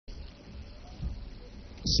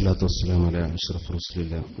الصلاة والسلام على أشرف رسول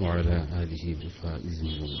الله وعلى آله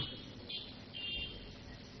الفائزين.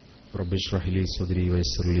 رب اشرح لي صدري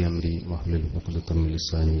ويسر لي أمري واحلل عقدة من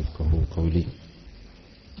لساني يفقهوا قولي.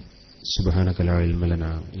 سبحانك لا علم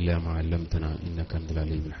لنا إلا ما علمتنا إنك أنت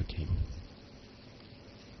العليم الحكيم.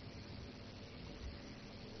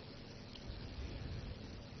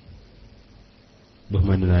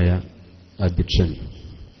 ബഹുമാന്യനായ അധ്യക്ഷൻ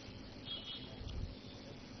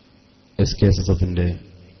kicr-skssfന്റെ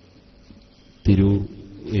Tirur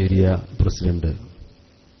area president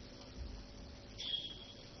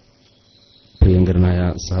പ്രിയങ്കരനായ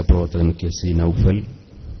സഹപ്രവർത്തകൻ കെ സി നൌഫൽ,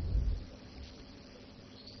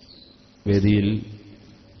 വേദിയിൽ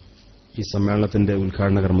ഈ സമ്മേളനത്തിന്റെ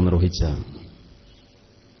ഉദ്ഘാടന കർമ്മം നിർവഹിച്ച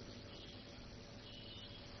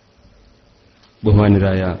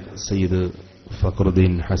ബഹുമാന്യരായ സയ്യിദ്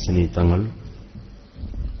ഫഖറുദ്ദീൻ ഹസനി തങ്ങൾ,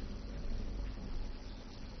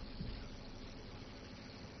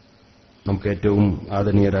 നമുക്ക് ഏറ്റവും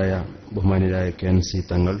ആദരണീയരായ ബഹുമാന്യരായ കെ എൻ സി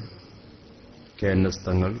തങ്ങൾ, കെ എൻ എസ്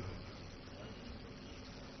തങ്ങൾ,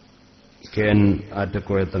 കെ എൻ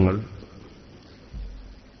ആറ്റക്കോയ തങ്ങൾ,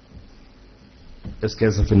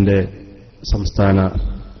 kicr-skssfന്റെ സംസ്ഥാന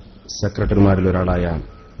സെക്രട്ടറിമാരിൽ ഒരാളായ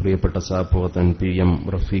പ്രിയപ്പെട്ട സഹപ്രവർത്തകൻ പി എം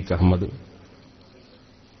റഫീഖ് അഹമ്മദ്,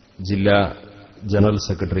 ജില്ലാ ജനറൽ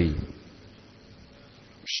സെക്രട്ടറി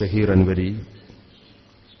ഷഹീർ അൻവരി,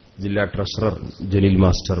 ജില്ലാ ട്രഷറർ ജലീൽ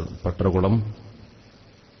മാസ്റ്റർ പട്ടർകുളം,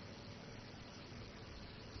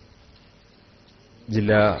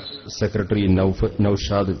 ജില്ലാ സെക്രട്ടറി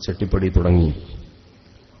നൌഷാദ് ചെട്ടിപ്പടി തുടങ്ങി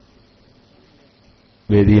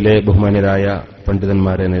വേദിയിലെ ബഹുമാന്യരായ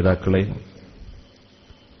പണ്ഡിതന്മാരെ, നേതാക്കളെ,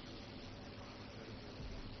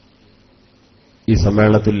 ഈ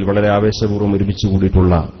സമ്മേളനത്തിൽ വളരെ ആവേശപൂർവ്വം ഒരുമിച്ച്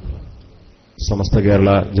കൂടിയിട്ടുള്ള സമസ്ത കേരള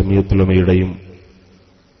ജംഇയ്യത്തുൽ ഉലമയുടെയും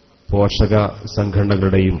പോഷക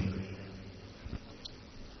സംഘടനകളുടെയും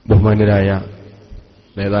ബഹുമാന്യരായ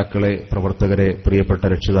നേതാക്കളെ, പ്രവർത്തകരെ, പ്രിയപ്പെട്ട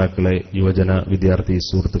രക്ഷിതാക്കളെ, യുവജന വിദ്യാർത്ഥി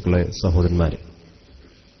സുഹൃത്തുക്കളെ, സഹോദരന്മാരെ,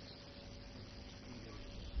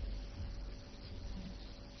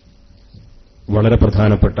 വളരെ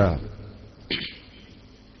പ്രധാനപ്പെട്ട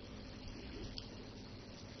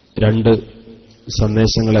രണ്ട്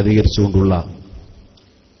സന്ദേശങ്ങൾ അധികരിച്ചുകൊണ്ടുള്ള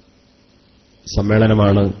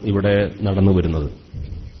സമ്മേളനമാണ് ഇവിടെ നടന്നുവരുന്നത്.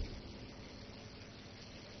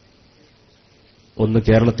 ഒന്ന്,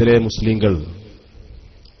 കേരളത്തിലെ മുസ്ലിംകൾ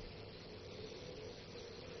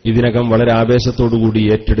ഇതിനകം വളരെ ആവേശത്തോടുകൂടി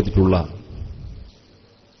ഏറ്റെടുത്തിട്ടുള്ള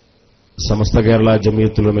സമസ്ത കേരള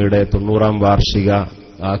ജംഇയ്യത്തുൽ ഉലമയുടെ 90-ാം വാർഷിക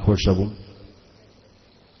ആഘോഷവും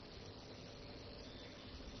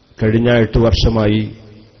കഴിഞ്ഞ 8 വർഷമായി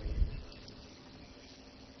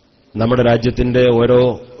നമ്മുടെ രാജ്യത്തിന്റെ ഓരോ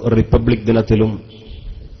റിപ്പബ്ലിക് ദിനത്തിലും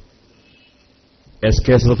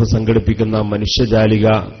kicr-skssf സംഘടിപ്പിക്കുന്ന മനുഷ്യജാലിക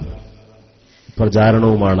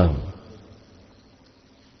പ്രചാരണവുമാണ്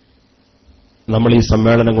നമ്മൾ ഈ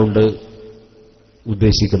സമ്മേളനം കൊണ്ട്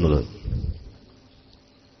ഉദ്ദേശിക്കുന്നത്.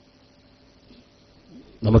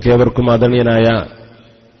 നമുക്കേവർക്കും ആദരണീയനായ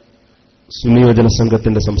സുന്നി യുവജന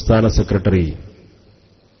സംഘത്തിന്റെ സംസ്ഥാന സെക്രട്ടറി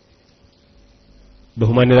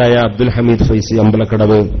ബഹുമാന്യരായ അബ്ദുൽ ഹമീദ് ഫൈസി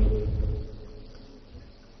അമ്പലക്കടവ്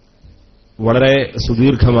വളരെ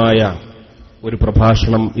സുദീർഘമായ ഒരു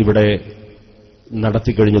പ്രഭാഷണം ഇവിടെ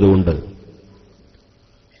നടത്തിക്കഴിഞ്ഞതുകൊണ്ട്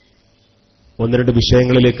ഒന്ന് രണ്ട്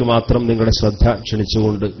വിഷയങ്ങളിലേക്ക് മാത്രം നിങ്ങളുടെ ശ്രദ്ധ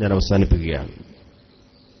ക്ഷണിച്ചുകൊണ്ട് ഞാൻ അവസാനിപ്പിക്കുകയാണ്.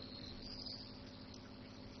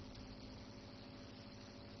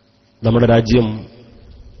 നമ്മുടെ രാജ്യം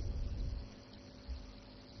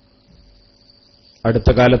അടുത്ത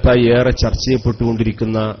കാലത്തായി ഏറെ ചർച്ച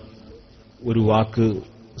ചെയ്യപ്പെട്ടുകൊണ്ടിരിക്കുന്ന ഒരു വാക്ക്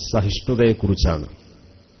സഹിഷ്ണുതയെക്കുറിച്ചാണ്.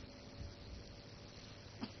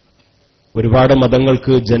 ഒരുപാട്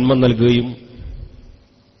മതങ്ങൾക്ക് ജന്മം നൽകുകയും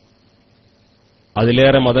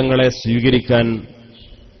അതിലേറെ മതങ്ങളെ സ്വീകരിക്കാൻ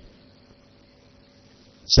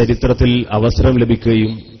ചരിത്രത്തിൽ അവസരം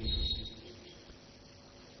ലഭിക്കുകയും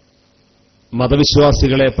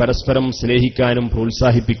മതവിശ്വാസികളെ പരസ്പരം സ്നേഹിക്കാനും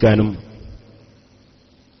പ്രോത്സാഹിപ്പിക്കാനും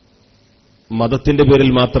മതത്തിന്റെ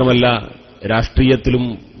പേരിൽ മാത്രമല്ല രാഷ്ട്രീയത്തിലും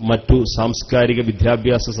മറ്റു സാംസ്കാരിക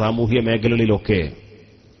വിദ്യാഭ്യാസ സാമൂഹ്യ മേഖലകളിലൊക്കെ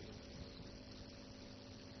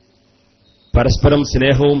പരസ്പരം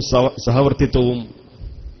സ്നേഹവും സഹവർത്തിത്വവും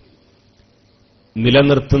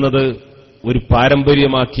നിലനിർത്തുന്നത് ഒരു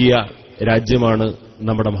പാരമ്പര്യമാക്കിയ രാജ്യമാണ്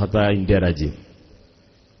നമ്മുടെ മഹത്തായ ഇന്ത്യ രാജ്യം.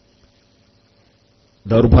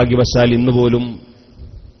 ദൗർഭാഗ്യവശാൽ ഇന്നുപോലും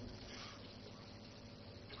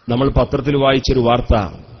നമ്മൾ പത്രത്തിൽ വായിച്ചൊരു വാർത്ത,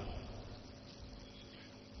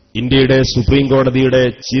 ഇന്ത്യയുടെ സുപ്രീം കോടതിയുടെ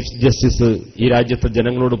ചീഫ് ജസ്റ്റിസ് ഈ രാജ്യത്തെ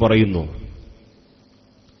ജനങ്ങളോട് പറയുന്നു,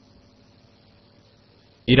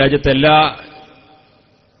 ഈ രാജ്യത്തെ എല്ലാ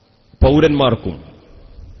പൗരന്മാർക്കും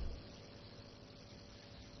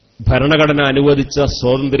ഭരണഘടന അനുവദിച്ച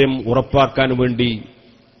സ്വാതന്ത്ര്യം ഉറപ്പാക്കാൻ വേണ്ടി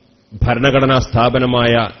ഭരണഘടനാ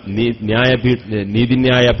സ്ഥാപനമായ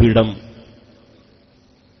നീതിന്യായ പീഠം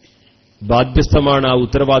ബാധ്യസ്ഥമാണ്, ആ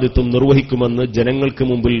ഉത്തരവാദിത്വം നിർവഹിക്കുമെന്ന് ജനങ്ങൾക്ക്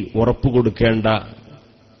മുമ്പിൽ ഉറപ്പുകൊടുക്കേണ്ട,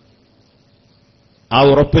 ആ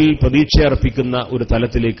ഉറപ്പിൽ പ്രതീക്ഷയർപ്പിക്കുന്ന ഒരു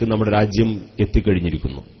തലത്തിലേക്ക് നമ്മുടെ രാജ്യം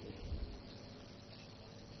എത്തിക്കഴിഞ്ഞിരിക്കുന്നു.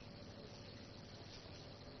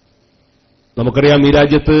 നമുക്കറിയാം, ഈ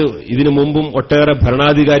രാജ്യത്ത് ഇതിനു മുമ്പും ഒട്ടേറെ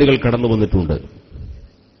ഭരണാധികാരികൾ കടന്നു വന്നിട്ടുണ്ട്.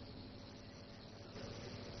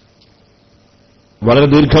 വളരെ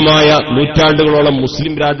ദീർഘമായ നൂറ്റാണ്ടുകളോളം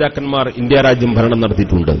മുസ്ലിം രാജാക്കന്മാർ ഇന്ത്യ രാജ്യം ഭരണം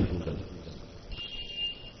നടത്തിയിട്ടുണ്ട്.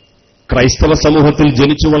 ക്രൈസ്തവ സമൂഹത്തിൽ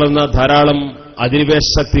ജനിച്ചു വളർന്ന ധാരാളം അധിനിവേശ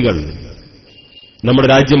ശക്തികൾ നമ്മുടെ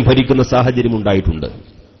രാജ്യം ഭരിക്കുന്ന സാഹചര്യമുണ്ടായിട്ടുണ്ട്.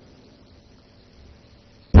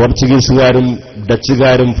 പോർച്ചുഗീസുകാരും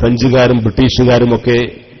ഡച്ചുകാരും ഫ്രഞ്ചുകാരും ബ്രിട്ടീഷുകാരുമൊക്കെ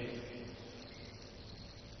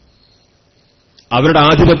അവരുടെ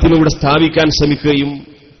ആധിപത്യം ഇവിടെ സ്ഥാപിക്കാൻ ശ്രമിക്കുകയും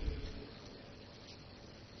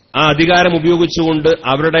ആ അധികാരം ഉപയോഗിച്ചുകൊണ്ട്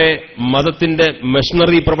അവരുടെ മതത്തിന്റെ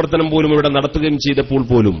മിഷണറി പ്രവർത്തനം പോലും ഇവിടെ നടത്തുകയും ചെയ്തപ്പോൾ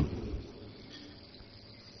പോലും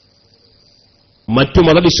മറ്റു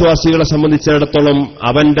മതവിശ്വാസികളെ സംബന്ധിച്ചിടത്തോളം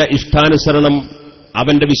അവന്റെ ഇഷ്ടാനുസരണം,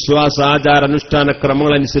 അവന്റെ വിശ്വാസാചാരാനുഷ്ഠാന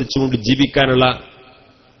ക്രമങ്ങളനുസരിച്ചുകൊണ്ട് ജീവിക്കാനുള്ള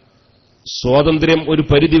സ്വാതന്ത്ര്യം ഒരു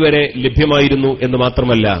പരിധിവരെ ലഭ്യമായിരുന്നു എന്ന്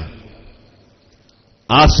മാത്രമല്ല,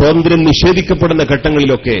 ആ സ്വാതന്ത്ര്യം നിഷേധിക്കപ്പെടുന്ന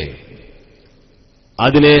ഘട്ടങ്ങളിലൊക്കെ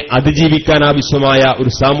അതിനെ അതിജീവിക്കാൻ ആവശ്യമായ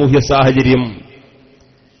ഒരു സാമൂഹ്യ സാഹചര്യം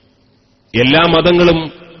എല്ലാ മതങ്ങളും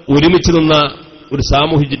ഒരുമിച്ച് നിന്ന ഒരു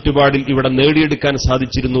സാമൂഹ്യ ചുറ്റുപാടിൽ ഇവിടെ നേടിയെടുക്കാൻ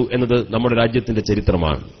സാധിച്ചിരുന്നു എന്നത് നമ്മുടെ രാജ്യത്തിന്റെ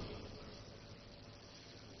ചരിത്രമാണ്.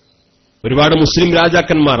 ഒരുപാട് മുസ്ലിം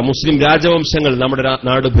രാജാക്കന്മാർ, മുസ്ലിം രാജവംശങ്ങൾ നമ്മുടെ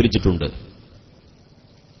നാട് ഭരിച്ചിട്ടുണ്ട്.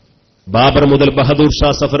 ബാബർ മുതൽ ബഹദൂർ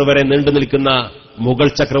ഷാ സഫർ വരെ നീണ്ടു നിൽക്കുന്ന മുഗൾ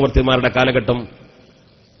ചക്രവർത്തിമാരുടെ കാലഘട്ടം,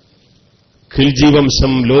 ഖിൽജി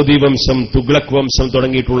വംശം, ലോധി വംശം, തുഗ്ലക് വംശം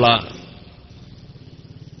തുടങ്ങിയിട്ടുള്ള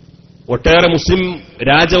ഒട്ടേറെ മുസ്ലിം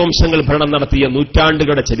രാജവംശങ്ങൾ ഭരണം നടത്തിയ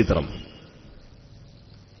നൂറ്റാണ്ടുകളുടെ ചരിത്രം,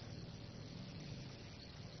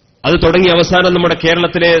 അത് തുടങ്ങി അവസാനം നമ്മുടെ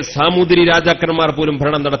കേരളത്തിലെ സാമൂതിരി രാജാക്കന്മാർ പോലും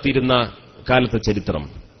ഭരണം നടത്തിയിരുന്ന കാലത്തെ ചരിത്രം,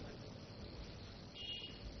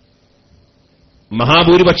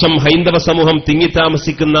 മഹാഭൂരിപക്ഷം ഹൈന്ദവ സമൂഹം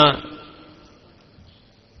തിങ്ങിത്താമസിക്കുന്ന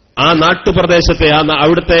ആ നാട്ടുപ്രദേശത്തെ,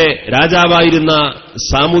 അവിടുത്തെ രാജാവായിരുന്ന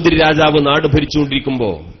സാമൂതിരി രാജാവ് നാട്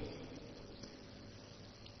ഭരിച്ചുകൊണ്ടിരിക്കുമ്പോൾ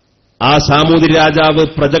ആ സാമൂതിരി രാജാവ്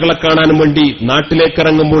പ്രജകളെ കാണാനും വേണ്ടി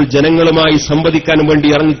നാട്ടിലേക്കിറങ്ങുമ്പോൾ ജനങ്ങളുമായി സംവദിക്കാനും വേണ്ടി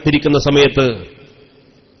ഇറങ്ങിത്തിരിക്കുന്ന സമയത്ത്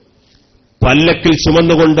പല്ലക്കിൽ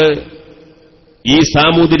ചുമന്നുകൊണ്ട് ഈ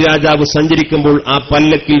സാമൂതിരി രാജാവ് സഞ്ചരിക്കുമ്പോൾ ആ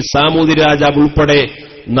പല്ലക്കിൽ സാമൂതിരി രാജാവ് ഉൾപ്പെടെ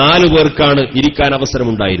 4 പേർക്കാണ് ഇരിക്കാൻ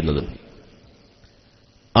അവസരമുണ്ടായിരുന്നത്.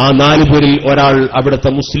 ആ 4 പേരിൽ ഒരാൾ അവിടുത്തെ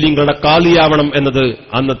മുസ്ലിങ്ങളുടെ കാളിയാവണം എന്നത്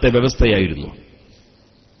അന്നത്തെ വ്യവസ്ഥയായിരുന്നു.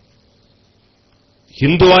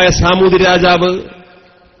 ഹിന്ദുവായ സാമൂതിരി രാജാവ്,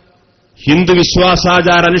 ഹിന്ദു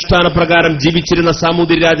വിശ്വാസാചാര അനുഷ്ഠാന പ്രകാരം ജീവിച്ചിരുന്ന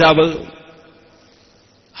സാമൂതിരി രാജാവ്,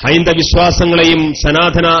 ഹൈന്ദവ വിശ്വാസങ്ങളെയും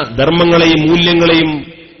സനാതന ധർമ്മങ്ങളെയും മൂല്യങ്ങളെയും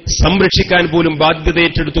സംരക്ഷിക്കാൻ പോലും ബാധ്യത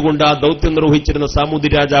ഏറ്റെടുത്തുകൊണ്ട് ആ ദൌത്യം നിർവഹിച്ചിരുന്ന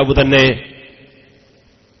സാമൂതിരി രാജാവ് തന്നെ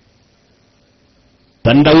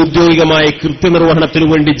തന്റെ ഔദ്യോഗികമായ കൃത്യനിർവഹണത്തിനു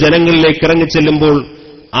വേണ്ടി ജനങ്ങളിലേക്ക് ഇറങ്ങിച്ചെല്ലുമ്പോൾ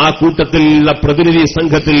ആ കൂട്ടത്തിലുള്ള പ്രതിനിധി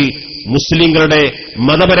സംഘത്തിൽ മുസ്ലിങ്ങളുടെ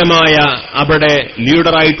മതപരമായ അവിടെ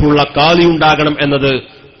ലീഡറായിട്ടുള്ള കാളിയുണ്ടാകണം എന്നത്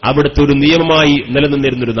അവിടുത്തെ ഒരു നിയമമായി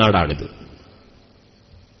നിലനിന്നിരുന്നൊരു നാടാണിത്.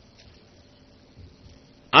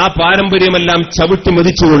 ആ പാരമ്പര്യമെല്ലാം ചവിട്ടി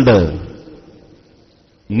മതിച്ചുകൊണ്ട്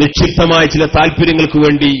നിക്ഷിപ്തമായ ചില താൽപര്യങ്ങൾക്ക്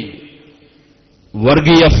വേണ്ടി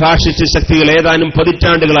വർഗീയ ഫാഷിസ്റ്റ് ശക്തികൾ ഏതാനും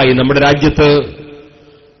പതിറ്റാണ്ടുകളായി നമ്മുടെ രാജ്യത്ത്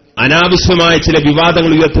അനാവശ്യമായ ചില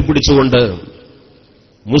വിവാദങ്ങൾ ഉയർത്തിപ്പിടിച്ചുകൊണ്ട്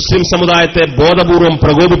മുസ്ലിം സമുദായത്തെ ബോധപൂർവം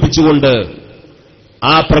പ്രകോപിപ്പിച്ചുകൊണ്ട്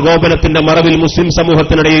ആ പ്രകോപനത്തിന്റെ മറവിൽ മുസ്ലിം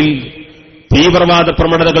സമൂഹത്തിനിടയിൽ തീവ്രവാദ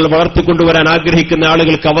പ്രവണതകൾ വളർത്തിക്കൊണ്ടുവരാൻ ആഗ്രഹിക്കുന്ന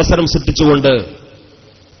ആളുകൾക്ക് അവസരം സൃഷ്ടിച്ചുകൊണ്ട്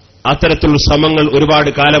അത്തരത്തിലുള്ള ശ്രമങ്ങൾ ഒരുപാട്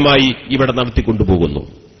കാലമായി ഇവിടെ നടത്തിക്കൊണ്ടുപോകുന്നു.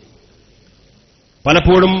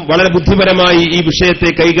 പലപ്പോഴും വളരെ ബുദ്ധിപരമായി ഈ വിഷയത്തെ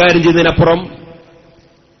കൈകാര്യം ചെയ്യുന്നതിനപ്പുറം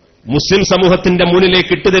മുസ്ലിം സമൂഹത്തിന്റെ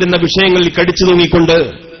മുന്നിലേക്ക് ഇട്ടുതരുന്ന വിഷയങ്ങളിൽ കടിച്ചു തൂങ്ങിക്കൊണ്ട്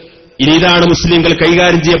ഇനി ഇതാണ് മുസ്ലിങ്ങൾ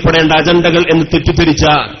കൈകാര്യം ചെയ്യപ്പെടേണ്ട അജണ്ടകൾ എന്ന് തെറ്റിദ്ധരിച്ച,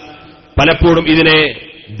 പലപ്പോഴും ഇതിനെ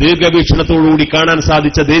ദീർഘവീക്ഷണത്തോടുകൂടി കാണാൻ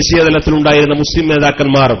സാധിച്ച ദേശീയ തലത്തിലുണ്ടായിരുന്ന മുസ്ലിം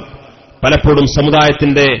നേതാക്കന്മാർ പലപ്പോഴും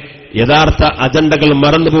സമുദായത്തിന്റെ യഥാർത്ഥ അജണ്ടകൾ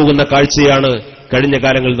മറന്നുപോകുന്ന കാഴ്ചയാണ് കഴിഞ്ഞ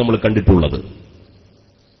കാലങ്ങളിൽ നമ്മൾ കണ്ടിട്ടുള്ളത്.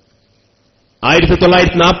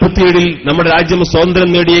 1947 നമ്മുടെ രാജ്യം സ്വാതന്ത്ര്യം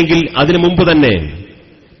നേടിയെങ്കിൽ അതിനു മുമ്പ് തന്നെ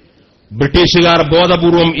ബ്രിട്ടീഷുകാർ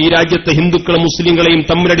ബോധപൂർവം ഈ രാജ്യത്തെ ഹിന്ദുക്കളും മുസ്ലിങ്ങളെയും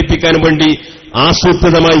തമ്മിലടിപ്പിക്കാനും വേണ്ടി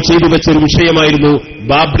ആസൂത്രിതമായി ചെയ്തു വെച്ചൊരു വിഷയമായിരുന്നു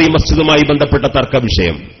ബാബ്രി മസ്ജിദുമായി ബന്ധപ്പെട്ട തർക്ക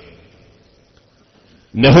വിഷയം.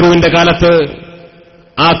 നെഹ്റുവിന്റെ കാലത്ത്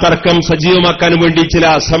ആ തർക്കം സജീവമാക്കാനും വേണ്ടി ചില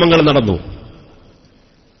ശ്രമങ്ങൾ നടന്നു.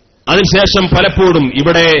 അതിനുശേഷം പലപ്പോഴും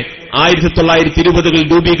ഇവിടെ 1920കളിൽ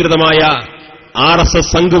രൂപീകൃതമായ RSS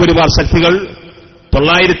സംഘപരിവാർ ശക്തികൾ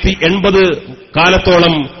 980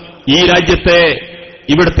 കാലത്തോളം ഈ രാജ്യത്തെ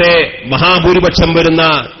ഇവിടുത്തെ മഹാഭൂരിപക്ഷം വരുന്ന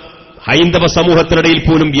ഹൈന്ദവ സമൂഹത്തിനിടയിൽ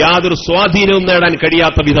പോലും യാതൊരു സ്വാധീനവും നേടാൻ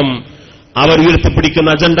കഴിയാത്ത വിധം അവർ ഉയർത്തിപ്പിടിക്കുന്ന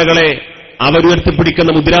അജണ്ടകളെ, അവർ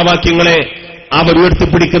ഉയർത്തിപ്പിടിക്കുന്ന മുദ്രാവാക്യങ്ങളെ, അവർ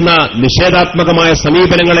ഉയർത്തിപ്പിടിക്കുന്ന നിഷേധാത്മകമായ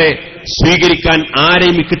സമീപനങ്ങളെ സ്വീകരിക്കാൻ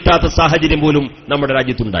ആരെയും കിട്ടാത്ത സാഹചര്യം പോലും നമ്മുടെ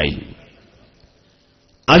രാജ്യത്തുണ്ടായി.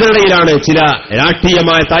 അതിനിടയിലാണ് ചില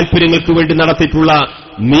രാഷ്ട്രീയമായ താൽപര്യങ്ങൾക്ക് വേണ്ടി നടത്തിയിട്ടുള്ള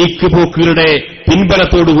നീക്കുപോക്കുകളുടെ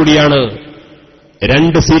പിൻബലത്തോടുകൂടിയാണ്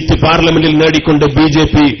 2 സീറ്റ് പാർലമെന്റിൽ നേടിക്കൊണ്ട്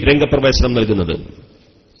BJP രംഗപ്രവേശനം നൽകുന്നത്.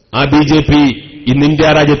 ആ BJP ഇന്ന് ഇന്ത്യ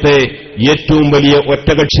രാജ്യത്തെ ഏറ്റവും വലിയ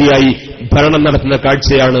ഒറ്റകക്ഷിയായി ഭരണം നടത്തുന്ന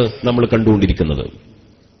കാഴ്ചയാണ് നമ്മൾ കണ്ടുകൊണ്ടിരിക്കുന്നത്.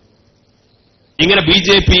 ഇങ്ങനെ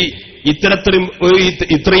BJP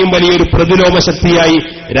ഇത്രയും വലിയൊരു പ്രതിലോമ ശക്തിയായി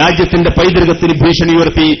രാജ്യത്തിന്റെ പൈതൃകത്തിന് ഭീഷണി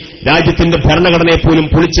ഉയർത്തി രാജ്യത്തിന്റെ ഭരണഘടനയെ പോലും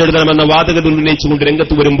പൊളിച്ചെഴുതണമെന്ന വാദഗതി ഉന്നയിച്ചുകൊണ്ട്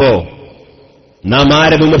രംഗത്ത് വരുമ്പോ നാം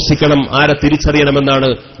ആരെ വിമർശിക്കണം, ആരെ തിരിച്ചറിയണമെന്നാണ്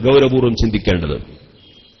ഗൌരവപൂർവ്വം ചിന്തിക്കേണ്ടത്.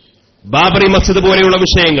 ബാബറി മസ്ജിദ് പോലെയുള്ള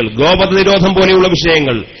വിഷയങ്ങൾ, ഗോവധ നിരോധം പോലെയുള്ള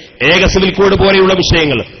വിഷയങ്ങൾ, ഏക സിവിൽ കോഡ് പോലെയുള്ള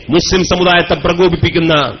വിഷയങ്ങൾ മുസ്ലിം സമുദായത്തെ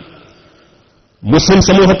പ്രകോപിപ്പിക്കുന്ന, മുസ്ലിം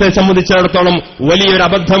സമൂഹത്തെ സംബന്ധിച്ചിടത്തോളം വലിയൊരു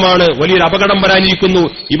അബദ്ധമാണ്, വലിയൊരു അപകടം വരാനിരിക്കുന്നു,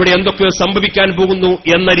 ഇവിടെ എന്തൊക്കെയോ സംഭവിക്കാൻ പോകുന്നു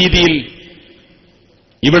എന്ന രീതിയിൽ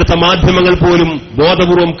ഇവിടുത്തെ മാധ്യമങ്ങൾ പോലും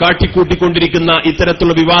ബോധപൂർവം കാട്ടിക്കൂട്ടിക്കൊണ്ടിരിക്കുന്ന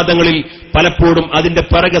ഇത്തരത്തിലുള്ള വിവാദങ്ങളിൽ പലപ്പോഴും അതിന്റെ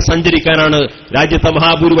പിറകെ സഞ്ചരിക്കാനാണ് രാജ്യത്തെ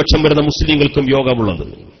മഹാഭൂരിപക്ഷം വരുന്ന മുസ്ലിങ്ങൾക്കും യോഗമുള്ളത്.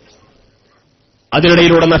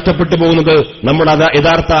 അതിനിടയിലൂടെ നഷ്ടപ്പെട്ടു പോകുന്നത് നമ്മുടെ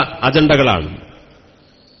യഥാർത്ഥ അജണ്ടകളാണ്.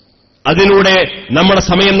 അതിലൂടെ നമ്മുടെ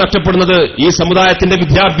സമയം നഷ്ടപ്പെടുന്നത് ഈ സമുദായത്തിന്റെ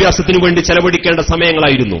വിദ്യാഭ്യാസത്തിനു വേണ്ടി ചെലവഴിക്കേണ്ട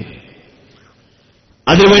സമയങ്ങളായിരുന്നു.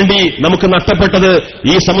 അതിനുവേണ്ടി നമുക്ക് നഷ്ടപ്പെട്ടത്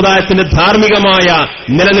ഈ സമുദായത്തിന്റെ ധാർമ്മികമായ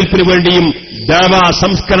നിലനിൽപ്പിനു വേണ്ടിയും ദേവാ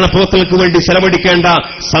സംസ്കരണ പ്രവർത്തനങ്ങൾക്ക് വേണ്ടി ചെലവഴിക്കേണ്ട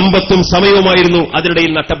സമ്പത്തും സമയവുമായിരുന്നു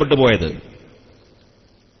അതിനിടയിൽ നഷ്ടപ്പെട്ടു പോയത്.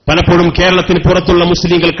 പലപ്പോഴും കേരളത്തിന് പുറത്തുള്ള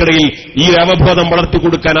മുസ്ലിങ്ങൾക്കിടയിൽ ഈ അവബോധം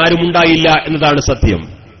വളർത്തിക്കൊടുക്കാൻ ആരുമുണ്ടായില്ല എന്നതാണ് സത്യം.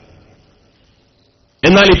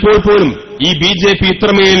 എന്നാൽ ഇപ്പോൾ പോലും ഈ BJP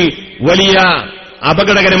ഇത്രമേൽ വലിയ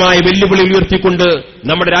അപകടകരമായ വെല്ലുവിളി ഉയർത്തിക്കൊണ്ട്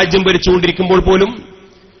നമ്മുടെ രാജ്യം ഭരിച്ചുകൊണ്ടിരിക്കുമ്പോൾ പോലും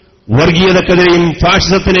വർഗീയതക്കെതിരെയും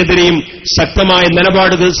ഫാഷിസത്തിനെതിരെയും ശക്തമായ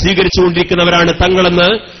നിലപാടുകൾ സ്വീകരിച്ചുകൊണ്ടിരിക്കുന്നവരാണ് തങ്ങളെന്ന്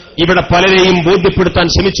ഇവിടെ പലരെയും ബോധ്യപ്പെടുത്താൻ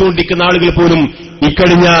ശ്രമിച്ചുകൊണ്ടിരിക്കുന്ന ആളുകൾ പോലും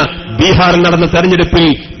ഇക്കഴിഞ്ഞ ബീഹാറിൽ നടന്ന തെരഞ്ഞെടുപ്പിൽ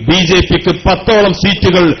BJPക്ക് 10ഓളം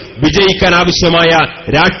സീറ്റുകൾ വിജയിക്കാൻ ആവശ്യമായ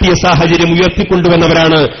രാഷ്ട്രീയ സാഹചര്യം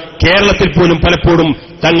ഉയർത്തിക്കൊണ്ടുവന്നവരാണ്. കേരളത്തിൽ പോലും പലപ്പോഴും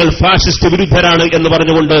തങ്ങൾ ഫാഷിസ്റ്റ് വിരുദ്ധരാണ് എന്ന്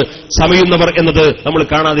പറഞ്ഞുകൊണ്ട് സമയുന്നവർ എന്നത് നമ്മൾ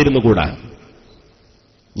കാണാതിരുന്നുകൂടാ.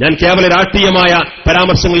 ഞാൻ കേവല രാഷ്ട്രീയമായ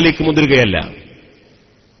പരാമർശങ്ങളിലേക്ക് മുതിരുകയല്ല.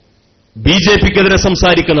 BJPക്കെതിരെ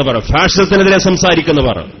സംസാരിക്കുന്നവർ, ഫാഷിസത്തിനെതിരെ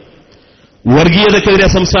സംസാരിക്കുന്നവർ, വർഗീയതക്കെതിരെ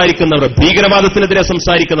സംസാരിക്കുന്നവർ, ഭീകരവാദത്തിനെതിരെ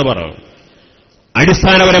സംസാരിക്കുന്നവർ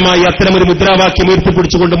അടിസ്ഥാനപരമായി അത്തരമൊരു മുദ്രാവാക്യം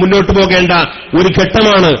ഉയർത്തിപ്പിടിച്ചുകൊണ്ട് മുന്നോട്ടു പോകേണ്ട ഒരു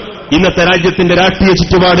ഘട്ടമാണ് ഇന്നത്തെ രാജ്യത്തിന്റെ രാഷ്ട്രീയ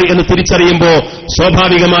ചുറ്റുപാട് എന്ന് തിരിച്ചറിയുമ്പോൾ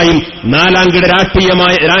സ്വാഭാവികമായും നാലാംകിട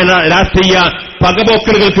രാഷ്ട്രീയ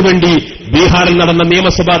പകപോക്കലുകൾക്ക് വേണ്ടി ബീഹാറിൽ നടന്ന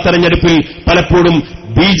നിയമസഭാ തെരഞ്ഞെടുപ്പിൽ പലപ്പോഴും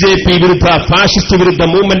BJP വിരുദ്ധ ഫാഷിസ്റ്റ് വിരുദ്ധ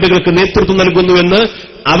മൂവ്മെന്റുകൾക്ക് നേതൃത്വം നൽകുന്നുവെന്ന്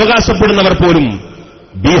അവകാശപ്പെടുന്നവർ പോലും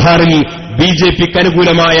ബീഹാറിൽ BJPക്ക്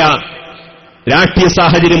അനുകൂലമായ രാഷ്ട്രീയ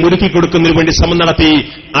സാഹചര്യം ഒരുക്കിക്കൊടുക്കുന്നതിനു വേണ്ടി ശ്രമം നടത്തി.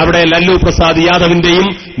 അവിടെ ലല്ലു പ്രസാദ് യാദവിന്റെയും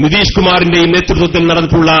നിതീഷ് കുമാറിന്റെയും നേതൃത്വത്തിൽ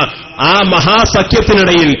നടന്നിട്ടുള്ള ആ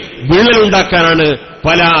മഹാസഖ്യത്തിനിടയിൽ വിള്ളലുണ്ടാക്കാനാണ്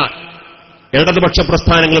പല ഇടതുപക്ഷ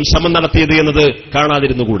പ്രസ്ഥാനങ്ങളും ശ്രമം നടത്തിയത് എന്നത്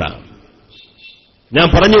കാണാതിരുന്നുകൂടാ. ഞാൻ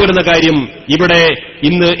പറഞ്ഞു വരുന്ന കാര്യം, ഇവിടെ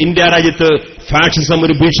ഇന്ന് ഇന്ത്യ രാജ്യത്ത് ഫാഷിസം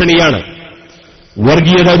ഒരു ഭീഷണിയാണ്,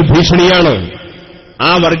 വർഗീയത ഒരു ഭീഷണിയാണ്.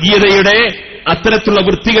 ആ വർഗീയതയുടെ അത്തരത്തിലുള്ള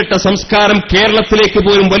വൃത്തികെട്ട സംസ്കാരം കേരളത്തിലേക്ക്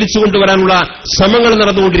പോലും വലിച്ചുകൊണ്ടുവരാനുള്ള ശ്രമങ്ങൾ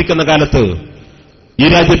നടന്നുകൊണ്ടിരിക്കുന്ന കാലത്ത് ഈ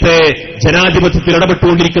രാജ്യത്തെ ജനാധിപത്യത്തിൽ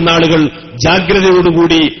ഇടപെട്ടുകൊണ്ടിരിക്കുന്ന ആളുകൾ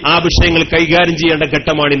ജാഗ്രതയോടുകൂടി ആ വിഷയങ്ങൾ കൈകാര്യം ചെയ്യേണ്ട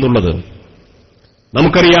ഘട്ടമാണിന്നുള്ളത്.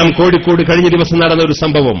 നമുക്കറിയാം, കോഴിക്കോട് കഴിഞ്ഞ ദിവസം നടന്ന ഒരു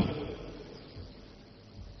സംഭവം.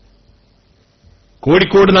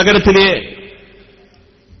 കോഴിക്കോട് നഗരത്തിലെ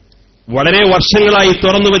വളരെ വർഷങ്ങളായി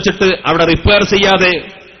തുറന്നുവച്ചിട്ട് അവിടെ റിപ്പയർ ചെയ്യാതെ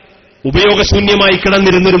ഉപയോഗശൂന്യമായി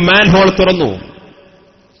കിടന്നിരുന്നൊരു മാൻഹോൾ തുറന്നു.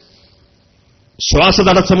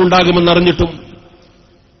 ശ്വാസതടസ്സമുണ്ടാകുമെന്നറിഞ്ഞിട്ടും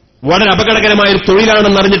വളരെ അപകടകരമായൊരു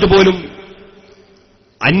തൊഴിലാണെന്നറിഞ്ഞിട്ട് പോലും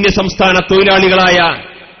അന്യസംസ്ഥാന തൊഴിലാളികളായ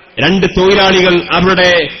 2 തൊഴിലാളികൾ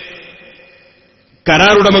അവരുടെ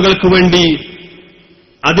കരാറുടമകൾക്ക് വേണ്ടി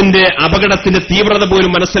അതിന്റെ അപകടത്തിന്റെ തീവ്രത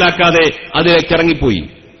പോലും മനസ്സിലാക്കാതെ അതിലേക്കിറങ്ങിപ്പോയി.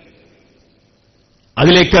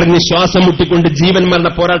 അതിലേക്കിറങ്ങി ശ്വാസം മുട്ടിക്കൊണ്ട് ജീവൻ മരണ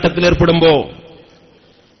പോരാട്ടത്തിലേർപ്പെടുമ്പോ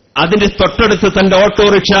അതിന്റെ തൊട്ടടുത്ത് തന്റെ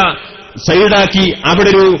ഓട്ടോറിക്ഷ സൈഡാക്കി അവിടെ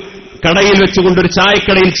ഒരു കടയിൽ വെച്ചുകൊണ്ട് ഒരു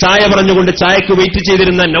ചായക്കടയിൽ ചായ പറഞ്ഞുകൊണ്ട് ചായക്ക് വെയിറ്റ്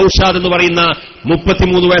ചെയ്തിരുന്ന നൌഷാദ് എന്ന് പറയുന്ന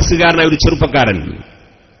 33 വയസ്സുകാരനായ ഒരു ചെറുപ്പക്കാരൻ.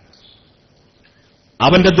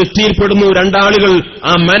 അവന്റെ ദൃഷ്ടിയിൽപ്പെടുന്നു രണ്ടാളുകൾ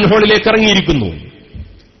ആ മാൻഹോളിലേക്ക് ഇറങ്ങിയിരിക്കുന്നു.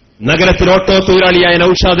 നഗരത്തിൽ ഓട്ടോ തൊഴിലാളിയായ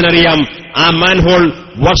നൌഷാദിനറിയാം ആ മാൻഹോൾ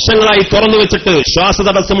വർഷങ്ങളായി തുറന്നു വെച്ചിട്ട്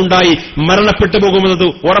ശ്വാസതടസ്സമുണ്ടായി മരണപ്പെട്ടു പോകുന്നത്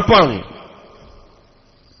ഉറപ്പാണ്.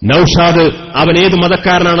 നൌഷാദ് അവൻ ഏത്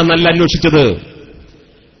മതക്കാരനാണെന്നല്ല അന്വേഷിച്ചത്.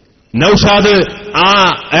 നൌഷാദ് ആ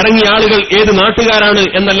ഇറങ്ങിയ ആളുകൾ ഏത് നാട്ടുകാരാണ്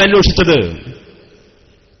എന്നല്ല അന്വേഷിച്ചത്.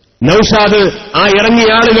 നൌഷാദ് ആ ഇറങ്ങിയ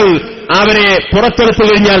ആളുകൾ അവരെ പുറത്തെടുത്തു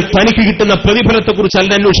കഴിഞ്ഞാൽ തനിക്ക് കിട്ടുന്ന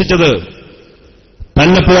പ്രതിഫലത്തെക്കുറിച്ചല്ല അന്വേഷിച്ചത്.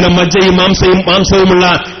 തന്നെപ്പോലെ മജ്ജയും മാംസവുമുള്ള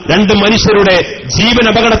 2 മനുഷ്യരുടെ ജീവൻ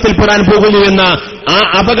അപകടത്തിൽപ്പെടാൻ പോകുന്നു എന്ന ആ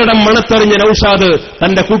അപകടം മണത്തെറിഞ്ഞ നൌഷാദ്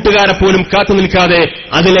തന്റെ കൂട്ടുകാരെ പോലും കാത്തു നിൽക്കാതെ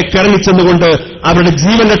അതിലേക്ക് ഇറങ്ങിച്ചെന്നുകൊണ്ട് അവരുടെ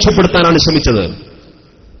ജീവൻ രക്ഷപ്പെടുത്താനാണ് ശ്രമിച്ചത്.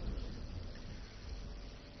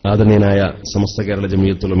 ആദരണീയനായ സമസ്ത കേരള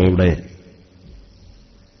ജമിയത്തുൽ ഉലമയുടെ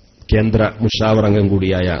കേന്ദ്ര മുഷാവർ അംഗം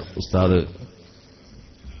കൂടിയായ ഉസ്താദ്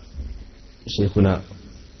ഷെയ്ഖുന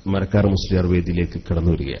മരക്കാർ മുസ്ലിയാർ വേദിയിലേക്ക്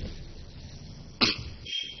കടന്നുവരികയാണ്.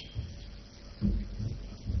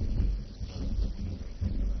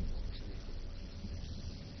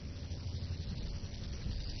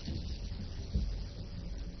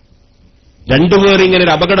 രണ്ടുപേർ ഇങ്ങനെ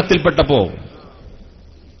ഒരു അപകടത്തിൽപ്പെട്ടപ്പോ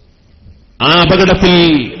ആ അപകടത്തിൽ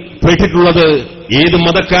പെട്ടിട്ടുള്ളത് ഏത്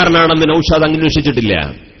മതക്കാരനാണെന്ന് നൌഷാദ് അന്വേഷിച്ചിട്ടില്ല,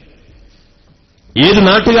 ഏത്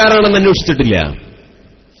നാട്ടുകാരാണെന്ന് അന്വേഷിച്ചിട്ടില്ല.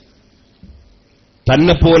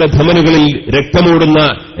 തന്നെപ്പോലെ ധമനുകളിൽ രക്തമോടുന്ന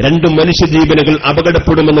 2 മനുഷ്യജീവനുകൾ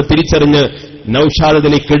അപകടപ്പെടുമെന്ന് തിരിച്ചറിഞ്ഞ് നൌഷാദ്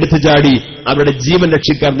അതിലേക്ക് എടുത്തു ചാടി അവരുടെ ജീവൻ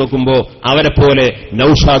രക്ഷിക്കാൻ നോക്കുമ്പോ അവരെപ്പോലെ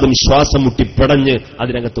നൌഷാദും ശ്വാസം മുട്ടി പടഞ്ഞ്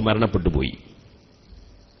അതിനകത്ത് മരണപ്പെട്ടുപോയി.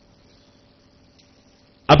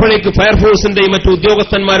 അപ്പോഴേക്ക് ഫയർഫോഴ്സിന്റെയും മറ്റു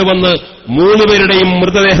ഉദ്യോഗസ്ഥന്മാർ വന്ന് 3 പേരുടെയും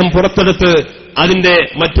മൃതദേഹം പുറത്തെടുത്ത് അതിന്റെ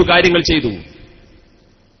മറ്റു കാര്യങ്ങൾ ചെയ്തു.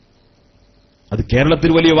 അത് കേരളത്തിൽ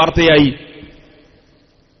വലിയ വാർത്തയായി.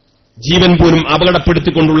 ജീവൻ പോലും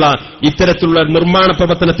അപകടപ്പെടുത്തിക്കൊണ്ടുള്ള ഇത്തരത്തിലുള്ള നിർമ്മാണ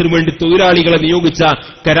പ്രവർത്തനത്തിനു വേണ്ടി തൊഴിലാളികളെ നിയോഗിച്ച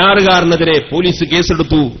കരാറുകാരനെതിരെ പോലീസ്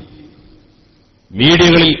കേസെടുത്തു.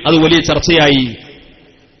 മീഡിയകളിൽ അത് വലിയ ചർച്ചയായി.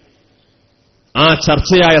 ആ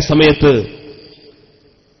ചർച്ചയായ സമയത്ത്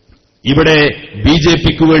ഇവിടെ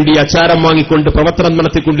ബിജെപിക്ക് വേണ്ടി അച്ചാരം വാങ്ങിക്കൊണ്ട് പ്രവർത്തനം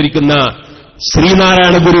നടത്തിക്കൊണ്ടിരിക്കുന്ന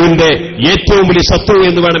ശ്രീനാരായണ ഗുരുവിന്റെ ഏറ്റവും വലിയ ശത്രു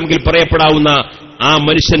എന്ന് വേണമെങ്കിൽ പറയപ്പെടാവുന്ന ആ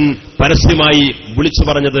മനുഷ്യൻ പരസ്യമായി വിളിച്ചു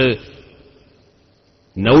പറഞ്ഞത്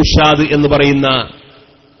നൌഷാദ് എന്ന് പറയുന്ന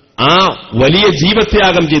ആ വലിയ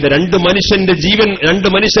ജീവത്യാഗം ചെയ്ത 2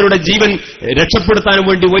 മനുഷ്യരുടെ ജീവൻ രക്ഷപ്പെടുത്താൻ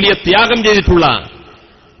വേണ്ടി വലിയ ത്യാഗം ചെയ്തിട്ടുള്ള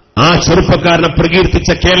ആ ചെറുപ്പക്കാരനെ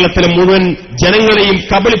പ്രകീർത്തിച്ച കേരളത്തിലെ മുഴുവൻ ജനങ്ങളെയും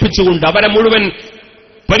കബളിപ്പിച്ചുകൊണ്ട് അവരെ മുഴുവൻ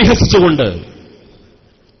പരിഹസിച്ചുകൊണ്ട്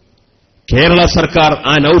കേരള സർക്കാർ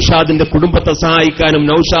ആ നൌഷാദിന്റെ കുടുംബത്തെ സഹായിക്കാനും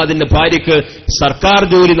നൌഷാദിന്റെ ഭാര്യയ്ക്ക് സർക്കാർ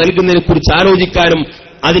ജോലി നൽകുന്നതിനെക്കുറിച്ച് ആലോചിക്കാനും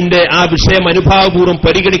അതിന്റെ ആ വിഷയം അനുഭാവപൂർവ്വം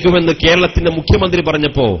പരിഗണിക്കുമെന്ന് കേരളത്തിന്റെ മുഖ്യമന്ത്രി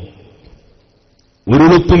പറഞ്ഞപ്പോ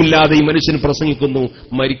ഒരുളുപ്പുമില്ലാതെ ഈ മനുഷ്യൻ പ്രസംഗിക്കുന്നു,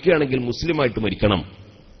 മരിക്കുകയാണെങ്കിൽ മുസ്ലിമായിട്ട് മരിക്കണം,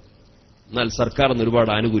 എന്നാൽ സർക്കാരിന്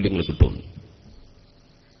ഒരുപാട് ആനുകൂല്യങ്ങൾ കിട്ടുന്നു.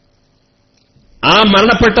 ആ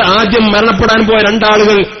ആദ്യം മരണപ്പെടാൻ പോയ 2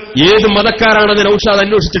 ആളുകൾ ഏത് മതക്കാരാണെന്ന് നൌഷാദ്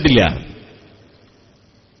അന്വേഷിച്ചിട്ടില്ല.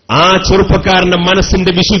 ആ ചെറുപ്പക്കാരന്റെ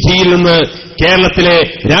മനസ്സിന്റെ വിശുദ്ധിയിൽ നിന്ന് കേരളത്തിലെ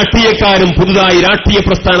രാഷ്ട്രീയക്കാരും പുതുതായി രാഷ്ട്രീയ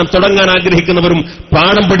പ്രസ്ഥാനം തുടങ്ങാൻ ആഗ്രഹിക്കുന്നവരും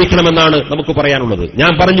പാഠം പഠിക്കണമെന്നാണ് നമുക്ക് പറയാനുള്ളത്.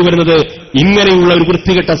 ഞാൻ പറഞ്ഞു വരുന്നത് ഇങ്ങനെയുള്ള ഒരു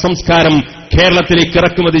വൃത്തികെട്ട സംസ്കാരം കേരളത്തിലേക്ക്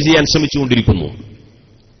ഇറക്കുമതി ചെയ്യാൻ ശ്രമിച്ചുകൊണ്ടിരിക്കുന്നു.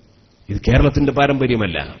 ഇത് കേരളത്തിന്റെ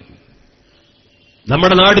പാരമ്പര്യമല്ല,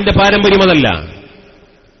 നമ്മുടെ നാടിന്റെ പാരമ്പര്യമതല്ല.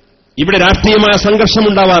 ഇവിടെ രാഷ്ട്രീയമായ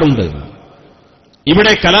സംഘർഷമുണ്ടാവാറുണ്ട്,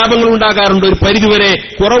 ഇവിടെ കലാപങ്ങൾ ഉണ്ടാകാറുണ്ട്. ഒരു പരിധിവരെ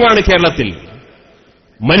കുറവാണ് കേരളത്തിൽ.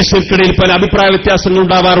 മനുഷ്യർക്കിടയിൽ പല അഭിപ്രായ വ്യത്യാസങ്ങൾ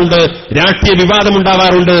ഉണ്ടാവാറുണ്ട്, രാഷ്ട്രീയ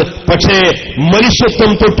വിവാദമുണ്ടാവാറുണ്ട്. പക്ഷേ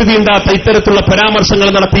മനുഷ്യത്വം തൊട്ടുതീണ്ടാത്ത ഇത്തരത്തിലുള്ള പരാമർശങ്ങൾ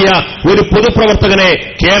നടത്തിയ ഒരു പൊതുപ്രവർത്തകനെ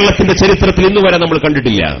കേരളത്തിന്റെ ചരിത്രത്തിൽ ഇന്നുവരെ നമ്മൾ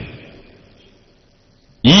കണ്ടിട്ടില്ല.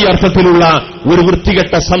 ഈ അർത്ഥത്തിലുള്ള ഒരു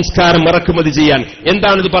വൃത്തികെട്ട സംസ്കാരം ഇറക്കുമതി ചെയ്യാൻ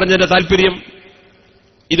എന്താണിത് പറഞ്ഞതിന്റെ താല്പര്യം?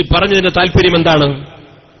 ഇത് പറഞ്ഞതിന്റെ താല്പര്യം എന്താണ്?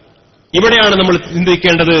 ഇവിടെയാണ് നമ്മൾ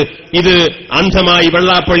ചിന്തിക്കേണ്ടത്. ഇത് അന്ധമായി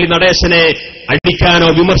വെള്ളാപ്പള്ളി നടേശനെ അടിക്കാനോ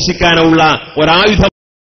വിമർശിക്കാനോ ഉള്ള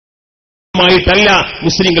ഒരായുധമായിട്ടല്ല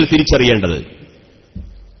മുസ്ലിങ്ങൾ തിരിച്ചറിയേണ്ടത്.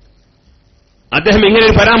 അദ്ദേഹം ഇങ്ങനെ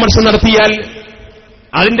ഒരു പരാമർശം നടത്തിയാൽ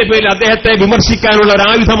അതിന്റെ പേരിൽ അദ്ദേഹത്തെ വിമർശിക്കാനുള്ള ഒരു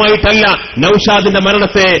ആയുധമായിട്ടല്ല നൌഷാദിന്റെ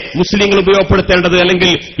മരണത്തെ മുസ്ലിങ്ങൾ ഉപയോഗപ്പെടുത്തേണ്ടത്,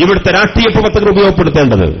 അല്ലെങ്കിൽ ഇവിടുത്തെ രാഷ്ട്രീയ പ്രവർത്തകർ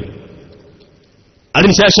ഉപയോഗപ്പെടുത്തേണ്ടത്.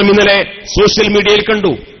 അതിനുശേഷം ഇന്നലെ സോഷ്യൽ മീഡിയയിൽ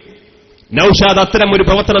കണ്ടു നൌഷാദ് അത്തരം ഒരു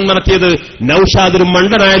പ്രവർത്തനം നടത്തിയത് നൌഷാദ് ഒരു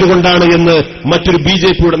മണ്ടനായതുകൊണ്ടാണ് എന്ന് മറ്റൊരു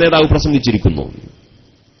ബിജെപിയുടെ നേതാവ് പ്രസംഗിച്ചിരിക്കുന്നു.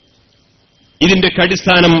 ഇതിന്റെ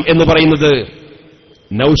അടിസ്ഥാനം എന്ന് പറയുന്നത്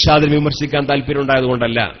നൌഷാദിനെ വിമർശിക്കാൻ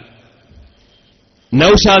താല്പര്യമുണ്ടായതുകൊണ്ടല്ല.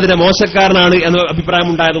 നൌഷാദിനെ മോശക്കാരനാണ് എന്ന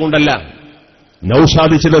അഭിപ്രായമുണ്ടായതുകൊണ്ടല്ല.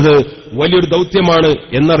 നൌഷാദ് ചെയ്തത് വലിയൊരു ദൌത്യമാണ്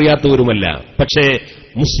എന്നറിയാത്തവരുമല്ല. പക്ഷേ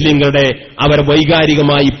മുസ്ലിങ്ങളുടെ അവരെ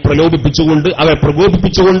വൈകാരികമായി പ്രലോഭിപ്പിച്ചുകൊണ്ട്, അവരെ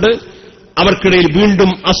പ്രകോപിപ്പിച്ചുകൊണ്ട് അവർക്കിടയിൽ വീണ്ടും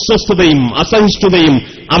അസ്വസ്ഥതയും അസഹിഷ്ണുതയും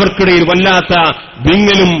അവർക്കിടയിൽ വല്ലാത്ത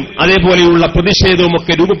വിങ്ങലും അതേപോലെയുള്ള പ്രതിഷേധവും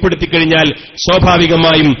ഒക്കെ രൂപപ്പെടുത്തിക്കഴിഞ്ഞാൽ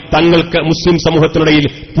സ്വാഭാവികമായും തങ്ങൾക്ക് മുസ്ലിം സമൂഹത്തിനിടയിൽ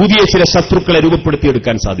പുതിയ ചില ശത്രുക്കളെ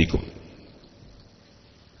രൂപപ്പെടുത്തിയെടുക്കാൻ സാധിക്കും.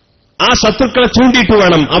 ആ ശത്രുക്കളെ ചൂണ്ടിയിട്ട്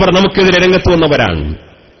വേണം. അവർ നമുക്കെതിരെ രംഗത്ത് വന്നവരാണ്,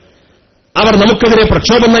 അവർ നമുക്കെതിരെ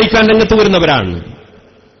പ്രക്ഷോഭം നയിക്കാൻ രംഗത്ത് വരുന്നവരാണ്.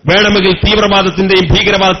 വേണമെങ്കിൽ തീവ്രവാദത്തിന്റെയും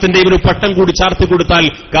ഭീകരവാദത്തിന്റെയും ഒരു പട്ടം കൂടി ചാർത്തി കൊടുത്താൽ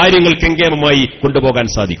കാര്യങ്ങൾ കെങ്കേമമായി കൊണ്ടുപോകാൻ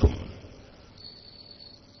സാധിക്കും.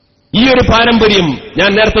 ഈ ഒരു പാരമ്പര്യം ഞാൻ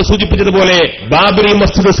നേരത്തെ സൂചിപ്പിച്ചതുപോലെ ബാബറി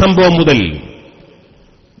മസ്ജിദ് സംഭവം മുതൽ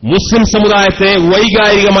മുസ്ലിം സമുദായത്തെ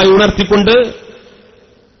വൈകാരികമായി ഉണർത്തിക്കൊണ്ട്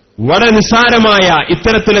വളരെ നിസ്സാരമായ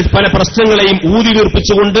ഇത്തരത്തിലെ പല പ്രശ്നങ്ങളെയും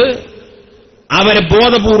ഊതിവീർപ്പിച്ചുകൊണ്ട് അവരെ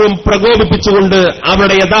ബോധപൂർവം പ്രകോപിപ്പിച്ചുകൊണ്ട്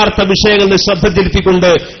അവരുടെ യഥാർത്ഥ വിഷയങ്ങളിൽ ശ്രദ്ധ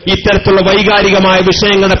തിരുത്തിക്കൊണ്ട് ഇത്തരത്തിലുള്ള വൈകാരികമായ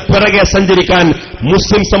വിഷയങ്ങളുടെ പിറകെ സഞ്ചരിക്കാൻ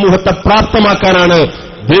മുസ്ലിം സമൂഹത്തെ പ്രാപ്തമാക്കാനാണ്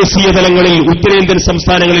ദേശീയ തലങ്ങളിൽ ഉത്തരേന്ത്യൻ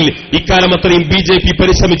സംസ്ഥാനങ്ങളിൽ ഇക്കാലം അത്രയും ബിജെപി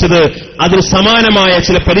പരിശ്രമിച്ചത്. അതിന് സമാനമായ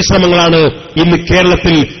ചില പരിശ്രമങ്ങളാണ് ഇന്ന്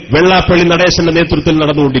കേരളത്തിൽ വെള്ളാപ്പള്ളി നടേശന്റെ നേതൃത്വത്തിൽ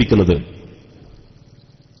നടന്നുകൊണ്ടിരിക്കുന്നത്.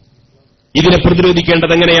 ഇതിനെ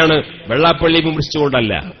പ്രതിരോധിക്കേണ്ടത് എങ്ങനെയാണ്? വെള്ളാപ്പള്ളി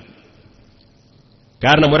വിമർശിച്ചുകൊണ്ടല്ല.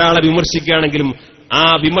 കാരണം ഒരാളെ വിമർശിക്കുകയാണെങ്കിലും ആ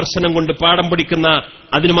വിമർശനം കൊണ്ട് പാഠം പഠിക്കുന്ന,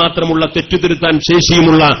 അതിന് മാത്രമുള്ള തെറ്റുതിരുത്താൻ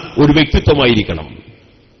ശേഷിയുമുള്ള ഒരു വ്യക്തിത്വമായിരിക്കണം.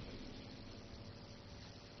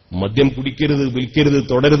 മദ്യം കുടിക്കരുത്, വിൽക്കരുത്,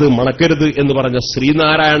 തുടരുത്, മണക്കരുത് എന്ന് പറഞ്ഞ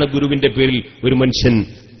ശ്രീനാരായണ ഗുരുവിന്റെ പേരിൽ ഒരു മനുഷ്യൻ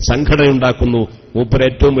സംഘടനയുണ്ടാക്കുന്നു. മൂപ്പര്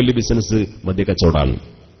ഏറ്റവും വലിയ ബിസിനസ് മദ്യക്കച്ചവടമാണ്.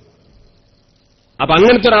 അപ്പൊ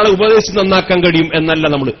അങ്ങനത്തെ ഒരാളെ ഉപദേശിച്ച് നന്നാക്കാൻ കഴിയും എന്നല്ല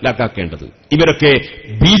നമ്മൾ ലാക്കാക്കേണ്ടത്. ഇവരൊക്കെ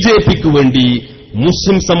ബിജെപിക്ക് വേണ്ടി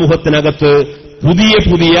മുസ്ലിം സമൂഹത്തിനകത്ത്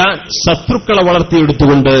പുതിയ പുതിയ ശത്രുക്കളെ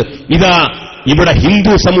വളർത്തിയെടുത്തുകൊണ്ട് ഇതാ ഇവിടെ ഹിന്ദു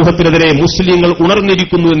സമൂഹത്തിനെതിരെ മുസ്ലിങ്ങൾ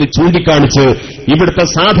ഉണർന്നിരിക്കുന്നു എന്ന് ചൂണ്ടിക്കാണിച്ച് ഇവിടുത്തെ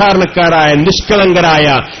സാധാരണക്കാരായ നിഷ്കളങ്കരായ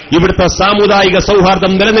ഇവിടുത്തെ സാമുദായിക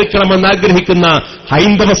സൗഹാർദ്ദം നിലനിൽക്കണമെന്ന് ആഗ്രഹിക്കുന്ന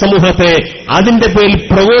ഹൈന്ദവ സമൂഹത്തെ അതിന്റെ പേരിൽ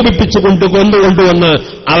പ്രകോപിപ്പിച്ചുകൊണ്ട് കൊണ്ടുവന്ന്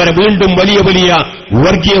അവരെ വീണ്ടും വലിയ വലിയ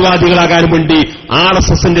വർഗീയവാദികളാകാൻ വേണ്ടി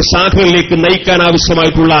ആർഎസ്എസിന്റെ ശാഖകളിലേക്ക് നയിക്കാൻ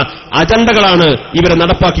ആവശ്യമായിട്ടുള്ള അജണ്ടകളാണ് ഇവരെ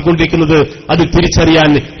നടപ്പാക്കിക്കൊണ്ടിരിക്കുന്നത്. അത്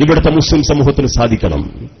തിരിച്ചറിയാൻ ഇവിടുത്തെ മുസ്ലിം സമൂഹത്തിന് സാധിക്കണം.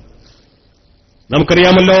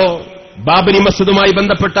 നമുക്കറിയാമല്ലോ, ബാബരി മസ്ജിദുമായി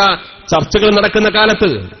ബന്ധപ്പെട്ട ചർച്ചകൾ നടക്കുന്ന കാലത്ത്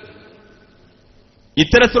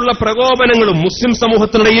ഇത്തരത്തിലുള്ള പ്രകോപനങ്ങളും മുസ്ലിം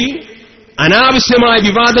സമൂഹത്തിനിടയിൽ അനാവശ്യമായ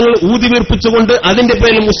വിവാദങ്ങൾ ഊതിവീർപ്പിച്ചുകൊണ്ട് അതിന്റെ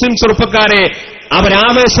പേരിൽ മുസ്ലിം ചെറുപ്പക്കാരെ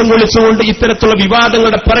അവരാവേശം കൊള്ളിച്ചുകൊണ്ട് ഇത്തരത്തിലുള്ള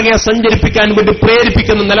വിവാദങ്ങളുടെ പിറകെ സഞ്ചരിപ്പിക്കാൻ വേണ്ടി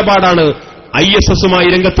പ്രേരിപ്പിക്കുന്ന നിലപാടാണ് ISSുമായി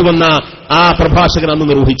രംഗത്ത് വന്ന ആ പ്രഭാഷകൻ അന്ന്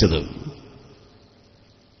നിർവഹിച്ചത്.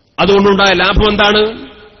 അതുകൊണ്ടുണ്ടായ ലാഭം എന്താണ്?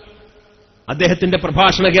 അദ്ദേഹത്തിന്റെ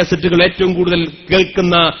പ്രഭാഷണ കാസറ്റുകൾ ഏറ്റവും കൂടുതൽ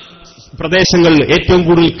കേൾക്കുന്ന പ്രദേശങ്ങൾ, ഏറ്റവും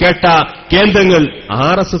കൂടുതൽ കേട്ട കേന്ദ്രങ്ങൾ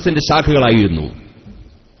ആർഎസ്എസിന്റെ ശാഖകളായിരുന്നു.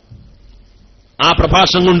 ആ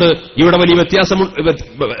പ്രഭാഷണം കൊണ്ട് ഇവിടെ വലിയ വ്യത്യാസം,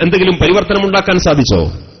 എന്തെങ്കിലും പരിവർത്തനമുണ്ടാക്കാൻ സാധിച്ചോ?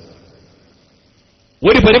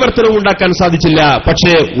 ഒരു പരിവർത്തനവും ഉണ്ടാക്കാൻ സാധിച്ചില്ല.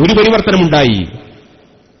 പക്ഷേ ഒരു പരിവർത്തനമുണ്ടായി.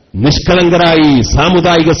 നിഷ്കളങ്കരായി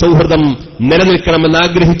സാമുദായിക സൗഹൃദം നിലനിൽക്കണമെന്ന്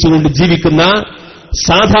ആഗ്രഹിച്ചുകൊണ്ട് ജീവിക്കുന്ന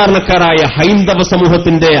സാധാരണക്കാരായ ഹൈന്ദവ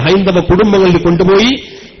സമൂഹത്തിന്റെ ഹൈന്ദവ കുടുംബങ്ങളിൽ കൊണ്ടുപോയി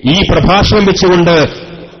ഈ പ്രഭാഷണം വെച്ചുകൊണ്ട്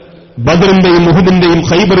ബദറിന്റെയും ഉഹുദിന്റെയും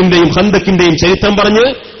ഖൈബറിന്റെയും ഖന്തക്കിന്റെയും ചരിത്രം പറഞ്ഞ്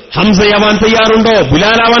ഹംസയാവാൻ തയ്യാറുണ്ടോ,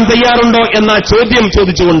 ബിലാലാവാൻ തയ്യാറുണ്ടോ എന്ന ചോദ്യം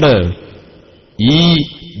ചോദിച്ചുകൊണ്ട് ഈ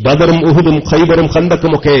ബദറും ഉഹുദും ഖൈബറും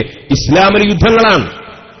ഖന്തക്കുമൊക്കെ ഇസ്ലാമിലെ യുദ്ധങ്ങളാണ്.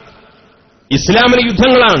 ഇസ്ലാമിലെ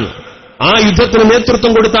യുദ്ധങ്ങളാണ്. ആ യുദ്ധത്തിന്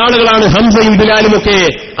നേതൃത്വം കൊടുത്ത ആളുകളാണ് ഹംസയും ബിലാലുമൊക്കെ.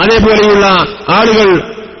 അതേപോലെയുള്ള ആളുകൾ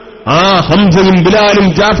ആ ഹംസയും ബിലാലും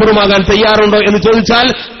ജാഫറുമാകാൻ തയ്യാറുണ്ടോ എന്ന് ചോദിച്ചാൽ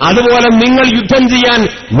അതുപോലെ നിങ്ങൾ യുദ്ധം ചെയ്യാൻ,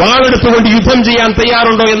 വാളെടുത്തുകൊണ്ട് യുദ്ധം ചെയ്യാൻ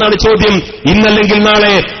തയ്യാറുണ്ടോ എന്നാണ് ചോദ്യം. ഇന്നല്ലെങ്കിൽ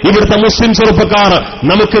നാളെ ഇവിടുത്തെ മുസ്ലിം ചെറുപ്പക്കാർ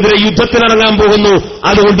നമുക്കെതിരെ യുദ്ധത്തിനിറങ്ങാൻ പോകുന്നു.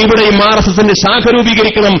 അതുകൊണ്ട് ഇവിടെയും ആർഎസ്എസിന്റെ ശാഖ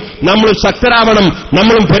രൂപീകരിക്കണം, നമ്മൾ ശക്തരാവണം,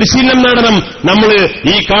 നമ്മളും പരിശീലനം നേടണം. നമ്മൾ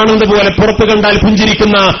ഈ കാണുന്നത് പോലെ പുറത്തു കണ്ടാൽ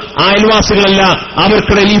പുഞ്ചിരിക്കുന്ന ആ അയൽവാസികളല്ല,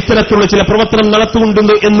 അവർക്കിടയിൽ ഇത്തരത്തിലുള്ള ചില പ്രവർത്തനം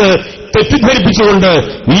നടത്തുന്നുണ്ട് എന്ന് തെറ്റിദ്ധരിപ്പിച്ചുകൊണ്ട്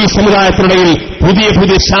ഈ സമുദായത്തിനിടയിൽ പുതിയ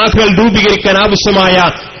പുതിയ ശാഖകൾ രൂപീകരിക്കാൻ ആവശ്യമായ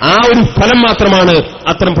ആ ഒരു ഫലം മാത്രമാണ്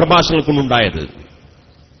അത്തരം പ്രഭാഷണങ്ങൾ കൊണ്ടുണ്ടായത്.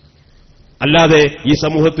 അല്ലാതെ ഈ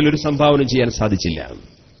സമൂഹത്തിൽ ഒരു സംഭാവന ചെയ്യാൻ സാധിച്ചില്ല.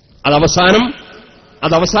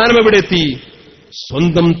 അതവസാനം എവിടെ എത്തി?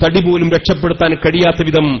 സ്വന്തം തടി പോലും രക്ഷപ്പെടുത്താൻ കഴിയാത്ത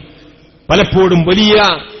വിധം പലപ്പോഴും വലിയ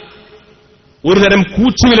ഒരുതരം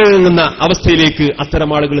കൂച്ചുവിലങ്ങുന്ന അവസ്ഥയിലേക്ക് അത്തരം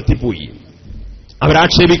ആളുകൾ എത്തിപ്പോയി.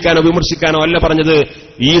 അവരാക്ഷേപിക്കാനോ വിമർശിക്കാനോ അല്ല പറഞ്ഞത്.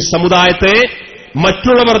 ഈ സമുദായത്തെ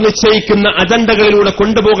മറ്റുള്ളവർ നിശ്ചയിക്കുന്ന അജണ്ടകളിലൂടെ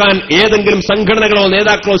കൊണ്ടുപോകാൻ ഏതെങ്കിലും സംഘടനകളോ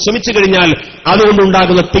നേതാക്കളോ ശ്രമിച്ചു കഴിഞ്ഞാൽ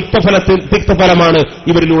അതുകൊണ്ടുണ്ടാകുന്ന തിക്തഫലമാണ്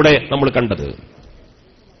ഇവരിലൂടെ നമ്മൾ കണ്ടത്.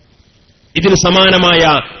 ഇതിന് സമാനമായ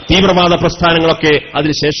തീവ്രവാദ പ്രസ്ഥാനങ്ങളൊക്കെ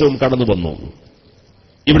അതിനുശേഷവും കടന്നു വന്നു.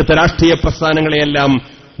 ഇവിടുത്തെ രാഷ്ട്രീയ പ്രസ്ഥാനങ്ങളെയെല്ലാം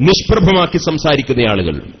നിഷ്പ്രഭമാക്കി സംസാരിക്കുന്ന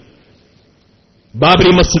ആളുകൾ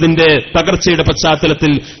ബാബരി മസ്ജിദിന്റെ തകർച്ചയുടെ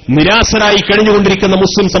പശ്ചാത്തലത്തിൽ നിരാശരായി കഴിഞ്ഞുകൊണ്ടിരിക്കുന്ന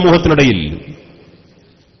മുസ്ലിം സമൂഹത്തിനിടയിൽ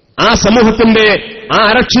ആ സമൂഹത്തിന്റെ ആ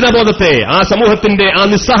അരക്ഷിതബോധത്തെ, ആ സമൂഹത്തിന്റെ ആ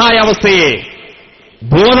നിസ്സഹായാവസ്ഥയെ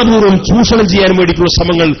ബോധപൂർവം ചൂഷണം ചെയ്യാൻ വേണ്ടിയിട്ടുള്ള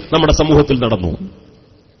ശ്രമങ്ങൾ നമ്മുടെ സമൂഹത്തിൽ നടന്നു.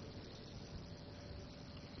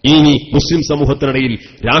 ഇനി മുസ്ലിം സമൂഹത്തിനിടയിൽ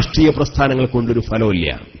രാഷ്ട്രീയ പ്രസ്ഥാനങ്ങൾ കൊണ്ടൊരു ഫലമില്ല.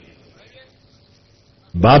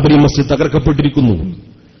 ബാബരി മസ്ജിദ് തകർക്കപ്പെട്ടിരിക്കുന്നു.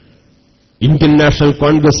 ഇന്ത്യൻ നാഷണൽ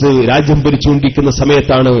കോൺഗ്രസ് രാജ്യം ഭരിച്ചുകൊണ്ടിരിക്കുന്ന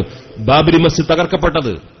സമയത്താണ് ബാബരി മസ്ജിദ്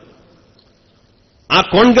തകർക്കപ്പെട്ടത്. ആ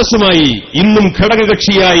കോൺഗ്രസുമായി ഇന്നും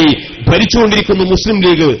ഘടകകക്ഷിയായി ഭരിച്ചുകൊണ്ടിരിക്കുന്ന മുസ്ലിം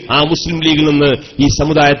ലീഗ്, ആ മുസ്ലിം ലീഗിൽ നിന്ന് ഈ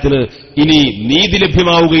സമുദായത്തിന് ഇനി നീതി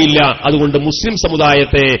ലഭ്യമാവുകയില്ല. അതുകൊണ്ട് മുസ്ലിം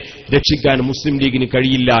സമുദായത്തെ രക്ഷിക്കാൻ മുസ്ലിം ലീഗിന്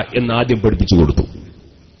കഴിയില്ല എന്ന് ആദ്യം പഠിപ്പിച്ചു കൊടുത്തു.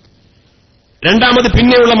 രണ്ടാമത്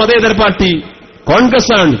പിന്നെയുള്ള മതേതര പാർട്ടി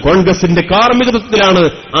കോൺഗ്രസാണ്. കോൺഗ്രസിന്റെ കാർമ്മികത്വത്തിലാണ്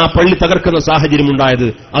ആ പള്ളി തകർക്കുന്ന സാഹചര്യം ഉണ്ടായത്.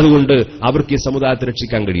 അതുകൊണ്ട് അവർക്ക് ഈ സമുദായത്തെ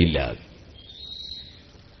രക്ഷിക്കാൻ കഴിയില്ല.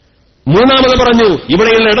 മൂന്നാമത് പറഞ്ഞു,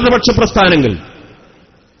 ഇവിടെയുള്ള ഇടതുപക്ഷ പ്രസ്ഥാനങ്ങൾ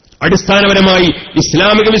അടിസ്ഥാനപരമായി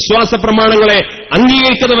ഇസ്ലാമിക വിശ്വാസ പ്രമാണങ്ങളെ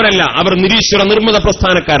അംഗീകരിക്കുന്നവരല്ല. അവർ നിരീശ്വര നിർമ്മിത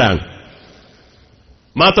പ്രസ്ഥാനക്കാരാണ്.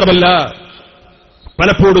 മാത്രമല്ല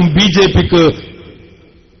പലപ്പോഴും ബിജെപിക്ക്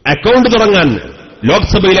അക്കൌണ്ട് തുടങ്ങാൻ,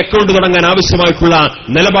 ലോക്സഭയിൽ അക്കൌണ്ട് തുടങ്ങാൻ ആവശ്യമായിട്ടുള്ള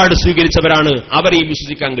നിലപാട് സ്വീകരിച്ചവരാണ്. അവരെയും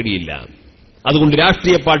വിശ്വസിക്കാൻ കഴിയില്ല. അതുകൊണ്ട്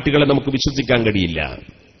രാഷ്ട്രീയ പാർട്ടികളെ നമുക്ക് വിശ്വസിക്കാൻ കഴിയില്ല.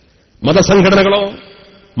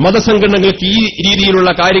 മതസംഘടനകൾക്ക് ഈ രീതിയിലുള്ള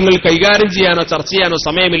കാര്യങ്ങൾ കൈകാര്യം ചെയ്യാനോ ചർച്ച ചെയ്യാനോ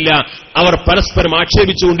സമയമില്ല. അവർ പരസ്പരം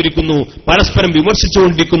ആക്ഷേപിച്ചുകൊണ്ടിരിക്കുന്നു, പരസ്പരം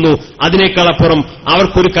വിമർശിച്ചുകൊണ്ടിരിക്കുന്നു. അതിനേക്കാളപ്പുറം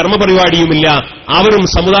അവർക്കൊരു കർമ്മപരിപാടിയുമില്ല. അവരും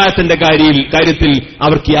സമുദായത്തിന്റെ കാര്യത്തിൽ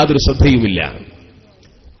അവർക്ക് യാതൊരു ശ്രദ്ധയുമില്ല.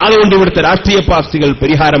 അതുകൊണ്ട് ഇവിടുത്തെ രാഷ്ട്രീയ പാർട്ടികൾ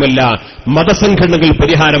പരിഹാരമല്ല, മതസംഘടനകൾ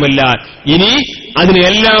പരിഹാരമല്ല. ഇനി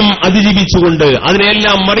അതിനെയെല്ലാം അതിജീവിച്ചുകൊണ്ട്,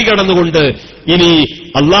 അതിനെയെല്ലാം മറികടന്നുകൊണ്ട് ഇനി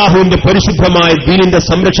അള്ളാഹുവിന്റെ പരിശുദ്ധമായ ദീനിന്റെ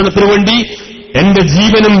സംരക്ഷണത്തിനു വേണ്ടി എന്റെ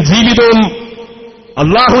ജീവനും ജീവിതവും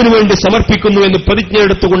അള്ളാഹുവിന് വേണ്ടി സമർപ്പിക്കുന്നു എന്ന്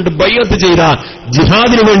പ്രതിജ്ഞയെടുത്തുകൊണ്ട് ബൈഅത്ത് ചെയ്ത,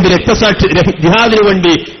 ജിഹാദിനു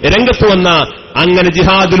വേണ്ടി രംഗത്ത് വന്ന, അങ്ങനെ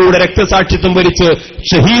ജിഹാദിലൂടെ രക്തസാക്ഷിത്വം വരിച്ച്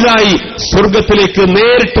ഷഹീദായി സ്വർഗത്തിലേക്ക്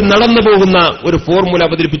നേരിട്ട് നടന്നു പോകുന്ന ഒരു ഫോർമുല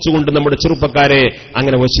അവതരിപ്പിച്ചുകൊണ്ട് നമ്മുടെ ചെറുപ്പക്കാരെ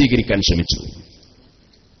അങ്ങനെ വശീകരിക്കാൻ ശ്രമിച്ചു.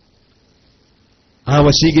 ആ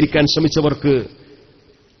വശീകരിക്കാൻ ശ്രമിച്ചവർക്ക്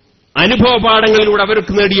അനുഭവ പാഠങ്ങളിലൂടെ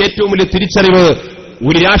അവർക്ക് നേടിയ ഏറ്റവും വലിയ തിരിച്ചറിവ്,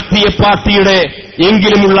 ഒരു രാഷ്ട്രീയ പാർട്ടിയുടെ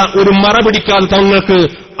എങ്കിലുമുള്ള ഒരു മറ പിടിക്കാതെ തങ്ങൾക്ക്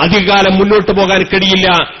അധികകാലം മുന്നോട്ട് പോകാൻ കഴിയില്ല.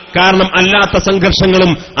 കാരണം അല്ലാത്ത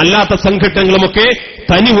സംഘർഷങ്ങളും അല്ലാത്ത സംഘട്ടനങ്ങളുമൊക്കെ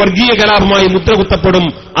തനി വർഗീയ കലാപമായി മുദ്രകുത്തപ്പെടും.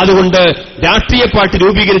 അതുകൊണ്ട് രാഷ്ട്രീയ പാർട്ടി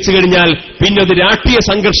രൂപീകരിച്ചു കഴിഞ്ഞാൽ പിന്നെ അത് രാഷ്ട്രീയ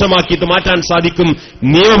സംഘർഷമാക്കിയിട്ട് മാറ്റാൻ സാധിക്കും,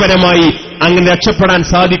 നിയമപരമായി അങ്ങനെ രക്ഷപ്പെടാൻ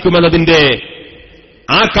സാധിക്കുമെന്നതിന്റെ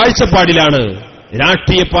ആ കാഴ്ചപ്പാടിലാണ്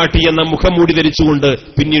രാഷ്ട്രീയ പാർട്ടി എന്ന മുഖംമൂടി ധരിച്ചുകൊണ്ട്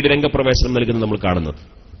പിന്നീട് രംഗപ്രവേശനം നൽകുന്നത് നമ്മൾ കാണുന്നത്.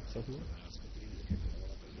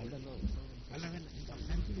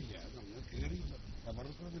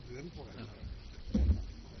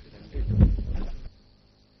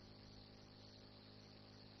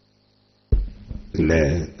 പിന്നെ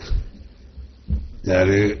ഞാൻ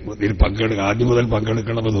ഇതിൽ ആദ്യം മുതൽ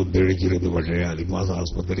പങ്കെടുക്കണമെന്ന് ഉദ്ദേശിച്ചിരുന്നു. പക്ഷേ അലിമാസ്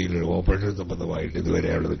ആസ്പത്രിയിൽ ഓപ്പറേഷൻ സംബന്ധമായിട്ട് ഇതുവരെ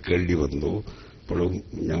അവിടെ നിൽക്കേണ്ടി വന്നു. ഇപ്പോഴും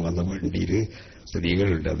ഞാൻ വന്ന വണ്ടിയിൽ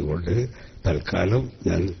സ്ത്രീകളുണ്ട്. അതുകൊണ്ട് തൽക്കാലം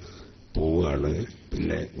ഞാൻ പോവുകയാണ്.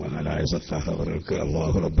 പിന്നെ മഹാനായ സത്താർ അവർക്ക്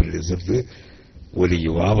അല്ലാഹു റബ്ബുൽ ഇസ്സത്ത് ഒരു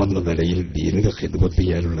യുവാവെന്ന നിലയിൽ ദീനിനെ ഖിദ്മത്ത്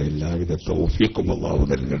ചെയ്യാനുള്ള എല്ലാവിധ തൗഫീഖും അല്ലാഹു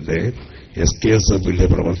നൽകട്ടെ. SKSFിലെ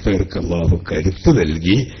പ്രവർത്തകർക്ക് അല്ലാഹു കരുത്ത്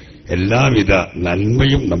നൽകി എല്ലാവിധ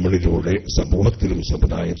നന്മയും നമ്മളിലൂടെ സമൂഹത്തിലും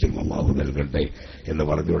സമുദായത്തിലും അല്ലാഹു നൽകട്ടെ എന്ന്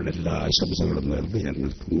പറഞ്ഞുകൊണ്ട് എല്ലാ ആശംസകളും നേർന്ന് ഞാൻ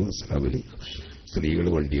നിർത്തുന്നു. അസ്സലാമു അലൈക്കും. സ്ത്രീകൾ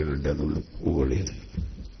വണ്ടികളുണ്ട്, അതുകൊണ്ട് പൂവളി.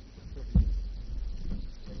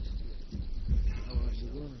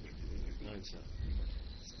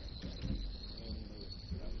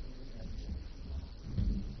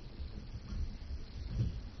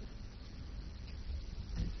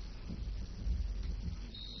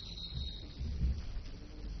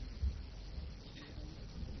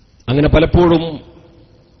 അങ്ങനെ പലപ്പോഴും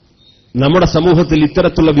നമ്മുടെ സമൂഹത്തിൽ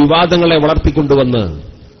ഇത്തരത്തിലുള്ള വിവാദങ്ങളെ വളർത്തിക്കൊണ്ടുവന്ന്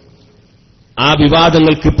ആ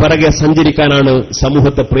വിവാദങ്ങൾക്ക് പിറകെ സഞ്ചരിക്കാനാണ്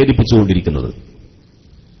സമൂഹത്തെ പ്രേരിപ്പിച്ചുകൊണ്ടിരിക്കുന്നത്.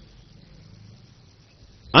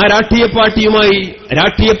 ആ രാഷ്ട്രീയ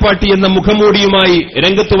പാർട്ടി എന്ന മുഖംമൂടിയുമായി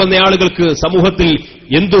രംഗത്ത് വന്ന ആളുകൾക്ക് സമൂഹത്തിൽ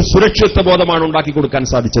എന്തു സുരക്ഷിത ബോധമാണ് ഉണ്ടാക്കിക്കൊടുക്കാൻ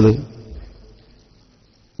സാധിച്ചത്?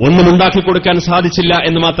 ഒന്നും ഉണ്ടാക്കിക്കൊടുക്കാൻ സാധിച്ചില്ല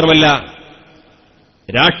എന്ന് മാത്രമല്ല,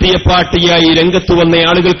 രാഷ്ട്രീയ പാർട്ടിയായി രംഗത്ത് വന്ന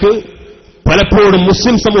ആളുകൾക്ക് പലപ്പോഴും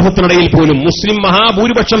മുസ്ലിം സമൂഹത്തിനിടയിൽ പോലും, മുസ്ലിം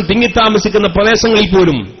മഹാഭൂരിപക്ഷം തിങ്ങിത്താമസിക്കുന്ന പ്രദേശങ്ങളിൽ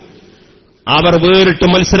പോലും അവർ വേറിട്ട്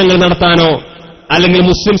മത്സരങ്ങൾ നടത്താനോ അല്ലെങ്കിൽ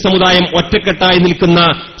മുസ്ലിം സമുദായം ഒറ്റക്കെട്ടായി നിൽക്കുന്ന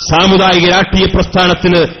സാമുദായിക രാഷ്ട്രീയ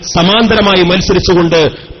പ്രസ്ഥാനത്തിന് സമാന്തരമായി മത്സരിച്ചുകൊണ്ട്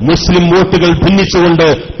മുസ്ലിം വോട്ടുകൾ ഭിന്നിച്ചുകൊണ്ട്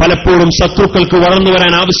പലപ്പോഴും ശത്രുക്കൾക്ക്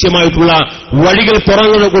വളർന്നുവരാൻ ആവശ്യമായിട്ടുള്ള വഴികൾ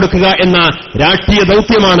തുറന്നു കൊടുക്കുക എന്ന രാഷ്ട്രീയ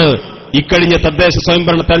ദൌത്യമാണ് ഇക്കഴിഞ്ഞ തദ്ദേശ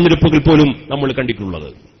സ്വയംഭരണ തെരഞ്ഞെടുപ്പുകൾ പോലും നമ്മൾ കണ്ടിട്ടുള്ളത്.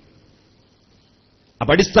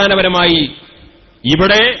 അപ്പൊ അടിസ്ഥാനപരമായി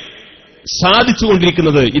ഇവിടെ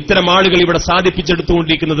സാധിച്ചുകൊണ്ടിരിക്കുന്നത്, ഇത്തരം ആളുകൾ ഇവിടെ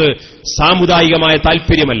സാധിപ്പിച്ചെടുത്തുകൊണ്ടിരിക്കുന്നത് സാമുദായികമായ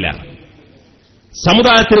താൽപര്യമല്ല,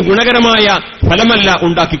 സമുദായത്തിന് ഗുണകരമായ ഫലമല്ല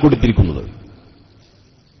ഉണ്ടാക്കിക്കൊടുത്തിരിക്കുന്നത്.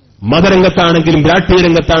 മതരംഗത്താണെങ്കിലും രാഷ്ട്രീയ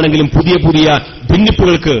രംഗത്താണെങ്കിലും പുതിയ പുതിയ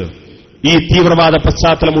ഭിന്നിപ്പുകൾക്ക് ഈ തീവ്രവാദ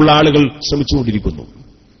പശ്ചാത്തലമുള്ള ആളുകൾ ശ്രമിച്ചുകൊണ്ടിരിക്കുന്നു.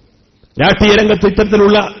 രാഷ്ട്രീയ രംഗത്ത്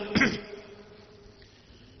ഇത്തരത്തിലുള്ള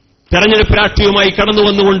തെരഞ്ഞെടുപ്പ് രാഷ്ട്രീയവുമായി കടന്നു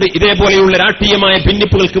വന്നുകൊണ്ട് ഇതേപോലെയുള്ള രാഷ്ട്രീയമായ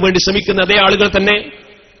ഭിന്നിപ്പുകൾക്ക് വേണ്ടി ശ്രമിക്കുന്ന അതേ ആളുകൾ തന്നെ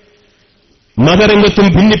മതരംഗത്തും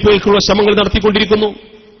ഭിന്നിപ്പുകൾക്കുള്ള ശ്രമങ്ങൾ നടത്തിക്കൊണ്ടിരിക്കുന്നു.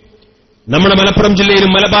 നമ്മുടെ മലപ്പുറം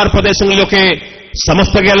ജില്ലയിലും മലബാർ പ്രദേശങ്ങളിലൊക്കെ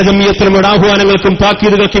സമസ്ത കേരള ജംഇയ്യത്തിലും ആഹ്വാനങ്ങൾക്കും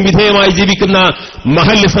താക്കീതുകൾക്കും വിധേയമായി ജീവിക്കുന്ന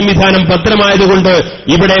മഹല്ല് സംവിധാനം ഭദ്രമായതുകൊണ്ട്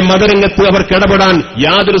ഇവിടെ മതരംഗത്ത് അവർക്ക് ഇടപെടാൻ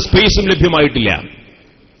യാതൊരു സ്പേസും ലഭ്യമായിട്ടില്ല.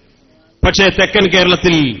 പക്ഷേ തെക്കൻ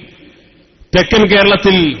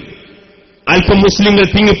കേരളത്തിൽ അല്പം മുസ്ലിങ്ങൾ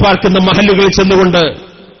തിങ്ങിപ്പാർക്കുന്ന മഹല്ലുകളിൽ ചെന്നുകൊണ്ട്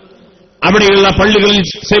അവിടെയുള്ള പള്ളികളിൽ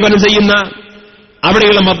സേവനം ചെയ്യുന്ന,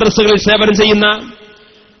 അവിടെയുള്ള മദ്രസകളിൽ സേവനം ചെയ്യുന്ന,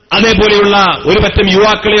 അതേപോലെയുള്ള ഒരുപറ്റം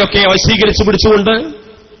യുവാക്കളെയൊക്കെ വശീകരിച്ചു പിടിച്ചുകൊണ്ട്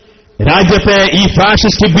രാജ്യത്തെ ഈ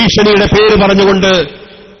ഫാഷിസ്റ്റ് ഭീഷണിയുടെ പേര് പറഞ്ഞുകൊണ്ട്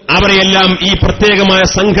അവരെയെല്ലാം ഈ പ്രത്യേകമായ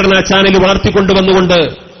സംഘടനാ ചാനൽ വളർത്തിക്കൊണ്ടുവന്നുകൊണ്ട്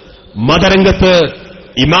മതരംഗത്ത്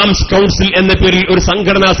ഇമാംസ് കൌൺസിൽ എന്ന പേരിൽ ഒരു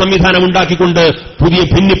സംഘടനാ സംവിധാനം ഉണ്ടാക്കിക്കൊണ്ട് പുതിയ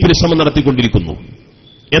ഭിന്നിപ്പിന് ശ്രമം നടത്തിക്കൊണ്ടിരിക്കുന്നു.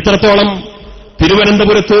 എത്രത്തോളം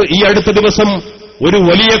തിരുവനന്തപുരത്ത് ഈ അടുത്ത ദിവസം ഒരു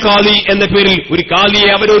വലിയ കാളി എന്ന പേരിൽ ഒരു കാളിയെ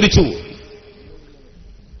അവരോധിച്ചു.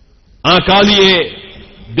 ആ കാളിയെ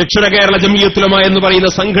ദക്ഷിണ കേരള ജംഇയ്യത്തുലമ എന്ന് പറയുന്ന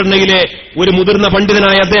സംഘടനയിലെ ഒരു മുതിർന്ന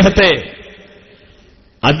പണ്ഡിതനായ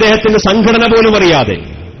അദ്ദേഹത്തിന്റെ സംഘടന പോലും അറിയാതെ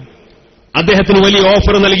അദ്ദേഹത്തിന് വലിയ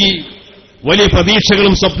ഓഫർ നൽകി, വലിയ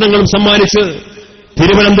പ്രതീക്ഷകളും സ്വപ്നങ്ങളും സമ്മാനിച്ച്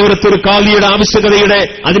തിരുവനന്തപുരത്ത് ഒരു കാളിയുടെ ആവശ്യകതയുടെ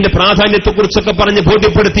അതിന്റെ പ്രാധാന്യത്തെക്കുറിച്ചൊക്കെ പറഞ്ഞ്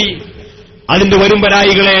ബോധ്യപ്പെടുത്തി അതിന്റെ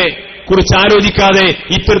വരുംവരായികളെ കുറിച്ച് ആലോചിക്കാതെ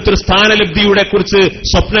ഇത്തരത്തിൽ സ്ഥാനലബ്ധിയുടെ കുറിച്ച്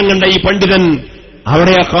സ്വപ്നം കണ്ട ഈ പണ്ഡിതൻ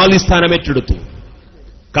അവിടെ ആ കാളി സ്ഥാനം ഏറ്റെടുത്തു.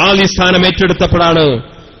 കാളി സ്ഥാനം ഏറ്റെടുത്തപ്പോഴാണ്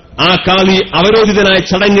ആ കാളി അവരോധിതനായ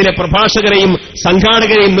ചടങ്ങിലെ പ്രഭാഷകരെയും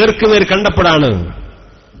സംഘാടകരെയും നേർക്കുനേർ കണ്ടപ്പോഴാണ്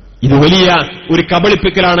ഇത് വലിയ ഒരു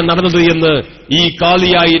കബളിപ്പിക്കലാണ് നടന്നത് എന്ന് ഈ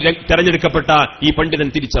കാളിയായി തെരഞ്ഞെടുക്കപ്പെട്ട ഈ പണ്ഡിതൻ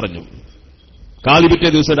തിരിച്ചറിഞ്ഞു. കാളി പിറ്റേ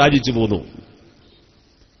ദിവസം രാജിച്ചു പോന്നു.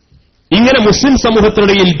 ഇങ്ങനെ മുസ്ലിം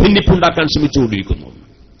സമൂഹത്തിനിടയിൽ ഭിന്നിപ്പുണ്ടാക്കാൻ ശ്രമിച്ചുകൊണ്ടിരിക്കുന്നു.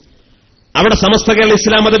 അവിടെ സമസ്ത കേരള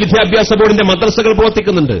ഇസ്ലാം മത വിദ്യാഭ്യാസ ബോർഡിന്റെ മദ്രസകൾ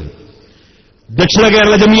പ്രവർത്തിക്കുന്നുണ്ട്. ദക്ഷിണ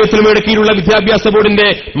കേരള ജംഇയ്യത്തുലമയുടെ കീഴിലുള്ള വിദ്യാഭ്യാസ ബോർഡിന്റെ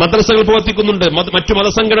മദ്രസകൾ പ്രവർത്തിക്കുന്നുണ്ട്. മറ്റു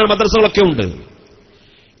മതസംഘടന മദ്രസകളൊക്കെ ഉണ്ട്.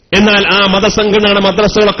 എന്നാൽ ആ മതസംഘടന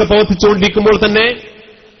മദ്രസകളൊക്കെ പ്രവർത്തിച്ചുകൊണ്ടിരിക്കുമ്പോൾ തന്നെ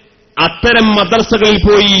അത്തരം മദ്രസകളിൽ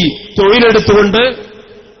പോയി തൊഴിലെടുത്തുകൊണ്ട്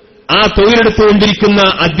ആ തൊഴിലെടുത്തുകൊണ്ടിരിക്കുന്ന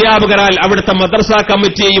അധ്യാപകരാൽ അവിടുത്തെ മദ്രസ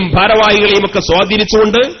കമ്മിറ്റിയെയും ഭാരവാഹികളെയും ഒക്കെ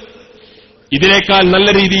സ്വാധീനിച്ചുകൊണ്ട് ഇതിനേക്കാൾ നല്ല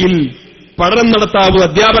രീതിയിൽ പഠനം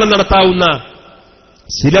അധ്യാപനം നടത്താവുന്ന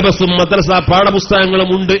സിലബസും മദ്രസ പാഠപുസ്തകങ്ങളും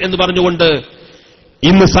ഉണ്ട് എന്ന് പറഞ്ഞുകൊണ്ട്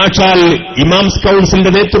ഇന്ന് സാക്ഷാൽ ഇമാംസ്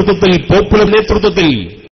കൌൺസിലിന്റെ നേതൃത്വത്തിൽ, പോപ്പുലർ നേതൃത്വത്തിൽ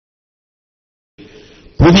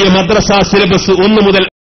പുതിയ മദ്രസ സിലബസ് 1 മുതൽ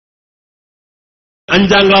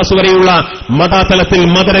 5ാം ക്ലാസ് വരെയുള്ള മതതലത്തിൽ,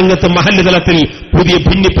 മതരംഗത്ത്, മഹല്ല് തലത്തിൽ പുതിയ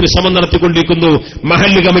ഭിന്നിപ്പിന് ശ്രമം നടത്തിക്കൊണ്ടിരിക്കുന്നു.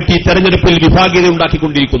 മഹല്ല് കമ്മിറ്റി തെരഞ്ഞെടുപ്പിൽ വിഭാഗീയത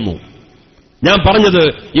ഉണ്ടാക്കിക്കൊണ്ടിരിക്കുന്നു. ഞാൻ പറഞ്ഞത്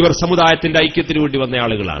ഇവർ സമുദായത്തിന്റെ ഐക്യത്തിന് വേണ്ടി വന്ന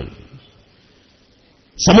ആളുകളാണ്.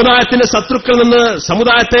 സമുദായത്തിന്റെ ശത്രുക്കളിൽ നിന്ന്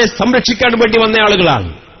സമുദായത്തെ സംരക്ഷിക്കാൻ വേണ്ടി വന്ന ആളുകളാണ്.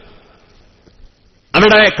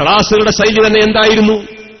 അവരുടെ ക്ലാസുകളുടെ ശൈലി തന്നെ എന്തായിരുന്നു?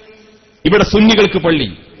 ഇവിടെ സുന്നികൾക്ക് പള്ളി,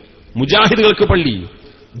 മുജാഹിദുകൾക്ക് പള്ളി,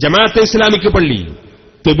 ജമാഅത്തെ ഇസ്ലാമിക്ക് പള്ളി,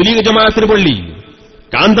 തബ്ലീഗ് ജമാഅത്തിന് പള്ളി,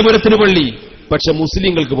 കാന്തപുരത്തിന് പള്ളി, പക്ഷെ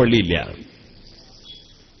മുസ്ലിങ്ങൾക്ക് പള്ളിയില്ല.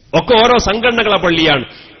 ഒക്കെ ഓരോ സംഘടനകളെ പള്ളിയാണ്.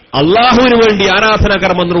 അള്ളാഹുവിന് വേണ്ടി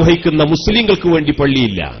ആരാധനാകർമ്മം നിർവഹിക്കുന്ന മുസ്ലിങ്ങൾക്ക് വേണ്ടി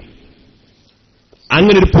പള്ളിയില്ല.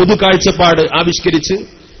 അങ്ങനൊരു പൊതു കാഴ്ചപ്പാട് ആവിഷ്കരിച്ച്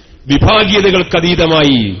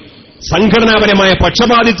വിഭാഗീയതകൾക്കതീതമായി, സംഘടനാപരമായ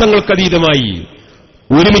പക്ഷപാതിത്വങ്ങൾക്കതീതമായി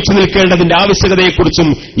ഒരുമിച്ച് നിൽക്കേണ്ടതിന്റെ ആവശ്യകതയെക്കുറിച്ചും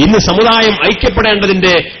ഇന്ന് സമുദായം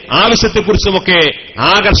ഐക്യപ്പെടേണ്ടതിന്റെ ആവശ്യത്തെക്കുറിച്ചുമൊക്കെ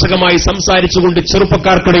ആകർഷകമായി സംസാരിച്ചുകൊണ്ട്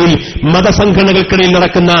ചെറുപ്പക്കാർക്കിടയിൽ, മതസംഘടനകൾക്കിടയിൽ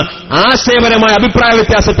നടക്കുന്ന ആശയപരമായ അഭിപ്രായ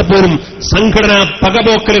വ്യത്യാസത്തെ പോലും സംഘടനാ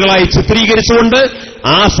പകപോക്കലുകളായി ചിത്രീകരിച്ചുകൊണ്ട്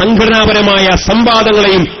ആ സംഘടനാപരമായ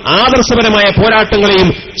സംവാദങ്ങളെയും ആദർശപരമായ പോരാട്ടങ്ങളെയും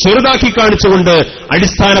ചെറുതാക്കി കാണിച്ചുകൊണ്ട്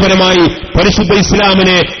അടിസ്ഥാനപരമായി പരിശുദ്ധ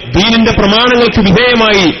ഇസ്ലാമിനെ ദീനിന്റെ പ്രമാണങ്ങൾക്ക്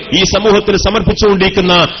വിധേയമായി ഈ സമൂഹത്തിന്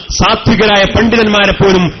സമർപ്പിച്ചുകൊണ്ടിരിക്കുന്ന സാത്വികരായ പണ്ഡിതന്മാരെ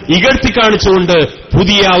പോലും ഇകഴ്ത്തി കാണിച്ചുകൊണ്ട്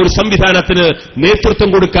പുതിയ ഒരു സംവിധാനത്തിന് നേതൃത്വം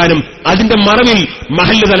കൊടുക്കാനും അതിന്റെ മറവിൽ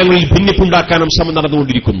മഹല്ല് തലങ്ങളിൽ ഭിന്നിപ്പുണ്ടാക്കാനും ശ്രമം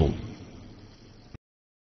നടന്നുകൊണ്ടിരിക്കുന്നു.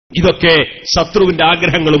 ഇതൊക്കെ ശത്രുവിന്റെ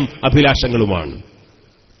ആഗ്രഹങ്ങളും അഭിലാഷങ്ങളുമാണ്.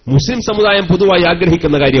 മുസ്ലിം സമുദായം പൊതുവായി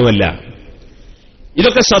ആഗ്രഹിക്കുന്ന കാര്യമല്ല.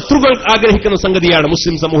 ഇതൊക്കെ ശത്രുക്കൾ ആഗ്രഹിക്കുന്ന സംഗതിയാണ്.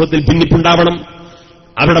 മുസ്ലിം സമൂഹത്തിൽ ഭിന്നിപ്പുണ്ടാവണം,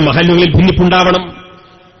 അവരുടെ മഹല്ലുകളിൽ ഭിന്നിപ്പുണ്ടാവണം,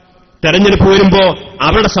 തെരഞ്ഞെടുപ്പ് വരുമ്പോ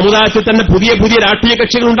അവരുടെ സമുദായത്തിൽ തന്നെ പുതിയ പുതിയ രാഷ്ട്രീയ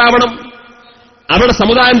കക്ഷികൾ ഉണ്ടാവണം, അവരുടെ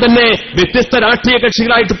സമുദായം തന്നെ വ്യത്യസ്ത രാഷ്ട്രീയ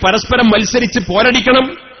കക്ഷികളായിട്ട് പരസ്പരം മത്സരിച്ച് പോരടിക്കണം.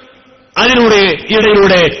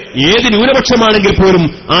 ഇടയിലൂടെ ഏത് ന്യൂനപക്ഷമാണെങ്കിൽ പോലും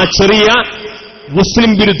ആ ചെറിയ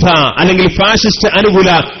മുസ്ലിം വിരുദ്ധ അല്ലെങ്കിൽ ഫാഷിസ്റ്റ് അനുകൂല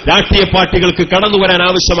രാഷ്ട്രീയ പാർട്ടികൾക്ക് കടന്നുവരാൻ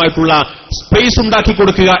ആവശ്യമായിട്ടുള്ള സ്പേസ് ഉണ്ടാക്കി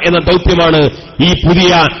കൊടുക്കുക എന്ന ദൌത്യമാണ് ഈ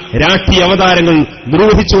പുതിയ രാഷ്ട്രീയ അവതാരങ്ങൾ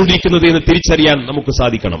നിർവഹിച്ചുകൊണ്ടിരിക്കുന്നത് എന്ന് തിരിച്ചറിയാൻ നമുക്ക്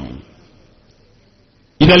സാധിക്കണം.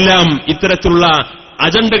 ഇതെല്ലാം ഇത്തരത്തിലുള്ള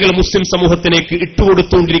അജണ്ടകൾ മുസ്ലിം സമൂഹത്തിലേക്ക്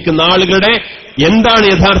ഇട്ടുകൊടുത്തുകൊണ്ടിരിക്കുന്ന ആളുകളുടെ എന്താണ്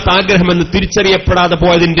യഥാർത്ഥ ആഗ്രഹമെന്ന് തിരിച്ചറിയപ്പെടാതെ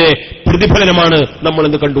പോയതിന്റെ പ്രതിഫലനമാണ് നമ്മൾ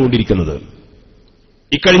ഇന്ന് കണ്ടുകൊണ്ടിരിക്കുന്നത്.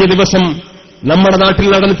 ഇക്കഴിഞ്ഞ ദിവസം നമ്മുടെ നാട്ടിൽ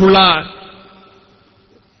നടന്നിട്ടുള്ള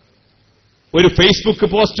ഒരു ഫേസ്ബുക്ക്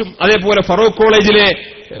പോസ്റ്റും അതേപോലെ ഫറൂഖ് കോളേജിലെ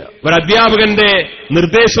ഒരു അധ്യാപകന്റെ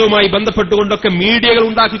നിർദ്ദേശവുമായി ബന്ധപ്പെട്ടുകൊണ്ടൊക്കെ മീഡിയകൾ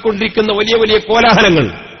ഉണ്ടാക്കിക്കൊണ്ടിരിക്കുന്ന വലിയ വലിയ കോലാഹലങ്ങൾ,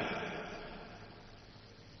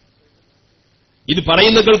 ഇത്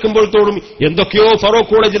പറയുന്ന കേൾക്കുമ്പോൾ തോന്നും എന്തൊക്കെയോ ഫറൂഖ്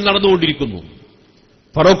കോളേജിൽ നടന്നുകൊണ്ടിരിക്കുന്നു.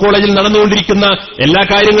 ഫറൂഖ് കോളേജിൽ നടന്നുകൊണ്ടിരിക്കുന്ന എല്ലാ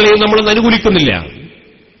കാര്യങ്ങളെയും നമ്മളൊന്നും അനുകൂലിക്കുന്നില്ല.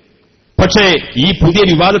 പക്ഷേ ഈ പുതിയ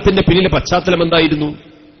വിവാദത്തിന്റെ പിന്നിലെ പശ്ചാത്തലം എന്തായിരുന്നു?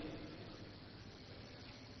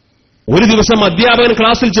 ഒരു ദിവസം അധ്യാപകൻ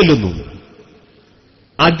ക്ലാസ്സിൽ ചെല്ലുന്നു.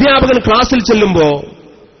 അധ്യാപകൻ ക്ലാസ്സിൽ ചെല്ലുമ്പോ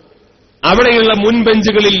അവിടെയുള്ള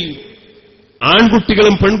മുൻബെഞ്ചുകളിൽ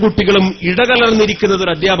ആൺകുട്ടികളും പെൺകുട്ടികളും ഇടകലർന്നിരിക്കുന്നത്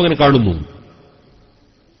ഒരു അധ്യാപകൻ കാണുന്നു.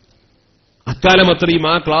 അക്കാലം അത്രയും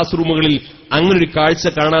ആ ക്ലാസ് റൂമുകളിൽ അങ്ങനൊരു കാഴ്ച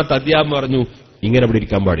കാണാത്ത അധ്യാപകൻ പറഞ്ഞു, ഇങ്ങനെ ഇവിടെ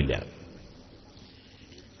ഇരിക്കാൻ പാടില്ല,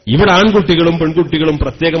 ഇവിടെ ആൺകുട്ടികളും പെൺകുട്ടികളും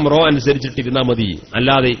പ്രത്യേകം റോ അനുസരിച്ചിട്ടിരുന്നാൽ മതി,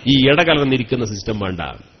 അല്ലാതെ ഈ ഇടകലർന്നിരിക്കുന്ന സിസ്റ്റം വേണ്ട.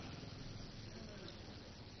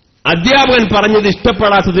 അധ്യാപകൻ പറഞ്ഞത്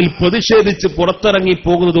ഇഷ്ടപ്പെടാത്തതിൽ പ്രതിഷേധിച്ച് പുറത്തിറങ്ങി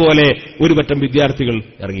പോകുന്നതുപോലെ ഒരു പറ്റം വിദ്യാർത്ഥികൾ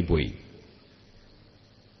ഇറങ്ങിപ്പോയി.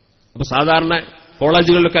 അപ്പൊ സാധാരണ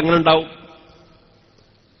കോളേജുകളിലൊക്കെ അങ്ങനെ ഉണ്ടാവും.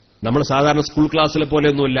 നമ്മൾ സാധാരണ സ്കൂൾ ക്ലാസ്സിലെ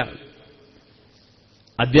പോലെയൊന്നുമില്ല.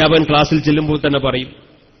 അധ്യാപകൻ ക്ലാസ്സിൽ ചെല്ലുമ്പോൾ തന്നെ പറയും,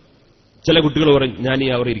 ചില കുട്ടികൾ പറയും ഞാൻ ഈ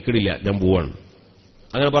അവർ ഇരിക്കണില്ല, ഞാൻ പോവാണ്.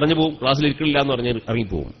 അങ്ങനെ പറഞ്ഞു പോവും, ക്ലാസ്സിൽ ഇരിക്കണില്ല എന്ന് പറഞ്ഞ്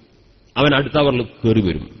ഇറങ്ങിപ്പോവും. അവൻ അടുത്ത അവറിൽ കയറി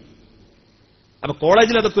വരും. അപ്പൊ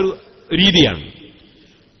കോളേജിൽ അതൊക്കെ ഒരു രീതിയാണ്.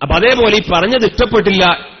 അപ്പൊ അതേപോലെ ഈ പറഞ്ഞത് ഇഷ്ടപ്പെട്ടില്ല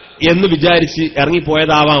എന്ന് വിചാരിച്ച്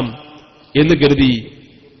ഇറങ്ങിപ്പോയതാവാം എന്ന് കരുതി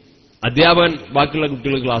അധ്യാപകൻ ബാക്കിയുള്ള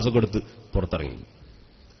കുട്ടികൾ ക്ലാസ്സൊക്കെ എടുത്ത്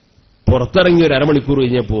പുറത്തിറങ്ങി ഒരു അരമണിക്കൂർ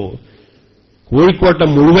കഴിഞ്ഞപ്പോ കോഴിക്കോട്ടെ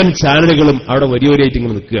മുഴുവൻ ചാനലുകളും അവിടെ വരിവരിയായിട്ട്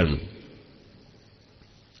ഇങ്ങനെ നിൽക്കുകയാണ്.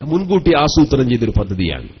 മുൻകൂട്ടി ആസൂത്രണം ചെയ്തൊരു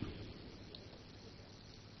പദ്ധതിയാണ്.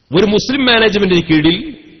 ഒരു മുസ്ലിം മാനേജ്മെന്റിന് കീഴിൽ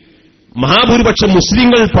മഹാഭൂരിപക്ഷം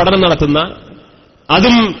മുസ്ലിങ്ങൾ പഠനം നടത്തുന്ന,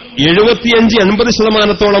 അതും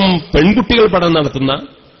 75-80% പെൺകുട്ടികൾ പഠനം നടത്തുന്ന,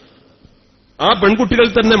 ആ പെൺകുട്ടികൾ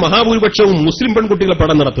തന്നെ മഹാഭൂരിപക്ഷവും മുസ്ലിം പെൺകുട്ടികൾ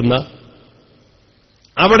പഠനം നടത്തുന്ന,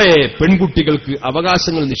 അവിടെ പെൺകുട്ടികൾക്ക്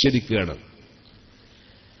അവകാശങ്ങൾ നിഷേധിക്കുകയാണ്.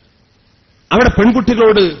 അവിടെ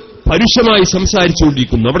പെൺകുട്ടികളോട് പരുഷമായി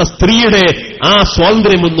സംസാരിച്ചുകൊണ്ടിരിക്കുന്നു. അവിടെ സ്ത്രീയുടെ ആ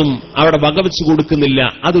സ്വാതന്ത്ര്യമൊന്നും അവിടെ വകവെച്ചു കൊടുക്കുന്നില്ല.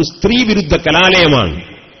 അതൊരു സ്ത്രീ വിരുദ്ധ കലാലയമാണ്.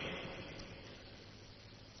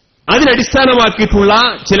 അതിനടിസ്ഥാനമാക്കിയിട്ടുള്ള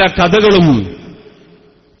ചില കഥകളും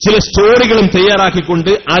ചില സ്റ്റോറികളും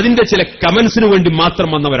തയ്യാറാക്കിക്കൊണ്ട് അതിന്റെ ചില കമന്റ്സിനു വേണ്ടി മാത്രം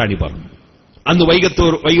വന്നവരാണ് ഇവർ. അന്ന്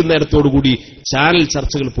വൈകുന്നേരത്തോടുകൂടി ചാനൽ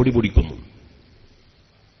ചർച്ചകൾ പൊടിപൊടിക്കുന്നു.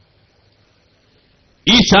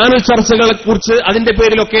 ഈ ചാനൽ ചർച്ചകളെക്കുറിച്ച് അതിന്റെ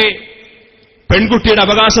പേരിലൊക്കെ പെൺകുട്ടിയുടെ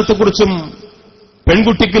അവകാശത്തെക്കുറിച്ചും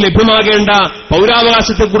പെൺകുട്ടിക്ക് ലഭ്യമാകേണ്ട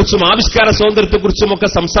പൌരാവകാശത്തെക്കുറിച്ചും ആവിഷ്കാര സ്വാതന്ത്ര്യത്തെക്കുറിച്ചും ഒക്കെ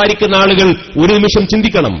സംസാരിക്കുന്ന ആളുകൾ ഒരു നിമിഷം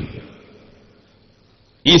ചിന്തിക്കണം.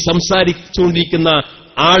 ഈ സംസാരിച്ചുകൊണ്ടിരിക്കുന്ന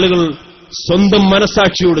ആളുകൾ സ്വന്തം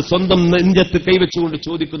മനസാക്ഷിയോട് സ്വന്തം നെഞ്ചത്ത് കൈവച്ചുകൊണ്ട്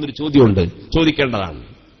ചോദിക്കുന്നൊരു ചോദ്യമുണ്ട്, ചോദിക്കേണ്ടതാണ്.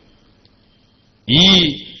 ഈ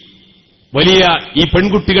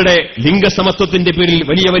പെൺകുട്ടികളുടെ ലിംഗസമത്വത്തിന്റെ പേരിൽ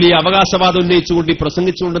വലിയ വലിയ അവകാശവാദം ഉന്നയിച്ചുകൊണ്ട്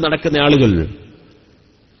പ്രസംഗിച്ചുകൊണ്ട് നടക്കുന്ന ആളുകൾ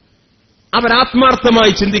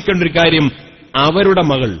അവരാത്മാർത്ഥമായി ചിന്തിക്കേണ്ട ഒരു കാര്യം, അവരുടെ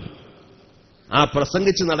മകൾ, ആ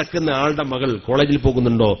പ്രസംഗിച്ച് നടക്കുന്ന ആളുടെ മകൾ കോളേജിൽ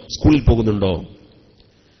പോകുന്നുണ്ടോ, സ്കൂളിൽ പോകുന്നുണ്ടോ?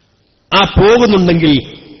 ആ പോകുന്നുണ്ടെങ്കിൽ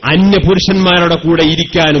അന്യപുരുഷന്മാരുടെ കൂടെ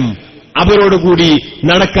ഇരിക്കാനും അവരോടുകൂടി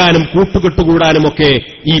നടക്കാനും കൂട്ടുകെട്ടുകൂടാനുമൊക്കെ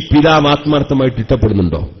ഈ പിതാവ് ആത്മാർത്ഥമായിട്ട്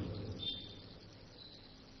ഇഷ്ടപ്പെടുന്നുണ്ടോ?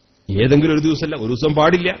 ഏതെങ്കിലും ഒരു ദിവസമല്ല, ഒരു ദിവസം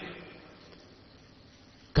പാടില്ല.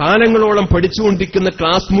 കാലങ്ങളോളം പഠിച്ചുകൊണ്ടിരിക്കുന്ന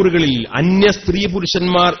ക്ലാസ് മുറികളിൽ അന്യ സ്ത്രീ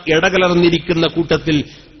പുരുഷന്മാർ ഇടകലർന്നിരിക്കുന്ന കൂട്ടത്തിൽ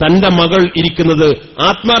തന്റെ മകൾ ഇരിക്കുന്നത്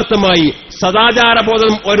ആത്മാർത്ഥമായി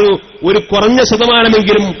സദാചാരബോധം ഒരു കുറഞ്ഞ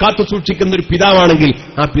ശതമാനമെങ്കിലും കാത്തു സൂക്ഷിക്കുന്ന ഒരു പിതാവാണെങ്കിൽ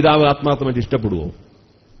ആ പിതാവ് ആത്മാർത്ഥമായിട്ട് ഇഷ്ടപ്പെടുവോ?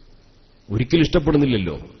 ഒരിക്കലും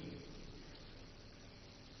ഇഷ്ടപ്പെടുന്നില്ലല്ലോ.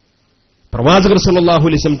 പ്രവാചകർ സല്ലല്ലാഹു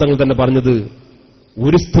അലൈഹി വസല്ലം തങ്ങൾ തന്നെ പറഞ്ഞത്,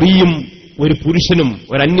 ഒരു സ്ത്രീയും ഒരു പുരുഷനും,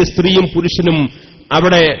 ഒരന്യ സ്ത്രീയും പുരുഷനും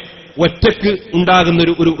അവിടെ ഒറ്റക്ക് ഉണ്ടാകുന്ന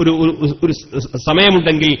ഒരു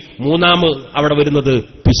സമയമുണ്ടെങ്കിൽ മൂന്നാമത് അവിടെ വരുന്നത്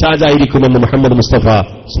പിശാചായിരിക്കുമെന്ന് മുഹമ്മദ് മുസ്തഫ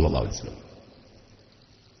സ്വല്ലല്ലാഹു അലൈഹി വസല്ലം.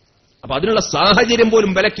 അപ്പൊ അതിനുള്ള സാഹചര്യം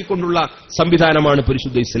പോലും വിലക്കിക്കൊണ്ടുള്ള സംവിധാനമാണ്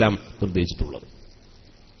പരിശുദ്ധ ഇസ്ലാം നിർദ്ദേശിച്ചിട്ടുള്ളത്.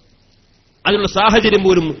 അതിനുള്ള സാഹചര്യം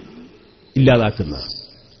പോലും ഇല്ലാതാക്കുന്ന.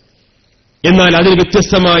 എന്നാൽ അതിന്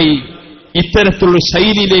വ്യത്യസ്തമായി ഇത്തരത്തിലുള്ള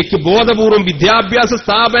ശൈലിയിലേക്ക് ബോധപൂർവം വിദ്യാഭ്യാസ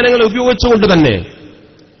സ്ഥാപനങ്ങൾ ഉപയോഗിച്ചുകൊണ്ട് തന്നെ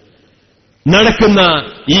നടക്കുന്ന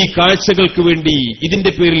ഈ കാഴ്ചകൾക്ക് വേണ്ടി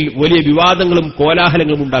ഇതിന്റെ പേരിൽ വലിയ വിവാദങ്ങളും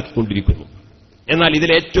കോലാഹലങ്ങളും ഉണ്ടാക്കിക്കൊണ്ടിരിക്കുന്നു. എന്നാൽ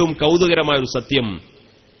ഇതിലേറ്റവും കൗതുകരമായ ഒരു സത്യം,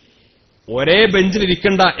 ഒരേ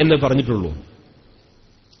ബെഞ്ചിലിരിക്കണ്ട എന്ന് പറഞ്ഞിട്ടുള്ളൂ.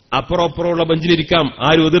 അപ്പുറമുള്ള ബെഞ്ചിലിരിക്കാം,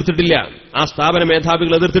 ആരും എതിർത്തിട്ടില്ല. ആ സ്ഥാപന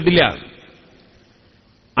മേധാവികൾ എതിർത്തിട്ടില്ല.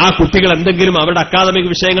 ആ കുട്ടികൾ എന്തെങ്കിലും അവരുടെ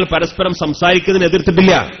അക്കാദമിക് വിഷയങ്ങൾ പരസ്പരം സംസാരിക്കുന്നതിന്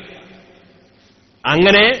എതിർത്തിട്ടില്ല.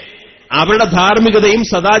 അങ്ങനെ അവരുടെ ധാർമ്മികതയും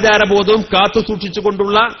സദാചാരബോധവും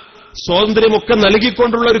കാത്തുസൂക്ഷിച്ചുകൊണ്ടുള്ള സ്വാതന്ത്ര്യമൊക്കെ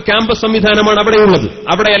നൽകിക്കൊണ്ടുള്ള ഒരു ക്യാമ്പസ് സംവിധാനമാണ് അവിടെയുള്ളത്.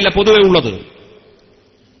 അവിടെയല്ല പൊതുവെ ഉള്ളത്.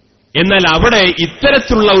 എന്നാൽ അവിടെ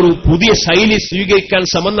ഇത്തരത്തിലുള്ള ഒരു പുതിയ ശൈലി സ്വീകരിക്കാൻ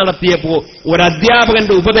ശ്രമം നടത്തിയപ്പോ ഒരു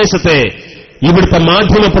അധ്യാപകന്റെ ഉപദേശത്തെ ഇവിടുത്തെ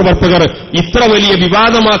മാധ്യമപ്രവർത്തകർ ഇത്ര വലിയ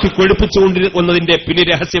വിവാദമാക്കി കൊഴുപ്പിച്ചുകൊണ്ടിരുന്നതിന്റെ പിന്നെ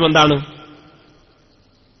രഹസ്യം എന്താണ്?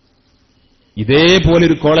 ഇതേപോലെ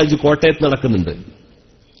ഒരു കോളേജ് കോട്ടയത്ത് നടക്കുന്നുണ്ട്.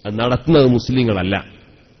 അത് നടത്തുന്നത് മുസ്ലിങ്ങളല്ല.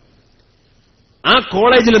 ആ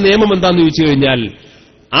കോളേജിലെ നിയമം എന്താണെന്ന് ചോദിച്ചു കഴിഞ്ഞാൽ,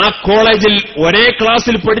 ആ കോളേജിൽ ഒരേ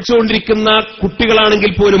ക്ലാസ്സിൽ പഠിച്ചുകൊണ്ടിരിക്കുന്ന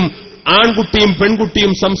കുട്ടികളാണെങ്കിൽ പോലും ആൺകുട്ടിയും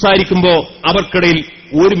പെൺകുട്ടിയും സംസാരിക്കുമ്പോൾ അവർക്കിടയിൽ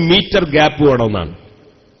 1 മീറ്റർ ഗ്യാപ്പ് വേണമെന്നാണ്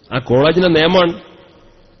ആ കോളേജിന്റെ നിയമമാണ്.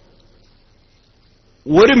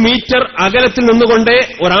 1 മീറ്റർ അകലത്തിൽ നിന്നുകൊണ്ടേ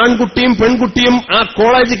ഒരാൺകുട്ടിയും പെൺകുട്ടിയും ആ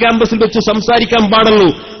കോളേജ് ക്യാമ്പസിൽ വെച്ച് സംസാരിക്കാൻ പാടുള്ളൂ.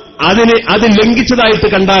 അത് ലംഘിച്ചതായിട്ട്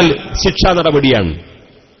കണ്ടാൽ ശിക്ഷാ നടപടിയാണ്.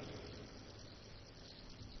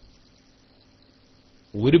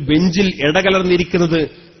 ഒരു ബെഞ്ചിൽ ഇടകലർന്നിരിക്കുന്നത്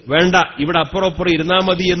വേണ്ട, ഇവിടെ അപ്പുറപ്പുറം ഇരുന്നാ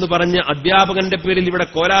മതി എന്ന് പറഞ്ഞ് അധ്യാപകന്റെ പേരിൽ ഇവിടെ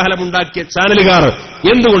കോലാഹലമുണ്ടാക്കിയ ചാനലുകാർ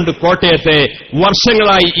എന്തുകൊണ്ട് കോട്ടയത്തെ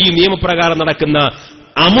വർഷങ്ങളായി ഈ നിയമപ്രകാരം നടക്കുന്ന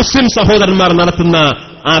അമുസ്ലിം സഹോദരന്മാർ നടത്തുന്ന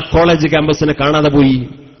ആ കോളേജ് ക്യാമ്പസിനെ കാണാതെ പോയി?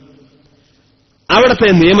 അവിടുത്തെ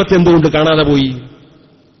നിയമത്തെ എന്തുകൊണ്ട് കാണാതെ പോയി?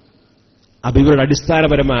 അപ്പൊ ഇവരുടെ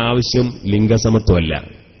അടിസ്ഥാനപരമായ ആവശ്യം ലിംഗസമത്വമല്ല.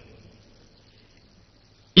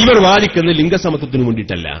 ഇവർ വാദിക്കുന്നത് ലിംഗസമത്വത്തിന്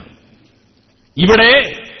വേണ്ടിയിട്ടല്ല. ഇവിടെ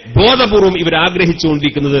ബോധപൂർവം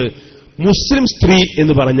ഇവരാഗ്രഹിച്ചുകൊണ്ടിരിക്കുന്നത് മുസ്ലിം സ്ത്രീ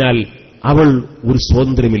എന്ന് പറഞ്ഞാൽ അവൾ ഒരു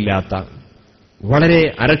സ്വാതന്ത്ര്യമില്ലാത്ത, വളരെ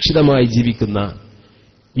അരക്ഷിതമായി ജീവിക്കുന്ന,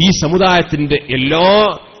 ഈ സമുദായത്തിന്റെ എല്ലാ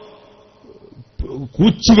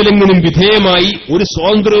കൂച്ചുവിലങ്ങിനും വിധേയമായി ഒരു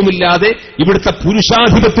സ്വാതന്ത്ര്യവുമില്ലാതെ ഇവിടുത്തെ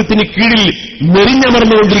പുരുഷാധിപത്യത്തിന് കീഴിൽ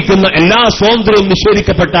നെറിഞ്ഞമർന്നുകൊണ്ടിരിക്കുന്ന എല്ലാ സ്വാതന്ത്ര്യവും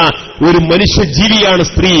നിഷേധിക്കപ്പെട്ട ഒരു മനുഷ്യജീവിയാണ്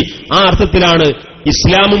സ്ത്രീ. ആ അർത്ഥത്തിലാണ്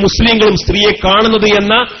ഇസ്ലാമും മുസ്ലിങ്ങളും സ്ത്രീയെ കാണുന്നത്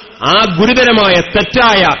എന്ന ആ ഗുരുതരമായ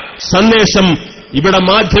തെറ്റായ സന്ദേശം ഇവിടെ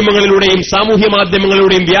മാധ്യമങ്ങളിലൂടെയും സാമൂഹ്യ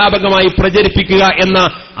മാധ്യമങ്ങളിലൂടെയും വ്യാപകമായി പ്രചരിപ്പിക്കുക എന്ന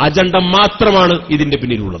അജണ്ട മാത്രമാണ് ഇതിന്റെ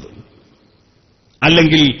പിന്നിലുള്ളത്.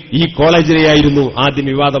 അല്ലെങ്കിൽ ഈ കോളേജിനെയായിരുന്നു ആദ്യം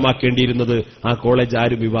വിവാദമാക്കേണ്ടിയിരുന്നത്. ആ കോളേജ്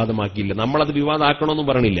ആരും വിവാദമാക്കിയില്ല. നമ്മളത് വിവാദമാക്കണമെന്നും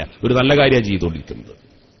പറയണില്ല, ഒരു നല്ല കാര്യമാണ് ചെയ്തുകൊണ്ടിരിക്കുന്നത്.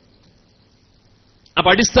 അപ്പൊ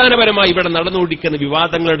അടിസ്ഥാനപരമായി ഇവിടെ നടന്നുകൊണ്ടിരിക്കുന്ന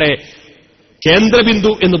വിവാദങ്ങളുടെ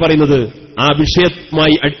കേന്ദ്രബിന്ദു എന്ന് പറയുന്നത് ആ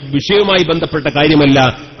വിഷയവുമായി ബന്ധപ്പെട്ട കാര്യമല്ല.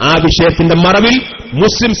 ആ വിഷയത്തിന്റെ മറവിൽ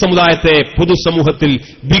മുസ്ലിം സമുദായത്തെ പൊതുസമൂഹത്തിൽ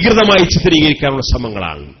വികൃതമായി ചിത്രീകരിക്കാനുള്ള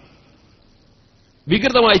ശ്രമങ്ങളാണ്.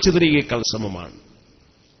 വികൃതമായി ചിത്രീകരിക്കാനുള്ള ശ്രമമാണ്.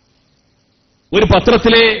 ഒരു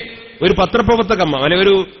പത്രത്തിലെ ഒരു പത്രപ്രവർത്തകമ്മ അല്ലെങ്കിൽ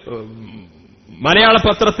ഒരു മലയാള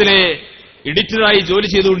പത്രത്തിലെ എഡിറ്ററായി ജോലി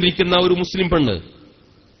ചെയ്തുകൊണ്ടിരിക്കുന്ന ഒരു മുസ്ലിം പെണ്ണ്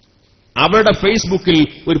അവരുടെ ഫേസ്ബുക്കിൽ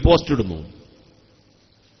ഒരു പോസ്റ്റ് ഇടുന്നു.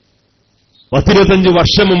 10-25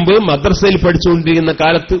 വർഷം മുമ്പ് മദ്രസയിൽ പഠിച്ചുകൊണ്ടിരിക്കുന്ന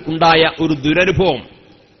കാലത്ത് ഉണ്ടായ ഒരു ദുരനുഭവം.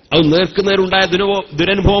 അത് നേർക്കുനേരുണ്ടായ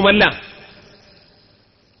ദുരനുഭവമല്ല.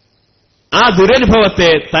 ആ ദുരനുഭവത്തെ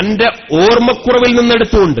തന്റെ ഓർമ്മക്കുറവിൽ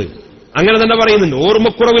നിന്നെടുത്തുകൊണ്ട്, അങ്ങനെ തന്നെ പറയുന്നുണ്ട്,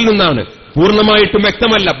 ഓർമ്മക്കുറവിൽ നിന്നാണ്, പൂർണ്ണമായിട്ടും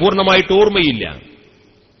വ്യക്തമല്ല, പൂർണ്ണമായിട്ട് ഓർമ്മയില്ല.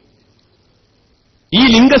 ഈ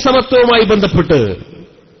ലിംഗസമത്വവുമായി ബന്ധപ്പെട്ട്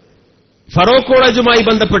ഫറൂഖ് കോളേജുമായി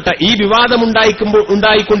ബന്ധപ്പെട്ട ഈ വിവാദം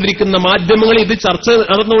ഉണ്ടായിക്കൊണ്ടിരിക്കുന്ന മാധ്യമങ്ങൾ ഇത് ചർച്ച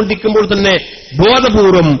നടന്നുകൊണ്ടിരിക്കുമ്പോൾ തന്നെ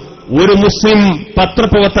ബോധപൂർവം ഒരു മുസ്ലിം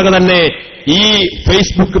പത്രപ്രവർത്തക തന്നെ ഈ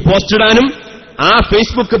ഫേസ്ബുക്ക് പോസ്റ്റിടാനും ആ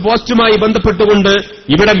ഫേസ്ബുക്ക് പോസ്റ്റുമായി ബന്ധപ്പെട്ടുകൊണ്ട്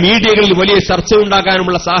ഇവിടെ മീഡിയകളിൽ വലിയ ചർച്ച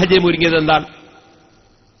ഉണ്ടാകാനുമുള്ള സാഹചര്യം ഒരുങ്ങിയത് എന്താണ്?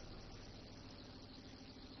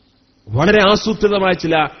 വളരെ ആസൂത്രിതമായ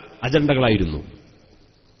ചില അജണ്ടകളായിരുന്നു.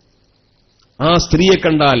 ആ സ്ത്രീയെ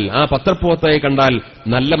കണ്ടാൽ, ആ പത്രപ്രവർത്തകയെ കണ്ടാൽ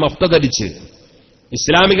നല്ല മഫ്ത ധരിച്ച്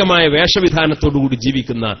ഇസ്ലാമികമായ വേഷവിധാനത്തോടുകൂടി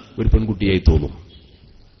ജീവിക്കുന്ന ഒരു പെൺകുട്ടിയായി തോന്നും.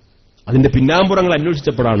 അതിന്റെ പിന്നാമ്പുറങ്ങൾ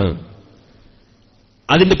അന്വേഷിച്ചപ്പോഴാണ്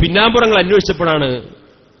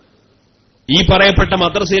ഈ പറയപ്പെട്ട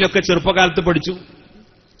മദ്രസയിലൊക്കെ ചെറുപ്പകാലത്ത് പഠിച്ചു.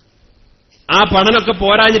 ആ പഠനമൊക്കെ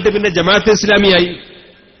പോരാഞ്ഞിട്ട് പിന്നെ ജമാഅത്തെ ഇസ്ലാമിയായി.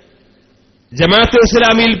 ജമാഅത്തെ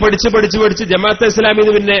ഇസ്ലാമിയിൽ പഠിച്ച് ജമാഅത്തെ ഇസ്ലാമിയിൽ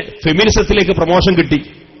നിന്ന് പിന്നെ ഫെമിനിസത്തിലേക്ക് പ്രമോഷൻ കിട്ടി.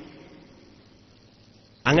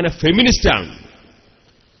 അങ്ങനെ ഫെമിനിസ്റ്റാണ്.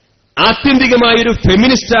 ആത്യന്തികമായൊരു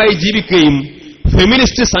ഫെമിനിസ്റ്റായി ജീവിക്കുകയും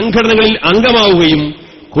ഫെമിനിസ്റ്റ് സംഘടനകളിൽ അംഗമാവുകയും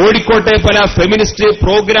കോഴിക്കോട്ടെ പല ഫെമിനിസ്റ്റ്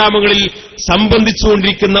പ്രോഗ്രാമുകളിൽ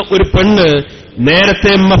സംബന്ധിച്ചുകൊണ്ടിരിക്കുന്ന ഒരു പെണ്ണ്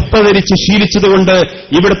നേരത്തെ മഫ്ത ധരിച്ച് ശീലിച്ചതുകൊണ്ട്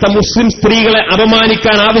ഇവിടുത്തെ മുസ്ലിം സ്ത്രീകളെ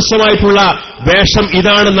അപമാനിക്കാൻ ആവശ്യമായിട്ടുള്ള വേഷം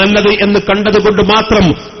ഇതാണ് നല്ലത് എന്ന് കണ്ടതുകൊണ്ട് മാത്രം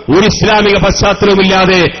ഒരു ഇസ്ലാമിക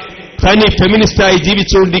പശ്ചാത്തലവുമില്ലാതെ തനി ഫെമിനിസ്റ്റായി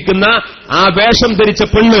ജീവിച്ചുകൊണ്ടിരിക്കുന്ന ആ വേഷം ധരിച്ച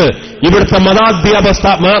പെണ്ണ് ഇവിടുത്തെ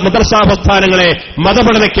മദ്രസാപസ്ഥാനങ്ങളെ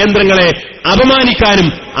മതപഠന കേന്ദ്രങ്ങളെ അപമാനിക്കാനും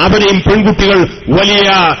അവിടെയും പെൺകുട്ടികൾ വലിയ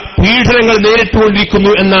പീഡനങ്ങൾ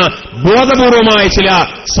നേരിട്ടുകൊണ്ടിരിക്കുന്നു എന്ന ബോധപൂർവമായ ചില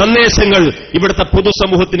സന്ദേശങ്ങൾ ഇവിടുത്തെ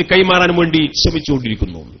പൊതുസമൂഹത്തിന് കൈമാറാൻ വേണ്ടി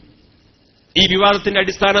ശ്രമിച്ചുകൊണ്ടിരിക്കുന്നു. ഈ വിവാദത്തിന്റെ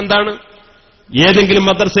അടിസ്ഥാനം എന്താണ്? ഏതെങ്കിലും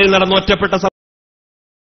മദ്രസയിൽ നടന്ന ഒറ്റപ്പെട്ട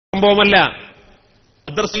സംഭവമല്ല.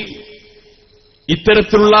 മദ്രസയിൽ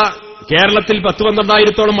ഇത്തരത്തിലുള്ള കേരളത്തിൽ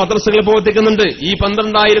 10-12,000 മദ്രസകൾ പ്രവർത്തിക്കുന്നുണ്ട്. ഈ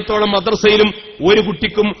 12,000 മദ്രസയിലും ഒരു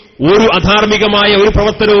കുട്ടിക്കും ഒരു അധാർമികമായ ഒരു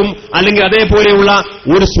പ്രവർത്തനവും അല്ലെങ്കിൽ അതേപോലെയുള്ള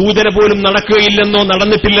ഒരു സൂചന പോലും നടക്കുകയില്ലെന്നോ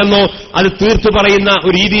നടന്നിട്ടില്ലെന്നോ അത് തീർത്തു പറയുന്ന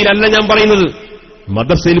ഒരു രീതിയിലല്ല ഞാൻ പറയുന്നത്.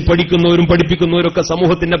 മദ്രസയിൽ പഠിക്കുന്നവരും പഠിപ്പിക്കുന്നവരൊക്കെ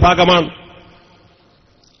സമൂഹത്തിന്റെ ഭാഗമാണ്.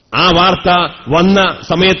 ആ വാർത്ത വന്ന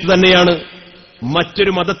സമയത്ത് തന്നെയാണ്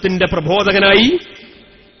മറ്റൊരു മതത്തിന്റെ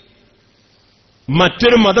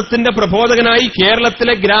പ്രബോധകനായി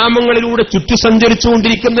കേരളത്തിലെ ഗ്രാമങ്ങളിലൂടെ ചുറ്റി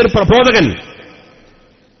സഞ്ചരിച്ചുകൊണ്ടിരിക്കുന്ന ഒരു പ്രബോധകൻ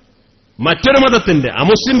മറ്റൊരു മതത്തിന്റെ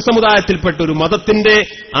അമുസ്ലിം സമുദായത്തിൽപ്പെട്ട ഒരു മതത്തിന്റെ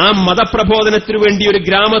ആ മതപ്രബോധനത്തിനു വേണ്ടി ഒരു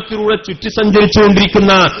ഗ്രാമത്തിലൂടെ ചുറ്റി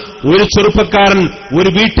സഞ്ചരിച്ചുകൊണ്ടിരിക്കുന്ന ഒരു ചെറുപ്പക്കാരൻ ഒരു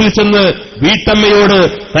വീട്ടിൽ ചെന്ന് വീട്ടമ്മയോട്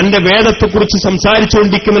തന്റെ വേദത്തെക്കുറിച്ച്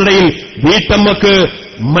സംസാരിച്ചുകൊണ്ടിരിക്കുന്നിടയിൽ വീട്ടമ്മക്ക്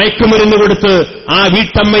മയക്കുമരുന്ന് കൊടുത്ത് ആ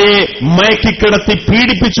വീട്ടമ്മയെ മയക്കിക്കിടത്തി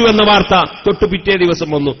പീഡിപ്പിച്ചു എന്ന വാർത്ത തൊട്ടു പിറ്റേ ദിവസം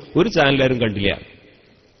വന്നു. ഒരു ചാനലാരും കണ്ടില്ല.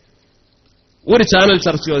 ഒരു ചാനൽ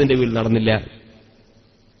ചർച്ചയോ അതിന്റെ പേരിൽ നടന്നില്ല.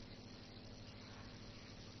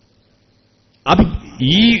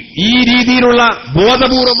 ഈ രീതിയിലുള്ള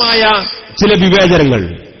ബോധപൂർവമായ ചില വിവേചനങ്ങൾ.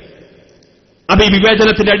 അപ്പൊ ഈ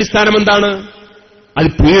വിവേചനത്തിന്റെ അടിസ്ഥാനം എന്താണ്? അത്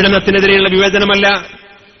പീഡനത്തിനെതിരെയുള്ള വിവേചനമല്ല,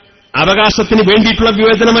 അവകാശത്തിന് വേണ്ടിയിട്ടുള്ള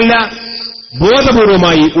വിവേചനമല്ല.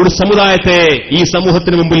 ബോധപൂർവമായി ഒരു സമുദായത്തെ ഈ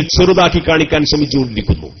സമൂഹത്തിന് മുമ്പിൽ ചെറുതാക്കി കാണിക്കാൻ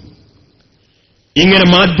ശ്രമിച്ചുകൊണ്ടിരിക്കുന്നു. ഇങ്ങനെ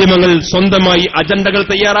മാധ്യമങ്ങൾ സ്വന്തമായി അജണ്ടകൾ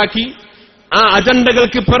തയ്യാറാക്കി ആ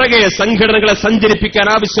അജണ്ടകൾക്ക് പിറകെ സംഘടനകളെ സഞ്ചരിപ്പിക്കാൻ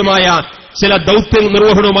ആവശ്യമായ ചില ദൌത്യ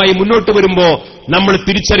നിർവഹണവുമായി മുന്നോട്ട് വരുമ്പോൾ നമ്മൾ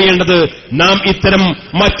തിരിച്ചറിയേണ്ടത് നാം ഇത്തരം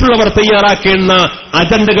മറ്റുള്ളവർ തയ്യാറാക്കേണ്ട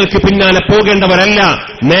അജണ്ടകൾക്ക് പിന്നാലെ പോകേണ്ടവരല്ല.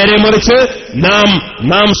 നേരെ മറിച്ച്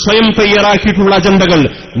നാം സ്വയം തയ്യാറാക്കിയിട്ടുള്ള അജണ്ടകൾ,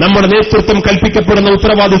 നമ്മുടെ നേതൃത്വം കൽപ്പിക്കപ്പെടുന്ന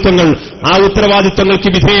ഉത്തരവാദിത്വങ്ങൾ, ആ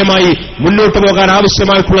ഉത്തരവാദിത്വങ്ങൾക്ക് വിധേയമായി മുന്നോട്ട് പോകാൻ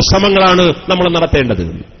ആവശ്യമായിട്ടുള്ള ശ്രമങ്ങളാണ് നമ്മൾ നടത്തേണ്ടത്.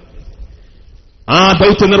 ആ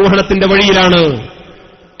ദൌത്യ നിർവഹണത്തിന്റെ വഴിയിലാണ്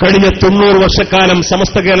കഴിഞ്ഞ 90 വർഷക്കാലം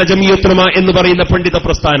സമസ്ത കേരള ജംഇയ്യത്തുൽ ഉലമ എന്ന് പറയുന്ന പണ്ഡിത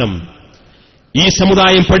പ്രസ്ഥാനം, ഈ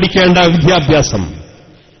സമുദായം പഠിക്കേണ്ട വിദ്യാഭ്യാസം,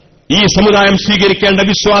 ഈ സമുദായം സ്വീകരിക്കേണ്ട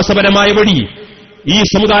വിശ്വാസപരമായ വഴി, ഈ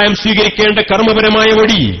സമുദായം സ്വീകരിക്കേണ്ട കർമ്മപരമായ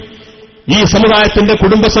വഴി, ഈ സമുദായത്തിന്റെ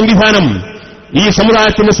കുടുംബ സംവിധാനം, ഈ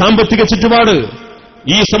സമുദായത്തിന്റെ സാമ്പത്തിക ചുറ്റുപാട്,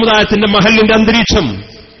 ഈ സമുദായത്തിന്റെ മഹല്ലിന്റെ അന്തരീക്ഷം,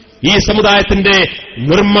 ഈ സമുദായത്തിന്റെ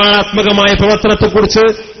നിർമ്മാണാത്മകമായ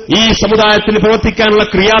പ്രവർത്തനത്തെക്കുറിച്ച്, ഈ സമുദായത്തിന് പ്രവർത്തിക്കാനുള്ള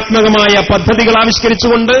ക്രിയാത്മകമായ പദ്ധതികൾ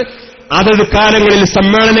ആവിഷ്കരിച്ചുകൊണ്ട് അതത് കാലങ്ങളിൽ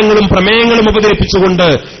സമ്മേളനങ്ങളും പ്രമേയങ്ങളും അവതരിപ്പിച്ചുകൊണ്ട്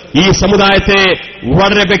ഈ സമുദായത്തെ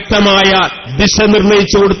വളരെ വ്യക്തമായ ദിശ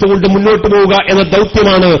നിർണയിച്ചു കൊടുത്തുകൊണ്ട് മുന്നോട്ട് പോവുക എന്ന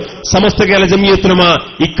ദൌത്യമാണ് സമസ്ത കേരള ജംഇയ്യത്തുൽ ഉലമ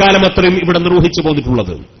ഇക്കാലം അത്രയും ഇവിടെ നിർവഹിച്ചു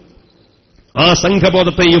പോന്നിട്ടുള്ളത്. ആ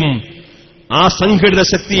സംഘബോധത്തെയും ആ സംഘടിത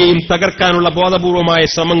ശക്തിയെയും തകർക്കാനുള്ള ബോധപൂർവമായ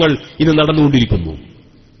ശ്രമങ്ങൾ ഇത് നടന്നുകൊണ്ടിരിക്കുന്നു.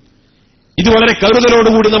 ഇത് വളരെ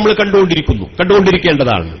കരുതലോടുകൂടി നമ്മൾ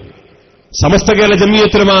കണ്ടുകൊണ്ടിരിക്കേണ്ടതാണ്. സമസ്ത കേരള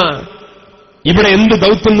ജംഇയ്യത്തുൽ ഉലമ ഇവിടെ എന്ത്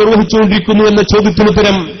ദൌത്യം നിർവഹിച്ചുകൊണ്ടിരിക്കുന്നു എന്ന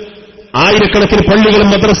ചോദ്യത്തിനുത്തരം ആയിരക്കണക്കിന് പള്ളികളും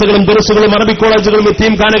മദ്രസകളും ദർസുകളും അറബി കോളേജുകളും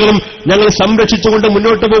യതീംഖാനകളും ഞങ്ങൾ സംരക്ഷിച്ചുകൊണ്ട്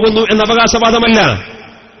മുന്നോട്ട് പോകുന്നു എന്ന അവകാശവാദമല്ല.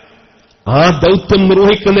 ആ ദൌത്യം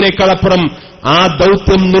നിർവഹിക്കുന്നതിനേക്കാളപ്പുറം ആ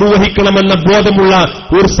ദൌത്യം നിർവഹിക്കണമെന്ന ബോധമുള്ള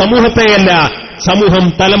ഒരു സമൂഹത്തെയല്ല, സമൂഹം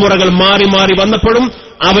തലമുറകൾ മാറി മാറി വന്നപ്പോഴും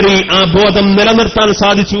അവരിൽ ആ ബോധം നിലനിർത്താൻ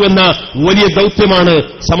സാധിച്ചു എന്ന വലിയ ദൌത്യമാണ്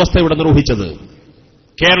സമസ്ത ഇവിടെ നിർവഹിച്ചത്.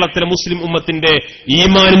 കേരളത്തിലെ മുസ്ലിം ഉമ്മത്തിന്റെ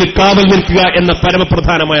ഈമാനിന് കാവൽ നിൽക്കുക എന്ന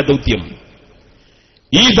പരമപ്രധാനമായ ദൌത്യം.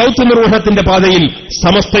 ഈ ദൌത്യ നിർവഹണത്തിന്റെ പാതയിൽ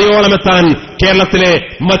സമസ്തയോളമെത്താൻ കേരളത്തിലെ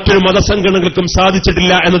മറ്റൊരു മതസംഘടനകൾക്കും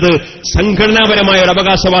സാധിച്ചിട്ടില്ല എന്നത് സംഘടനാപരമായ ഒരു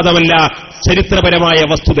അവകാശവാദമല്ല, ചരിത്രപരമായ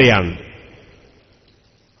വസ്തുതയാണ്.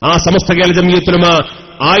 ആ സമസ്ത കേരള ജംഇയ്യത്തുൽ ഉലമ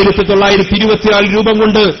 1924 രൂപം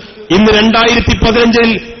കൊണ്ട് ഇന്ന്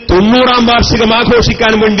 2015 90-ാം വാർഷികം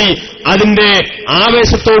ആഘോഷിക്കാൻ വേണ്ടി അതിന്റെ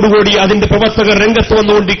ആവേശത്തോടുകൂടി അതിന്റെ പ്രവർത്തകർ രംഗത്ത്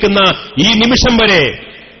വന്നുകൊണ്ടിരിക്കുന്ന ഈ നിമിഷം വരെ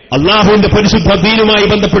അള്ളാഹുവിന്റെ പരിശുദ്ധ ദീനുമായി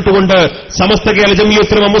ബന്ധപ്പെട്ടുകൊണ്ട് സമസ്ത കേരള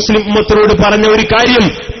ജംഇയ്യത്തുൽ ഉലമ മുസ്ലിം ഉമ്മത്തിനോട് പറഞ്ഞ ഒരു കാര്യം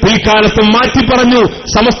പിൽക്കാലത്തും മാറ്റി പറഞ്ഞു.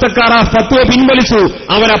 സമസ്തക്കാർ ആ ഫത്വ പിൻവലിച്ചു,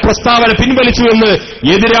 അവർ ആ പ്രസ്താവന പിൻവലിച്ചു എന്ന്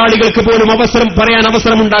എതിരാളികൾക്ക് പോലും പറയാൻ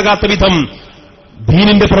അവസരമുണ്ടാകാത്ത വിധം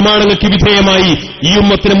ദീനിന്റെ പ്രമാണങ്ങൾക്ക് വിധേയമായി ഈ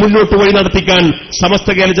ഉമ്മത്തിനെ മുന്നോട്ട് വഴി നടത്തിക്കാൻ സമസ്ത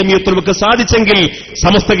കേരള ജംഇയ്യത്തുൽ ഉലമക്ക് സാധിച്ചെങ്കിൽ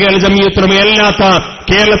സമസ്ത കേരള ജംഇയ്യത്തുൽ ഉലമയല്ലാത്ത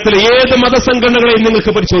കേരളത്തിലെ ഏത് മതസംഘടനകളെയും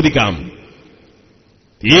നിങ്ങൾക്ക് പരിശോധിക്കാം.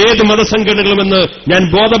 ഏത് മതസംഘടനകളുമെന്ന് ഞാൻ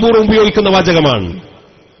ബോധപൂർവ്വം ഉപയോഗിക്കുന്ന വാചകമാണ്.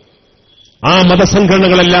 ആ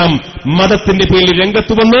മതസംഘടനകളെല്ലാം മതത്തിന്റെ പേരിൽ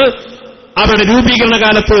രംഗത്ത് വന്ന് അവരുടെ രൂപീകരണ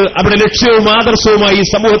കാലത്ത് അവരുടെ ലക്ഷ്യവും ആദർശവുമായി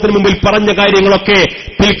സമൂഹത്തിന് മുമ്പിൽ പറഞ്ഞ കാര്യങ്ങളൊക്കെ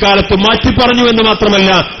പിൽക്കാലത്ത് മാറ്റിപ്പറഞ്ഞു എന്ന്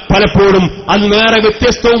മാത്രമല്ല, പലപ്പോഴും അത് നേരെ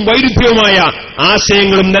വ്യത്യസ്തവും വൈരുദ്ധ്യവുമായ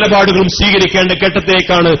ആശയങ്ങളും നിലപാടുകളും സ്വീകരിക്കേണ്ട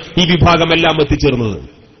ഘട്ടത്തിലേക്കാണ് ഈ വിഭാഗമെല്ലാം എത്തിച്ചേർന്നത്.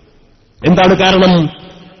 എന്താണ് കാരണം?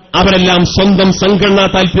 അവരെല്ലാം സ്വന്തം സംഘടനാ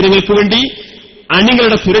താൽപര്യങ്ങൾക്ക് വേണ്ടി,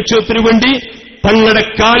 അണികളുടെ സുരക്ഷിതത്തിനു വേണ്ടി, തങ്ങളുടെ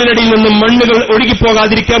കാലിനടിയിൽ നിന്നും മണ്ണുകൾ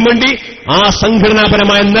ഒഴുകിപ്പോകാതിരിക്കാൻ വേണ്ടി, ആ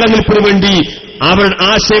സംഘടനാപരമായ നിലനിൽപ്പിനു വേണ്ടി, അവർ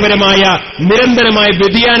ആശയപരമായ നിരന്തരമായ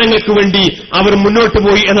വ്യതിയാനങ്ങൾക്ക് വേണ്ടി അവർ മുന്നോട്ട്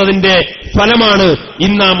പോയി എന്നതിന്റെ ഫലമാണ്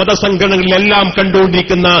ഇന്ന് ആ മതസംഘടനകളിലെല്ലാം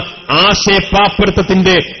കണ്ടുകൊണ്ടിരിക്കുന്ന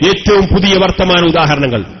ആശയപാപ്പരത്വത്തിന്റെ ഏറ്റവും പുതിയ വർത്തമാന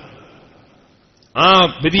ഉദാഹരണങ്ങൾ. ആ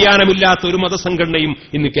വ്യതിയാനമില്ലാത്ത ഒരു മതസംഘടനയും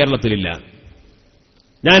ഇന്ന് കേരളത്തിലില്ല.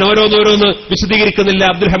 ഞാൻ ഓരോന്നോരോന്ന് വിശദീകരിക്കുന്നില്ല,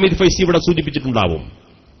 അബ്ദുൽ ഹമീദ് ഫൈസി ഇവിടെ സൂചിപ്പിച്ചിട്ടുണ്ടാവും.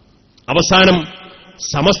 അവസാനം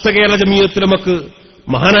സമസ്ത കേരള ജംഇയ്യത്തുൽ ഉലമക്ക്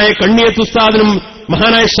മഹാനായ കണ്ണിയത്ത് ഉസ്താദിനും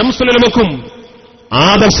മഹാനായ ശംസുൽ ഉലമക്കും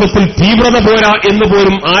ആദർശത്തിൽ തീവ്രത പോരാ എന്ന്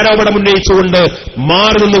പോലും ആരോപണമുന്നയിച്ചുകൊണ്ട്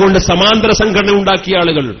മാറി നിന്നുകൊണ്ട് സമാന്തര സംഘടന ഉണ്ടാക്കിയ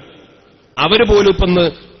ആളുകൾ, അവര് പോലും ഇപ്പൊന്ന്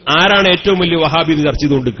ആരാണ് ഏറ്റവും വലിയ വഹാബി ചർച്ച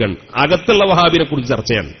ചെയ്തുകൊണ്ടിരിക്കുകയാണ്. അകത്തുള്ള വഹാബിനെ കുറിച്ച്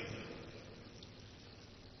ചർച്ചയാണ്.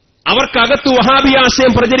 അവർക്കകത്ത് വഹാബി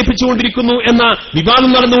ആശയം പ്രചരിപ്പിച്ചുകൊണ്ടിരിക്കുന്നു എന്ന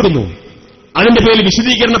വിവാദം നടന്നുകൊടുന്നു. അതിന്റെ പേരിൽ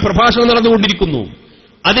വിശദീകരണ പ്രഭാഷണം നടന്നുകൊണ്ടിരിക്കുന്നു.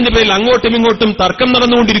 അതിന്റെ പേരിൽ അങ്ങോട്ടും ഇങ്ങോട്ടും തർക്കം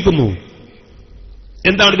നടന്നുകൊണ്ടിരിക്കുന്നു.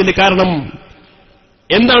 എന്താണ് ഇതിന്റെ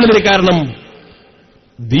കാരണം?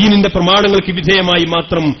 ദീനിന്റെ പ്രമാണങ്ങൾക്ക് വിധേയമായി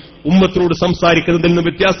മാത്രം ഉമ്മത്തിനോട് സംസാരിക്കുന്നതിൽ നിന്ന്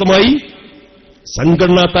വ്യത്യാസമായി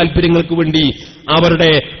സംഘടനാ താൽപര്യങ്ങൾക്ക് വേണ്ടി,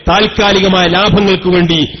 അവരുടെ താൽക്കാലികമായ ലാഭങ്ങൾക്ക്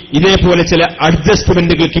വേണ്ടി ഇതേപോലെ ചില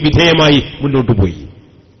അഡ്ജസ്റ്റ്മെന്റുകൾക്ക് വിധേയമായി മുന്നോട്ട് പോയി.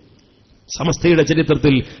 സമസ്തയുടെ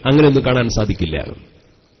ചരിത്രത്തിൽ അങ്ങനെയൊന്നും കാണാൻ സാധിക്കില്ല.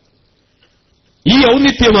 ഈ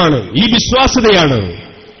ഔന്നിത്യമാണ്, ഈ വിശ്വാസ്യതയാണ്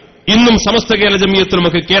ഇന്നും സമസ്ത കേരള ജംഇയ്യത്തുൽ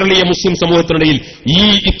ഉലമക്ക് കേരളീയ മുസ്ലിം സമൂഹത്തിനിടയിൽ ഈ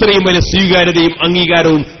ഇത്രയും വലിയ സ്വീകാര്യതയും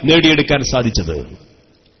അംഗീകാരവും നേടിയെടുക്കാൻ സാധിച്ചത്.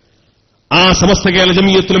 ആ സമസ്ത കേരള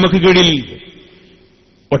ജംഇയ്യത്തുൽ ഉലമക്ക് കീഴിൽ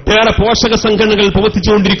ഒട്ടേറെ പോഷക സംഘടനകൾ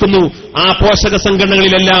പ്രവർത്തിച്ചുകൊണ്ടിരിക്കുന്നു. ആ പോഷക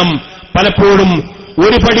സംഘടനകളിലെല്ലാം പലപ്പോഴും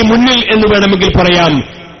ഒരു പടി മുന്നിൽ എന്ന് വേണമെങ്കിൽ പറയാം,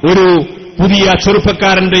 ഒരു പുതിയ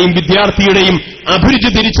ചെറുപ്പക്കാരന്റെയും വിദ്യാർത്ഥിയുടെയും അഭിരുചി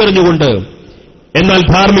തിരിച്ചറിഞ്ഞുകൊണ്ട്, എന്നാൽ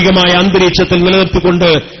ധാർമ്മികമായ അന്തരീക്ഷത്തിൽ നിലനിർത്തിക്കൊണ്ട്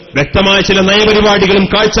വ്യക്തമായ ചില നയപരിപാടികളും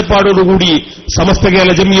കാഴ്ചപ്പാടോടുകൂടി സമസ്ത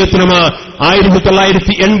കേരള ജംഇയ്യത്തുൽ ഉലമ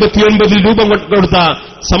 1989 രൂപം കൊടുത്ത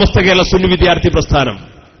സമസ്ത കേരള സുന്നി വിദ്യാർത്ഥി പ്രസ്ഥാനം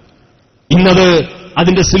ഇന്നത്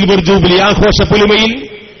അതിന്റെ സിൽവർ ജൂബിലി ആഘോഷ പൊലിമയിൽ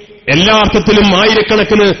എല്ലാ അർത്ഥത്തിലും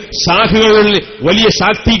ആയിരക്കണക്കിന് ശാഖകളിൽ വലിയ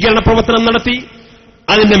ശാക്തീകരണ പ്രവർത്തനം നടത്തി,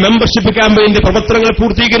 അതിന്റെ മെമ്പർഷിപ്പ് ക്യാമ്പയിന്റെ പ്രവർത്തനങ്ങൾ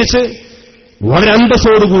പൂർത്തീകരിച്ച് വളരെ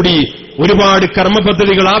അന്തസ്സോടുകൂടി ഒരുപാട്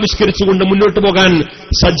കർമ്മപദ്ധതികൾ ആവിഷ്കരിച്ചുകൊണ്ട് മുന്നോട്ട് പോകാൻ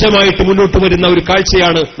സജ്ജമായിട്ട് മുന്നോട്ട് വരുന്ന ഒരു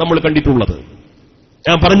കാഴ്ചയാണ് നമ്മൾ കണ്ടിട്ടുള്ളത്.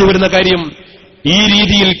 ഞാൻ പറഞ്ഞു വരുന്ന കാര്യം, ഈ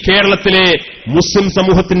രീതിയിൽ കേരളത്തിലെ മുസ്ലിം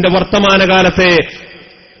സമൂഹത്തിന്റെ വർത്തമാനകാലത്തെ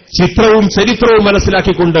ചിത്രവും ചരിത്രവും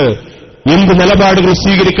മനസ്സിലാക്കിക്കൊണ്ട് എന്ത് നിലപാടുകൾ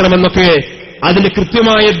സ്വീകരിക്കണമെന്നൊക്കെ അതിന്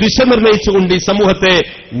കൃത്യമായ ദിശ നിർണയിച്ചുകൊണ്ട് ഈ സമൂഹത്തെ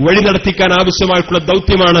വഴി നടത്തിക്കാൻ ആവശ്യമായിട്ടുള്ള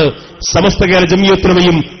ദൌത്യമാണ് സമസ്ത കേരള ജംഇയ്യത്തുൽ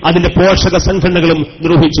ഉലമയും അതിന്റെ പോഷക സംഘടനകളും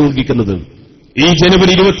നിർവഹിച്ചുകൊണ്ടിരിക്കുന്നത്. ഈ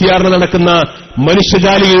ജനുവരി 26 നടക്കുന്ന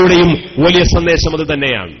മനുഷ്യജാലികയുടെയും വലിയ സന്ദേശം അത്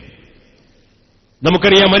തന്നെയാണ്.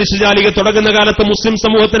 നമുക്കറിയാം, മനുഷ്യജാലിക തുടങ്ങുന്ന കാലത്ത് മുസ്ലിം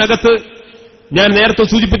സമൂഹത്തിനകത്ത് ഞാൻ നേരത്തെ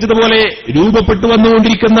സൂചിപ്പിച്ചതുപോലെ രൂപപ്പെട്ടു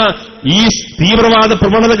വന്നുകൊണ്ടിരിക്കുന്ന ഈ തീവ്രവാദ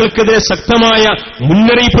പ്രവണതകൾക്കെതിരെ ശക്തമായ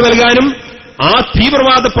മുന്നറിയിപ്പ് നൽകാനും ആ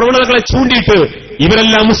തീവ്രവാദ പ്രവണതകളെ ചൂണ്ടിയിട്ട്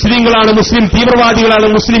ഇവരെല്ലാം മുസ്ലിങ്ങളാണ്, മുസ്ലിം തീവ്രവാദികളാണ്,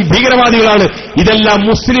 മുസ്ലിം ഭീകരവാദികളാണ്, ഇതെല്ലാം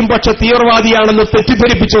മുസ്ലിം പക്ഷ തീവ്രവാദിയാണെന്ന്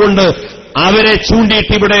തെറ്റിദ്ധരിപ്പിച്ചുകൊണ്ട് അവരെ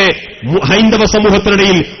ചൂണ്ടിയിട്ട് ഇവിടെ ഹൈന്ദവ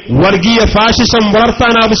സമൂഹത്തിനിടയിൽ വർഗീയ ഫാഷിസം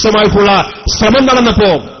വളർത്താനാവശ്യമായിട്ടുള്ള ശ്രമം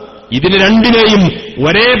നടന്നപ്പോ ഇതിന് രണ്ടിനെയും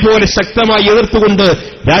ഒരേപോലെ ശക്തമായി എതിർത്തുകൊണ്ട്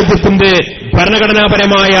രാജ്യത്തിന്റെ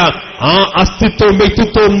ഭരണഘടനാപരമായ ആ അസ്തിത്വവും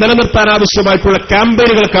വ്യക്തിത്വവും നിലനിർത്താനാവശ്യമായിട്ടുള്ള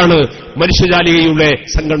ക്യാമ്പയിനുകൾക്കാണ് മനുഷ്യജാലികയുടെ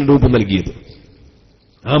സംഘടന രൂപം നൽകിയത്.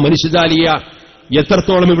 ആ മനുഷ്യജാലിക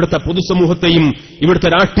എത്രത്തോളം ഇവിടുത്തെ പൊതുസമൂഹത്തെയും ഇവിടുത്തെ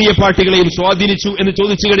രാഷ്ട്രീയ പാർട്ടികളെയും സ്വാധീനിച്ചു എന്ന്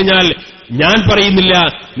ചോദിച്ചു കഴിഞ്ഞാൽ ഞാൻ പറയുന്നില്ല,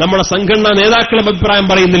 നമ്മുടെ സംഘടനാ നേതാക്കളുടെ അഭിപ്രായം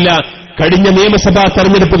പറയുന്നില്ല, കഴിഞ്ഞ നിയമസഭാ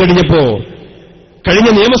തെരഞ്ഞെടുപ്പ്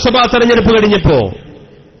കഴിഞ്ഞപ്പോ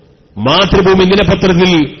മാതൃഭൂമി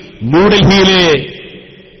ദിനപത്രത്തിൽ ന്യൂഡൽഹിയിലെ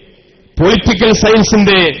പൊളിറ്റിക്കൽ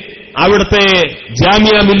സയൻസിന്റെ അവിടുത്തെ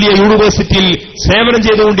ജാമിയ മില്ലിയ യൂണിവേഴ്സിറ്റിയിൽ സേവനം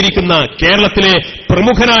ചെയ്തുകൊണ്ടിരിക്കുന്ന കേരളത്തിലെ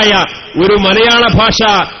പ്രമുഖനായ ഒരു മലയാള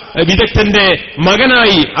ഭാഷാ വിദഗ്ധന്റെ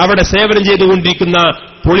മകനായി അവിടെ സേവനം ചെയ്തുകൊണ്ടിരിക്കുന്ന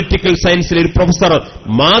പൊളിറ്റിക്കൽ സയൻസിലെ ഒരു പ്രൊഫസർ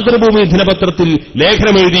മാതൃഭൂമി ദിനപത്രത്തിൽ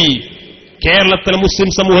ലേഖനമെഴുതി കേരളത്തിലെ മുസ്ലിം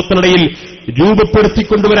സമൂഹത്തിനിടയിൽ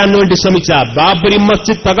രൂപപ്പെടുത്തിക്കൊണ്ടുവരാൻ വേണ്ടി ശ്രമിച്ച ബാബരി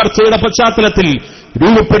മസ്ജിദ് തകർച്ചയുടെ പശ്ചാത്തലത്തിൽ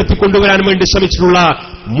രൂപപ്പെടുത്തിക്കൊണ്ടുവരാൻ വേണ്ടി ശ്രമിച്ചിട്ടുള്ള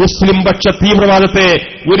മുസ്ലിം പക്ഷ തീവ്രവാദത്തെ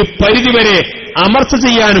ഒരു പരിധിവരെ അമർച്ച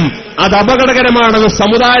ചെയ്യാനും അത് അപകടകരമാണെന്ന്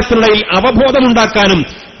സമുദായത്തിനിടയിൽ അവബോധമുണ്ടാക്കാനും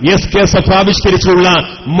kicr-skssf ആവിഷ്കരിച്ചിട്ടുള്ള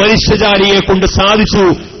മനുഷ്യജാലിയെ കൊണ്ട് സാധിച്ചു.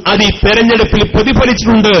 അത് ഈ തെരഞ്ഞെടുപ്പിൽ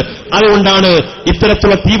പ്രതിഫലിച്ചിട്ടുണ്ട്. അതുകൊണ്ടാണ്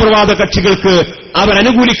ഇത്തരത്തിലുള്ള തീവ്രവാദ കക്ഷികൾക്ക്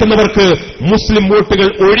അവരനുകൂലിക്കുന്നവർക്ക് മുസ്ലിം വോട്ടുകൾ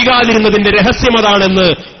ഒഴുകാതിരുന്നതിന്റെ രഹസ്യം അതാണെന്ന്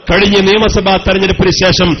കഴിഞ്ഞ നിയമസഭാ തെരഞ്ഞെടുപ്പിന്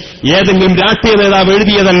ശേഷം ഏതെങ്കിലും രാഷ്ട്രീയ നേതാവ്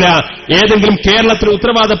എഴുതിയതല്ല, ഏതെങ്കിലും കേരളത്തിൽ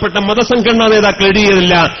ഉത്തരവാദപ്പെട്ട മതസംഘടനാ നേതാക്കൾ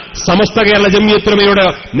എഴുതിയതല്ല, സമസ്ത കേരള ജംഇയ്യത്തുലമയുടെ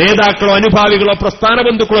നേതാക്കളോ അനുഭാവികളോ പ്രസ്ഥാന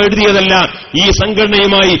ബന്ധുക്കളോ എഴുതിയതല്ല. ഈ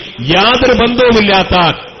സംഘടനയുമായി യാതൊരു ബന്ധവുമില്ലാത്ത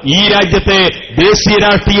ഈ രാജ്യത്തെ ദേശീയ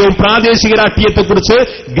രാഷ്ട്രീയവും പ്രാദേശിക രാഷ്ട്രീയത്തെക്കുറിച്ച്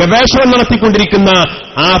ഗവേഷണം നടത്തിക്കൊണ്ടിരിക്കുന്ന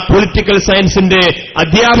ആ പൊളിറ്റിക്കൽ സയൻസിന്റെ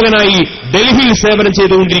അധ്യാപകനായി ഡൽഹിയിൽ സേവനം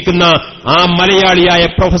ചെയ്തുകൊണ്ടിരിക്കുന്ന ആ മലയാളിയായ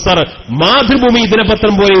പ്രൊഫസർ മാതൃഭൂമി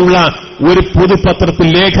ദിനപത്രം പോലെയുള്ള ഒരു പൊതുപത്രത്തിൽ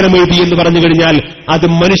ലേഖനമെഴുതി എന്ന് പറഞ്ഞു കഴിഞ്ഞാൽ അത്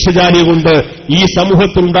മനുഷ്യജാലിയെ കൊണ്ട് ഈ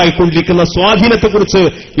സമൂഹത്തിൽ ഉണ്ടായിക്കൊണ്ടിരിക്കുന്ന സ്വാധീനത്തെക്കുറിച്ച്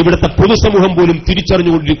ഇവിടുത്തെ പൊതുസമൂഹം പോലും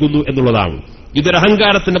തിരിച്ചറിഞ്ഞുകൊണ്ടിരിക്കുന്നു എന്നുള്ളതാണ്. ഇതൊരു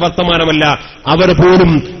അഹങ്കാരത്തിന്റെ വർത്തമാനമല്ല, അവർ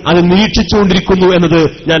പോലും അത് നിരീക്ഷിച്ചുകൊണ്ടിരിക്കുന്നു എന്നത്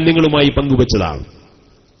ഞാൻ നിങ്ങളുമായി പങ്കുവച്ചതാണ്.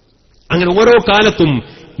 അങ്ങനെ ഓരോ കാലത്തും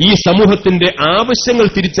ഈ സമൂഹത്തിന്റെ ആവശ്യങ്ങൾ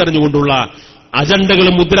തിരിച്ചറിഞ്ഞുകൊണ്ടുള്ള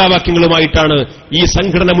അജണ്ടകളും മുദ്രാവാക്യങ്ങളുമായിട്ടാണ് ഈ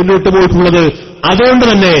സംഘടന മുന്നോട്ട് പോയിട്ടുള്ളത്. അതുകൊണ്ട്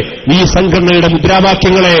തന്നെ ഈ സംഘടനയുടെ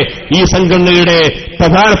മുദ്രാവാക്യങ്ങളെ, ഈ സംഘടനയുടെ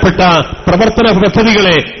പ്രധാനപ്പെട്ട പ്രവർത്തന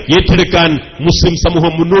പദ്ധതികളെ ഏറ്റെടുക്കാൻ മുസ്ലിം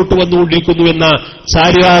സമൂഹം മുന്നോട്ട് വന്നുകൊണ്ടിരിക്കുന്നു എന്ന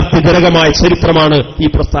ചാരിതാർത്ഥ്യജനകമായ ചരിത്രമാണ് ഈ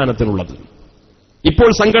പ്രസ്ഥാനത്തിനുള്ളത്. ഇപ്പോൾ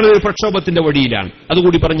സംഘടന ഒരു പ്രക്ഷോഭത്തിന്റെ വഴിയിലാണ്.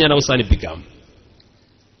 അതുകൂടി പറഞ്ഞ് ഞാൻ അവസാനിപ്പിക്കാം.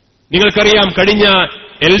 നിങ്ങൾക്കറിയാം, കഴിഞ്ഞ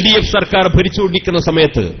LDF സർക്കാർ ഭരിച്ചുകൊണ്ടിരിക്കുന്ന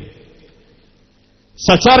സമയത്ത്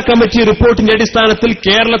സച്ചാർ കമ്മിറ്റി റിപ്പോർട്ടിന്റെ അടിസ്ഥാനത്തിൽ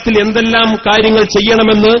കേരളത്തിൽ എന്തെല്ലാം കാര്യങ്ങൾ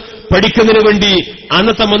ചെയ്യണമെന്ന് പഠിക്കുന്നതിന് വേണ്ടി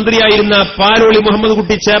അന്നത്തെ മന്ത്രിയായിരുന്ന പാലോളി മുഹമ്മദ്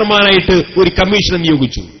കുട്ടി ചെയർമാനായിട്ട് ഒരു കമ്മീഷനെ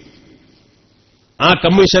നിയോഗിച്ചു. ആ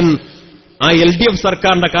കമ്മീഷൻ ആ LDF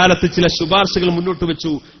സർക്കാരിന്റെ കാലത്ത് ചില ശുപാർശകൾ മുന്നോട്ട്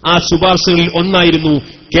വെച്ചു. ആ ശുപാർശകളിൽ ഒന്നായിരുന്നു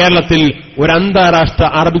കേരളത്തിൽ ഒരു അന്താരാഷ്ട്ര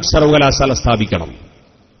അറബിക് സർവകലാശാല സ്ഥാപിക്കണം.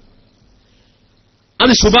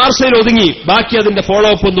 അത് ശുപാർശയിൽ ഒതുങ്ങി. ബാക്കി അതിന്റെ ഫോളോ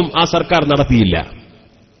അപ്പ് ഒന്നും ആ സർക്കാർ നടത്തിയില്ല.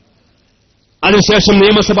 അതിനുശേഷം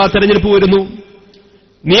നിയമസഭാ തെരഞ്ഞെടുപ്പ് വരുന്നു.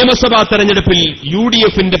 നിയമസഭാ തെരഞ്ഞെടുപ്പിൽ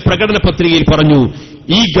UDFന്റെ പ്രകടന പത്രികയിൽ പറഞ്ഞു,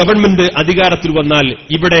 ഈ ഗവൺമെന്റ് അധികാരത്തിൽ വന്നാൽ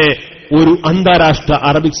ഇവിടെ ഒരു അന്താരാഷ്ട്ര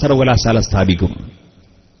അറബിക് സർവകലാശാല സ്ഥാപിക്കും.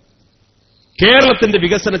 കേരളത്തിന്റെ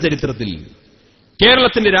വികസന ചരിത്രത്തിൽ,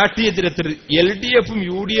 കേരളത്തിന്റെ രാഷ്ട്രീയ ചരിത്രത്തിൽ LDFും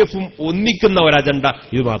UDFും ഒന്നിക്കുന്ന ഒരു അജണ്ട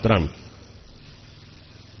ഇത് മാത്രമാണ്.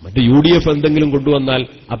 മറ്റ് UDF എന്തെങ്കിലും കൊണ്ടുവന്നാൽ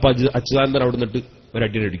അപ്പൊ അച്യുതാനന്ദൻ അവിടെ നിന്നിട്ട്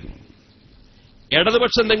ഒരടിയടിക്കും.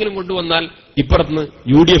 ഇടതുപക്ഷം എന്തെങ്കിലും കൊണ്ടുവന്നാൽ ഇപ്പുറത്തുനിന്ന്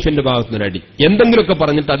UDFന്റെ ഭാഗത്തുനിന്ന് അടി. എന്തെങ്കിലുമൊക്കെ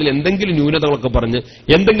പറഞ്ഞിട്ട് അതിൽ എന്തെങ്കിലും ന്യൂനതകളൊക്കെ പറഞ്ഞ്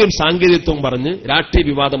എന്തെങ്കിലും സാങ്കേതികത്വം പറഞ്ഞ് രാഷ്ട്രീയ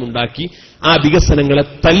വിവാദമുണ്ടാക്കി ആ വികസനങ്ങളെ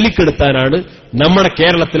തല്ലിക്കെടുത്താനാണ് നമ്മുടെ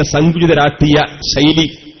കേരളത്തിലെ സങ്കുചിത രാഷ്ട്രീയ ശൈലി.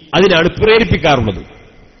 അതിനാണ് പ്രേരിപ്പിക്കാറുള്ളത്.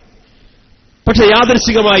 പക്ഷെ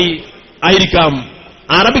യാദൃശ്ചികമായി ആയിരിക്കാം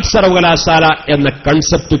അറബിക് സർവകലാശാല എന്ന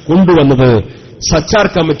കൺസെപ്റ്റ് കൊണ്ടുവന്നത് സച്ചാർ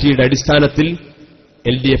കമ്മിറ്റിയുടെ അടിസ്ഥാനത്തിൽ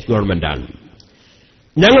LDF ഗവൺമെന്റാണ്.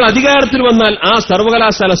 ഞങ്ങൾ അധികാരത്തിൽ വന്നാൽ ആ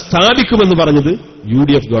സർവകലാശാല സ്ഥാപിക്കുമെന്ന് പറഞ്ഞത്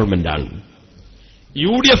UDF ഗവൺമെന്റാണ്.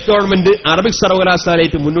 UDF ഗവൺമെന്റ് അറബിക്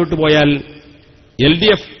സർവകലാശാലയായിട്ട് മുന്നോട്ട് പോയാൽ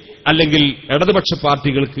LDF അല്ലെങ്കിൽ ഇടതുപക്ഷ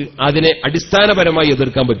പാർട്ടികൾക്ക് അതിനെ അടിസ്ഥാനപരമായി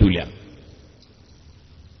എതിർക്കാൻ പറ്റൂല.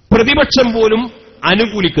 പ്രതിപക്ഷം പോലും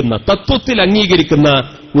അനുകൂലിക്കുന്ന, തത്വത്തിൽ അംഗീകരിക്കുന്ന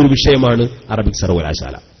ഒരു വിഷയമാണ് അറബിക്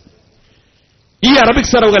സർവകലാശാല. ഈ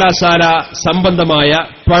അറബിക് സർവകലാശാല സംബന്ധമായ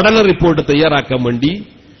പഠന റിപ്പോർട്ട് തയ്യാറാക്കാൻ വേണ്ടി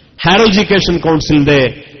ഹയർ എഡ്യൂക്കേഷൻ കൌൺസിലിന്റെ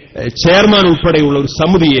ചെയർമാൻ ഉൾപ്പെടെയുള്ള ഒരു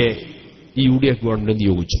സമിതിയെ ഈ UDF ഗവൺമെന്റ്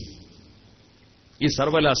നിയോഗിച്ചു. ഈ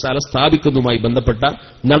സർവകലാശാല സ്ഥാപിക്കുന്നതുമായി ബന്ധപ്പെട്ട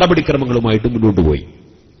നടപടിക്രമങ്ങളുമായിട്ട് മുന്നോട്ട് പോയി.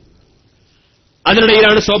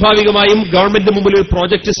 അതിനിടയിലാണ് സ്വാഭാവികമായും ഗവൺമെന്റ് മുമ്പിൽ ഒരു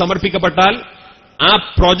പ്രോജക്ട് സമർപ്പിക്കപ്പെട്ടാൽ ആ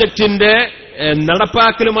പ്രോജക്ടിന്റെ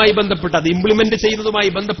നടപ്പാക്കലുമായി ബന്ധപ്പെട്ട് അത് ഇംപ്ലിമെന്റ് ചെയ്യുന്നതുമായി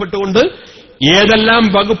ബന്ധപ്പെട്ടുകൊണ്ട് ഏതെല്ലാം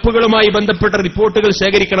വകുപ്പുകളുമായി ബന്ധപ്പെട്ട റിപ്പോർട്ടുകൾ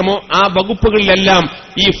ശേഖരിക്കണമോ ആ വകുപ്പുകളിലെല്ലാം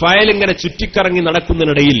ഈ ഫയൽ ഇങ്ങനെ ചുറ്റിക്കറങ്ങി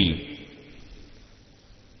നടക്കുന്നതിനിടയിൽ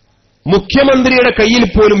മുഖ്യമന്ത്രിയുടെ കയ്യിൽ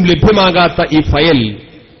പോലും ലഭ്യമാകാത്ത ഈ ഫയൽ,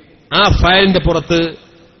 ആ ഫയലിന്റെ പുറത്ത്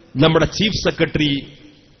നമ്മുടെ ചീഫ് സെക്രട്ടറി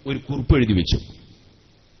ഒരു കുറിപ്പ് എഴുതി വെച്ചു.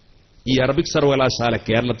 ഈ അറബിക് സർവകലാശാല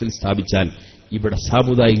കേരളത്തിൽ സ്ഥാപിച്ചാൽ ഇവിടെ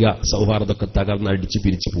സാമുദായിക സൗഹാർദ്ദമൊക്കെ തകർന്ന് അടിച്ചു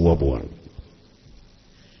പിരിച്ചു പോവാണ്.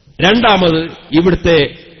 രണ്ടാമത്, ഇവിടുത്തെ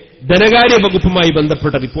ധനകാര്യ വകുപ്പുമായി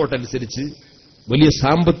ബന്ധപ്പെട്ട റിപ്പോർട്ട് അനുസരിച്ച് വലിയ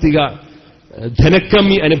സാമ്പത്തിക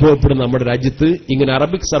ധനക്കമ്മി അനുഭവപ്പെടുന്ന നമ്മുടെ രാജ്യത്ത് ഇങ്ങനെ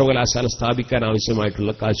അറബിക് സർവകലാശാല സ്ഥാപിക്കാൻ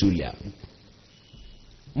ആവശ്യമായിട്ടുള്ള കാശുമില്ല.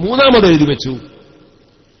 മൂന്നാമത് എഴുതി വെച്ചു,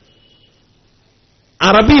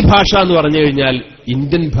 അറബി ഭാഷ എന്ന് പറഞ്ഞു കഴിഞ്ഞാൽ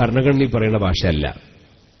ഇന്ത്യൻ ഭരണഘടനയിൽ പറയുന്ന ഭാഷയല്ല.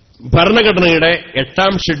 ഭരണഘടനയുടെ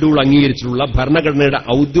 8ാം ഷെഡ്യൂൾ അംഗീകരിച്ചിട്ടുള്ള ഭരണഘടനയുടെ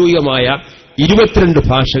ഔദ്യോഗികമായ 22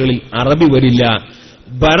 ഭാഷകളിൽ അറബി വരില്ല.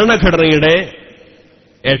 ഭരണഘടനയുടെ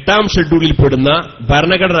 8ാം ഷെഡ്യൂളിൽ പെടുന്ന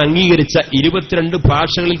ഭരണഘടന അംഗീകരിച്ച 22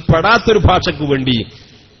 ഭാഷകളിൽ പെടാത്തൊരു ഭാഷയ്ക്ക് വേണ്ടി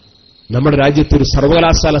നമ്മുടെ രാജ്യത്തൊരു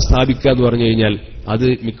സർവകലാശാല സ്ഥാപിക്കുക എന്ന് പറഞ്ഞു കഴിഞ്ഞാൽ അത്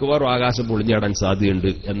മിക്കവാറും ആകാശം പൊളിഞ്ഞാടാൻ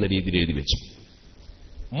സാധ്യതയുണ്ട് എന്ന രീതിയിൽ എഴുതി വെച്ചു.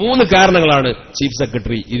 3 കാരണങ്ങളാണ് ചീഫ്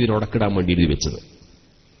സെക്രട്ടറി ഇതിനൊടക്കിടാൻ വേണ്ടി എഴുതി വെച്ചത്.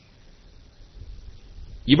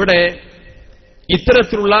 ഇവിടെ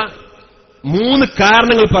ഇത്തരത്തിലുള്ള 3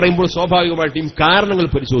 കാരണങ്ങൾ പറയുമ്പോൾ സ്വാഭാവികമായിട്ടും കാരണങ്ങൾ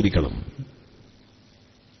പരിശോധിക്കണം.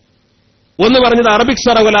 ഒന്ന് പറഞ്ഞത്, അറബിക്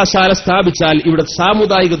സർവകലാശാല സ്ഥാപിച്ചാൽ ഇവിടെ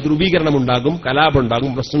സാമുദായിക ധ്രുവീകരണം ഉണ്ടാകും,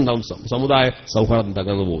 കലാപമുണ്ടാകും, പ്രശ്നമുണ്ടാകും, സമുദായ സൗഹാർദ്ദം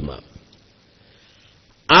തകർന്നു പോകുന്ന.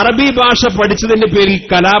 അറബി ഭാഷ പഠിച്ചതിന്റെ പേരിൽ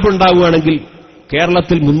കലാപമുണ്ടാവുകയാണെങ്കിൽ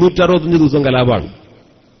കേരളത്തിൽ 365 ദിവസം കലാപമാണ്.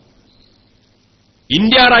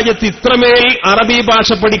 ഇന്ത്യ രാജ്യത്ത് ഇത്രമേൽ അറബി ഭാഷ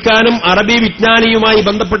പഠിക്കാനും അറബി വിജ്ഞാനിയുമായി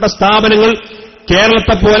ബന്ധപ്പെട്ട സ്ഥാപനങ്ങൾ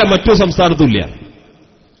കേരളത്തെപ്പോലെ മറ്റു സംസ്ഥാനത്തുമില്ല.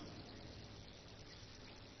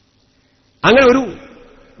 അങ്ങനെ ഒരു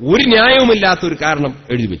ന്യായവുമില്ലാത്തൊരു കാരണം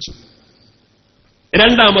എഴുതി വെച്ചു.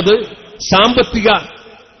 രണ്ടാമത്, സാമ്പത്തിക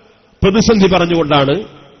പ്രതിസന്ധി പറഞ്ഞുകൊണ്ടാണ്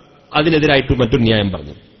അതിനെതിരായിട്ട് മറ്റൊരു ന്യായം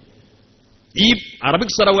പറഞ്ഞത്. ഈ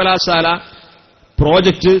അറബിക് സർവകലാശാല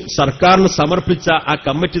പ്രോജക്ട് സർക്കാരിന് സമർപ്പിച്ച ആ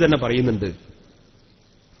കമ്മിറ്റി തന്നെ പറയുന്നുണ്ട്,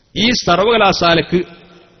 ഈ സർവകലാശാലയ്ക്ക്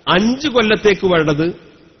 5 കൊല്ലത്തേക്ക് വേണ്ടത്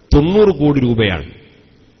 90 കോടി രൂപയാണ്.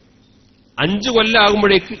 5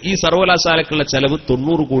 കൊല്ലമാകുമ്പോഴേക്ക് ഈ സർവകലാശാലയ്ക്കുള്ള ചെലവ്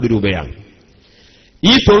 90 കോടി രൂപയാണ്.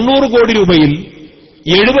 ഈ 90 കോടി രൂപയിൽ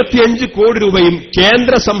 75 കോടി രൂപയും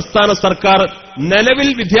കേന്ദ്ര സംസ്ഥാന സർക്കാർ നിലവിൽ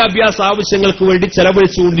വിദ്യാഭ്യാസ ആവശ്യങ്ങൾക്ക് വേണ്ടി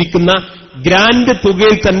ചെലവഴിച്ചുകൊണ്ടിരിക്കുന്ന ഗ്രാന്റ്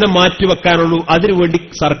തുകയിൽ തന്നെ മാറ്റിവെക്കാനുള്ളൂ. അതിനുവേണ്ടി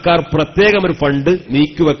സർക്കാർ പ്രത്യേകം ഒരു ഫണ്ട്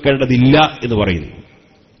നീക്കിവെക്കേണ്ടതില്ല എന്ന് പറയുന്നു.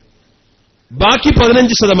 ബാക്കി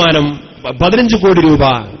 15 കോടി രൂപ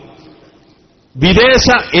വിദേശ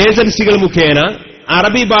ഏജൻസികൾ മുഖേന,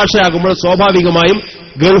 അറബി ഭാഷയാകുമ്പോൾ സ്വാഭാവികമായും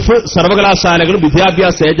ഗൾഫ് സർവകലാശാലകൾ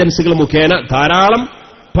വിദ്യാഭ്യാസ ഏജൻസികൾ മുഖേന ധാരാളം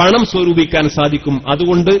പണം സ്വരൂപിക്കാൻ സാധിക്കും.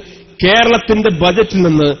 അതുകൊണ്ട് കേരളത്തിന്റെ ബജറ്റിൽ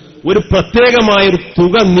നിന്ന് ഒരു പ്രത്യേകമായൊരു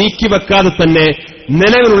തുക നീക്കിവെക്കാതെ തന്നെ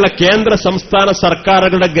നിലവിലുള്ള കേന്ദ്ര സംസ്ഥാന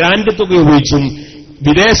സർക്കാരുകളുടെ ഗ്രാന്റ് തുക ഉപയോഗിച്ചും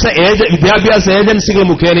വിദേശ വിദ്യാഭ്യാസ ഏജൻസികൾ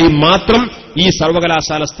മുഖേനയും മാത്രം ഈ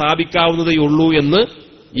സർവകലാശാല സ്ഥാപിക്കാവുന്നതേയുള്ളൂ എന്ന്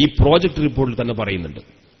ഈ പ്രോജക്ട് റിപ്പോർട്ടിൽ തന്നെ പറയുന്നുണ്ട്.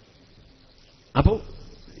 അപ്പോൾ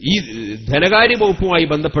ഈ ധനകാര്യ വകുപ്പുമായി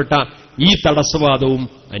ബന്ധപ്പെട്ട ഈ തടസ്സവാദവും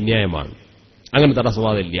അന്യായമാണ്. അങ്ങനെ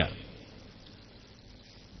തടസ്സവാദമില്ല.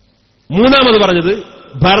 മൂന്നാമത് പറഞ്ഞത്,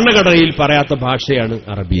 ഭരണഘടനയിൽ പറയാത്ത ഭാഷയാണ്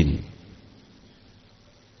അറബി.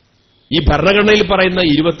 ഈ ഭരണഘടനയിൽ പറയുന്ന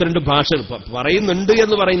 22 ഭാഷകൾ പറയുന്നുണ്ട്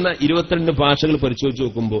എന്ന് പറയുന്ന 22 ഭാഷകൾ പരിശോധിച്ച്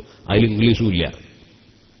നോക്കുമ്പോൾ അതിൽ ഇംഗ്ലീഷും ഇല്ല.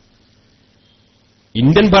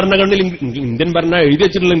 ഇന്ത്യൻ ഭരണ എഴുതി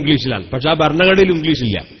വെച്ചിട്ടുള്ള ഇംഗ്ലീഷിലാണ്, പക്ഷെ ആ ഭരണഘടനയിൽ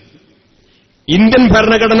ഇംഗ്ലീഷില്ല. ഇന്ത്യൻ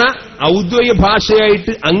ഭരണഘടന ഔദ്യോഗിക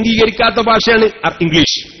ഭാഷയായിട്ട് അംഗീകരിക്കാത്ത ഭാഷയാണ്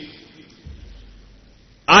ഇംഗ്ലീഷ്.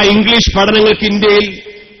 ആ ഇംഗ്ലീഷ് പഠനങ്ങൾക്ക് ഇന്ത്യയിൽ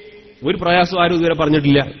ഒരു പ്രയാസം ആരും ഇതുവരെ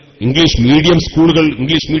പറഞ്ഞിട്ടില്ല. ഇംഗ്ലീഷ് മീഡിയം സ്കൂളുകൾ,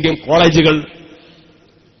 ഇംഗ്ലീഷ് മീഡിയം കോളേജുകൾ,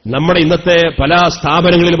 നമ്മുടെ ഇന്നത്തെ പല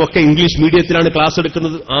സ്ഥാപനങ്ങളിലുമൊക്കെ ഇംഗ്ലീഷ് മീഡിയത്തിലാണ് ക്ലാസ്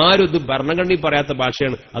എടുക്കുന്നത്. ആരും ഇത് ഭരണഘടനയിൽ പറയാത്ത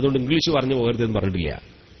ഭാഷയാണ്, അതുകൊണ്ട് ഇംഗ്ലീഷ് പറഞ്ഞു പോകരുതെന്ന് പറഞ്ഞിട്ടില്ല.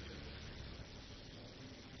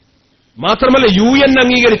 മാത്രമല്ല, UN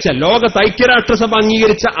അംഗീകരിച്ച, ലോകത്ത് ഐക്യരാഷ്ട്രസഭ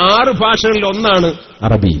അംഗീകരിച്ച 6 ഭാഷകളിൽ ഒന്നാണ്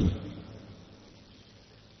അറബി.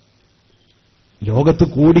 ലോകത്ത്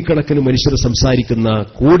കോടിക്കണക്കിന് മനുഷ്യർ സംസാരിക്കുന്ന,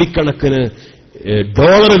 കോടിക്കണക്കിന്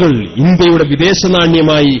ഡോളറുകൾ ഇന്ത്യയുടെ വിദേശ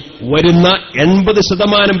നാണ്യമായി വരുന്ന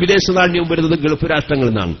 80% വിദേശ നാണ്യവും വരുന്നത് ഗൾഫ്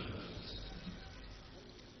രാഷ്ട്രങ്ങളിൽ നിന്നാണ്.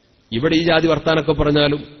 ഇവിടെ ഈ ജാതി വർത്താനൊക്കെ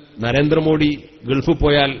പറഞ്ഞാലും നരേന്ദ്രമോദി ഗൾഫിൽ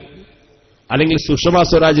പോയാൽ, അല്ലെങ്കിൽ സുഷമ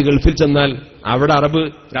സ്വരാജ് ഗൾഫിൽ ചെന്നാൽ അവിടെ അറബ്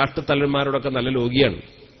രാഷ്ട്രത്തലവന്മാരോടൊക്കെ നല്ല ലോകിയാണ്.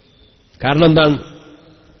 കാരണം എന്താണ്?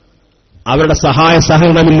 അവരുടെ സഹായ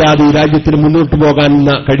സഹകരണമില്ലാതെ ഈ രാജ്യത്തിന് മുന്നോട്ട് പോകാൻ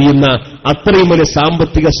കഴിയുന്ന അത്രയും വലിയ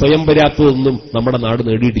സാമ്പത്തിക സ്വയം പര്യാപ്തതൊന്നും നമ്മുടെ നാട്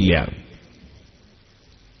നേടിയിട്ടില്ല.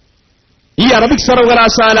 ഈ അറബിക്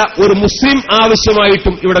സർവകലാശാല ഒരു മുസ്ലിം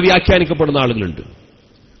ആവശ്യമായിട്ടും ഇവിടെ വ്യാഖ്യാനിക്കപ്പെടുന്ന ആളുകളുണ്ട്.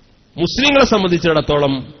 മുസ്ലിങ്ങളെ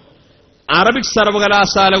സംബന്ധിച്ചിടത്തോളം അറബിക്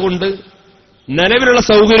സർവകലാശാല കൊണ്ട് നിലവിലുള്ള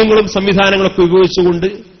സൗകര്യങ്ങളും സംവിധാനങ്ങളൊക്കെ ഉപയോഗിച്ചുകൊണ്ട്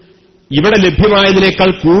ഇവിടെ ലഭ്യമായതിനേക്കാൾ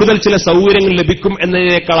കൂടുതൽ ചില സൗകര്യങ്ങൾ ലഭിക്കും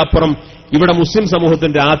എന്നതിനേക്കാൾ അപ്പുറം ഇവിടെ മുസ്ലിം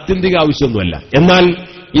സമൂഹത്തിന്റെ ആത്യന്തിക ആവശ്യമൊന്നുമല്ല. എന്നാൽ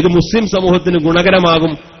ഇത് മുസ്ലിം സമൂഹത്തിന്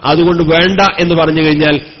ഗുണകരമാകും, അതുകൊണ്ട് വേണ്ട എന്ന് പറഞ്ഞു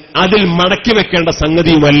കഴിഞ്ഞാൽ അതിൽ മടക്കി വെക്കേണ്ട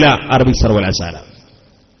സംഗതിയുമല്ല അറബിക് സർവകലാശാല.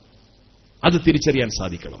 അത് തിരിച്ചറിയാൻ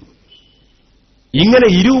സാധിക്കണം. ഇങ്ങനെ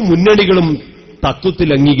ഇരു മുന്നണികളും തത്വത്തിൽ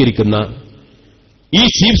അംഗീകരിക്കുന്ന ഈ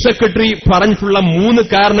ചീഫ് സെക്രട്ടറി പറഞ്ഞിട്ടുള്ള 3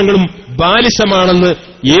 കാരണങ്ങളും ബാലിശമാണെന്ന്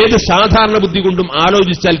ഏത് സാധാരണ ബുദ്ധി കൊണ്ടും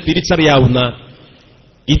ആലോചിച്ചാൽ തിരിച്ചറിയാവുന്ന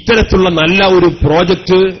ഇത്തരത്തിലുള്ള നല്ല ഒരു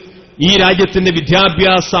പ്രോജക്റ്റ് ഈ രാജ്യത്തിന്റെ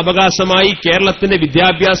വിദ്യാഭ്യാസ അവകാശമായി, കേരളത്തിന്റെ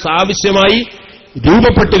വിദ്യാഭ്യാസ ആവശ്യമായി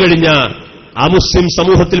രൂപപ്പെട്ടു കഴിഞ്ഞ അമുസ്ലിം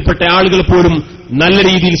സമൂഹത്തിൽപ്പെട്ട ആളുകൾ പോലും നല്ല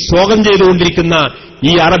രീതിയിൽ സ്വാഗതം ചെയ്തുകൊണ്ടിരിക്കുന്ന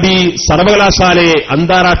ഈ അറബി സർവകലാശാലയെ,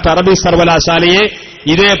 അന്താരാഷ്ട്ര അറബി സർവകലാശാലയെ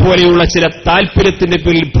ഇതേപോലെയുള്ള ചില താൽപര്യത്തിന്റെ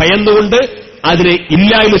പേരിൽ ഭയന്നുകൊണ്ട് അതിനെ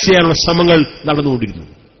ഇല്ലായ്മ ചെയ്യാനുള്ള ശ്രമങ്ങൾ നടന്നുകൊണ്ടിരുന്നു.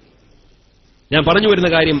 ഞാൻ പറഞ്ഞു വരുന്ന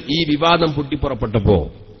കാര്യം, ഈ വിവാദം പൊട്ടിപ്പുറപ്പെട്ടപ്പോ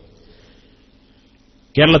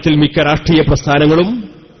കേരളത്തിൽ മിക്ക രാഷ്ട്രീയ പ്രസ്ഥാനങ്ങളും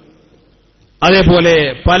അതേപോലെ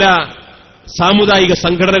പല സാമുദായിക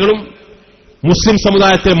സംഘടനകളും മുസ്ലിം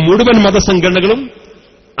സമുദായത്തിലെ മുഴുവൻ മതസംഘടനകളും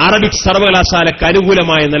അറബിക് സർവകലാശാലയ്ക്ക്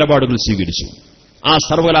അനുകൂലമായ നിലപാടുകൾ സ്വീകരിച്ചു. ആ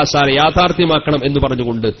സർവകലാശാല യാഥാർത്ഥ്യമാക്കണം എന്ന്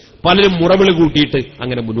പറഞ്ഞുകൊണ്ട് പലരും മുറവിളി കൂട്ടിയിട്ട്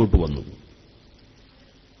അങ്ങനെ മുന്നോട്ട് വന്നു.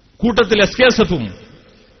 കൂട്ടത്തിൽ SKSFും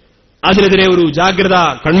അതിനെതിരെ ഒരു ജാഗ്രതാ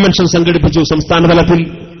കൺവെൻഷൻ സംഘടിപ്പിച്ചു സംസ്ഥാന തലത്തിൽ.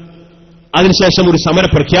 അതിനുശേഷം ഒരു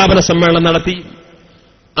സമരപ്രഖ്യാപന സമ്മേളനം നടത്തി.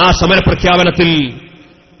 ആ സമരപ്രഖ്യാപനത്തിൽ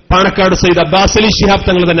പാണക്കാട് സയ്യിദ് അബ്ബാസ് അലി ശിഹാബ്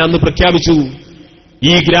തങ്ങൾ തന്നെ അന്ന് പ്രഖ്യാപിച്ചു,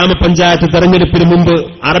 ഈ ഗ്രാമപഞ്ചായത്ത് തെരഞ്ഞെടുപ്പിന് മുമ്പ്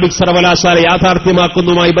അറബിക് സർവകലാശാല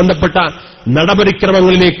യാഥാർത്ഥ്യമാക്കുന്നതുമായി ബന്ധപ്പെട്ട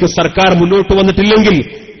നടപടിക്രമങ്ങളിലേക്ക് സർക്കാർ മുന്നോട്ട് വന്നിട്ടില്ലെങ്കിൽ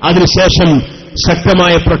അതിനുശേഷം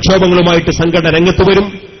ശക്തമായ പ്രക്ഷോഭങ്ങളുമായിട്ട് സംഘടന രംഗത്ത് വരും.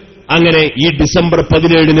 അങ്ങനെ ഈ ഡിസംബർ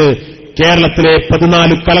 17 കേരളത്തിലെ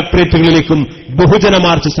 14 കളക്ടറേറ്റുകളിലേക്കും ബഹുജന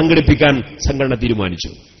മാർച്ച് സംഘടിപ്പിക്കാൻ സംഘടന തീരുമാനിച്ചു.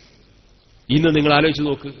 ഇന്ന് നിങ്ങൾ ആലോചിച്ച്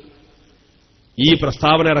നോക്ക്, ഈ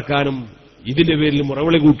പ്രസ്താവന ഇറക്കാനും ഇതിന്റെ പേരിൽ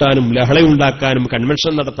മുറവിളി കൂട്ടാനും ലഹളയുണ്ടാക്കാനും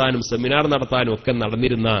കൺവെൻഷൻ നടത്താനും സെമിനാർ നടത്താനും ഒക്കെ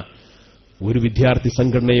നടന്നിരുന്ന ഒരു വിദ്യാർത്ഥി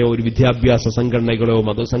സംഘടനയോ ഒരു വിദ്യാഭ്യാസ സംഘടനകളോ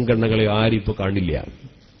മതസംഘടനകളെയോ ആരും ഇപ്പോൾ കാണില്ല.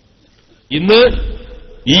 ഇന്ന്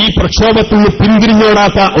ഈ പ്രക്ഷോഭത്തിൽ നിന്ന്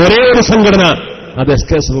പിന്തിരിഞ്ഞോടാത്ത ഒരേ ഒരു സംഘടന അത്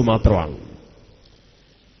SKSF മാത്രമാണ്.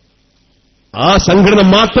 ആ സംഘടന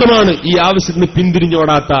മാത്രമാണ് ഈ ആവശ്യത്തിന്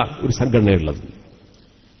പിന്തിരിഞ്ഞോടാത്ത ഒരു സംഘടനയുള്ളത്.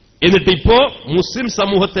 എന്നിട്ടിപ്പോ മുസ്ലിം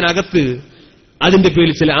സമൂഹത്തിനകത്ത് അതിന്റെ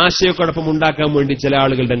പേരിൽ ചില ആശയക്കുഴപ്പം ഉണ്ടാക്കാൻ വേണ്ടി ചില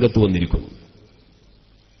ആളുകൾ രംഗത്ത് വന്നിരിക്കുന്നു.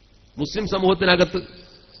 മുസ്ലിം സമൂഹത്തിനകത്ത്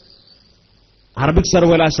അറബിക്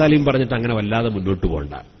സർവകലാശാലയും പറഞ്ഞിട്ട് അങ്ങനെ വല്ലാതെ മുന്നോട്ട്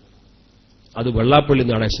പോകണ്ട, അത് വെള്ളാപ്പള്ളി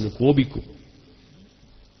നടേശന് കോപിക്കും,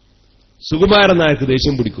 സുകുമാരൻ നായർക്ക്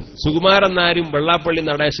ദേഷ്യം പിടിക്കും. സുകുമാരൻ നായരും വെള്ളാപ്പള്ളി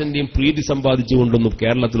നടേശന്റെയും പ്രീതി സമ്പാദിച്ചുകൊണ്ടൊന്നും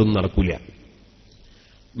കേരളത്തിലൊന്നും നടക്കില്ല.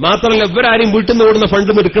 മാത്രമല്ല ഇവരാരും വീട്ടിൽ നിന്ന് ഓടുന്ന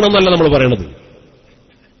ഫണ്ട് എടുക്കണമെന്നല്ല നമ്മൾ പറയണത്.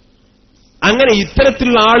 അങ്ങനെ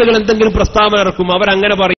ഇത്തരത്തിലുള്ള ആളുകൾ എന്തെങ്കിലും പ്രസ്താവന ഇറക്കും,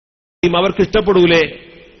 അവരങ്ങനെ പറയും, അവർക്ക് ഇഷ്ടപ്പെടൂലേ,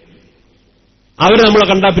 അവർ നമ്മളെ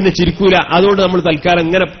കണ്ടാ പിന്നെ ചിരിക്കൂല, അതുകൊണ്ട് നമ്മൾ തൽക്കാലം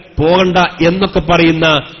ഇങ്ങനെ പോകണ്ട എന്നൊക്കെ പറയുന്ന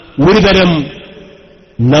ഒരുതരം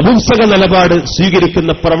നപുംസക നിലപാട്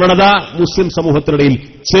സ്വീകരിക്കുന്ന പ്രവണത മുസ്ലിം സമൂഹത്തിനിടയിൽ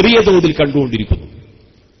ചെറിയ തോതിൽ കണ്ടുകൊണ്ടിരിക്കുന്നു.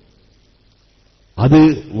 അത്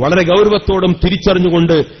വളരെ ഗൌരവത്തോടും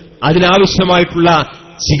തിരിച്ചറിഞ്ഞുകൊണ്ട് അതിനാവശ്യമായിട്ടുള്ള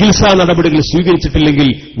ചികിത്സാ നടപടികൾ സ്വീകരിച്ചിട്ടില്ലെങ്കിൽ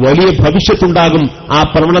വലിയ ഭവിഷ്യത്തുണ്ടാകും ആ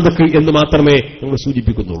പ്രവണതയ്ക്ക് എന്ന് മാത്രമേ നമ്മൾ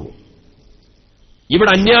സൂചിപ്പിക്കുന്നുള്ളൂ.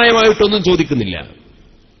 ഇവിടെ അന്യായമായിട്ടൊന്നും ചോദിക്കുന്നില്ല.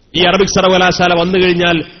 ഈ അറബിക് സർവകലാശാല വന്നു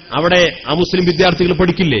കഴിഞ്ഞാൽ അവിടെ അമുസ്ലിം വിദ്യാർത്ഥികൾ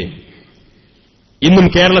പഠിക്കില്ലേ? ഇന്നും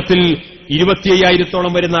കേരളത്തിൽ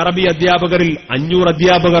 25,000-ഓളം വരുന്ന അറബി അധ്യാപകരിൽ 500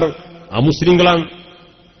 അധ്യാപകർ അമുസ്ലിങ്ങളാണ്.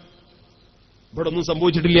 ഇവിടെ ഒന്നും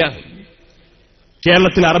സംഭവിച്ചിട്ടില്ല.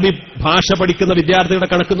 കേരളത്തിൽ അറബി ഭാഷ പഠിക്കുന്ന വിദ്യാർത്ഥികളുടെ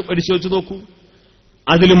കണക്ക് പരിശോധിച്ച് നോക്കൂ,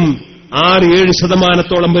 അതിലും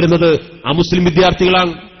 6-7% വരുന്നത് അമുസ്ലിം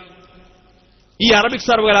വിദ്യാർത്ഥികളാണ്. ഈ അറബിക്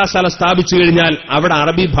സർവകലാശാല സ്ഥാപിച്ചു കഴിഞ്ഞാൽ അവിടെ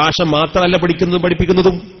അറബി ഭാഷ മാത്രമല്ല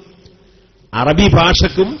പഠിപ്പിക്കുന്നതും അറബി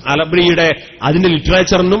ഭാഷയ്ക്കും അറബിയുടെ അതിന്റെ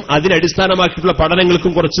ലിറ്ററേച്ചറിനും അതിനടിസ്ഥാനമാക്കിയിട്ടുള്ള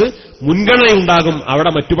പഠനങ്ങൾക്കും കുറച്ച് മുൻഗണനയുണ്ടാകും.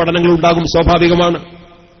 അവിടെ മറ്റു പഠനങ്ങളുണ്ടാകും, സ്വാഭാവികമാണ്.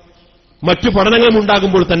 മറ്റു പഠനങ്ങളും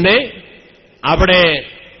ഉണ്ടാകുമ്പോൾ തന്നെ അവിടെ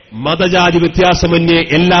മതജാതി വ്യത്യാസമന്യേ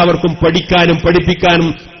എല്ലാവർക്കും പഠിക്കാനും പഠിപ്പിക്കാനും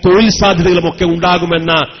തൊഴിൽ സാധ്യതകളുമൊക്കെ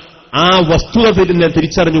ഉണ്ടാകുമെന്ന ആ വസ്തുത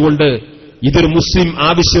തിരിച്ചറിഞ്ഞുകൊണ്ട് ഇതൊരു മുസ്ലിം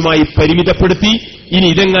ആവശ്യമായി പരിമിതപ്പെടുത്തി ഇനി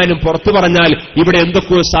ഇതെങ്ങാനും പുറത്തു പറഞ്ഞാൽ ഇവിടെ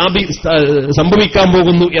എന്തൊക്കെയോ സംഭവിക്കാൻ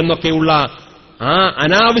പോകുന്നു എന്നൊക്കെയുള്ള ആ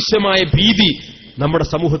അനാവശ്യമായ ഭീതി നമ്മുടെ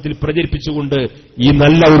സമൂഹത്തിൽ പ്രചരിപ്പിച്ചുകൊണ്ട് ഈ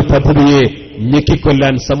നല്ല ഒരു പദ്ധതിയെ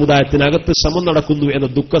ഞെക്കിക്കൊല്ലാൻ സമുദായത്തിനകത്ത് ശ്രമം നടക്കുന്നു എന്ന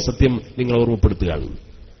ദുഃഖസത്യം നിങ്ങൾ ഓർമ്മപ്പെടുത്തുകയാണ്.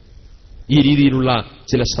 ഈ രീതിയിലുള്ള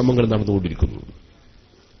ചില ശ്രമങ്ങൾ നടന്നുകൊണ്ടിരിക്കുന്നു.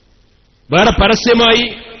 വേറെ പരസ്യമായി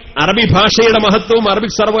അറബി ഭാഷയുടെ മഹത്വവും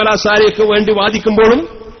അറബിക് സർവകലാശാലയ്ക്ക് വേണ്ടി വാദിക്കുമ്പോഴും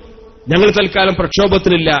ഞങ്ങൾ തൽക്കാലം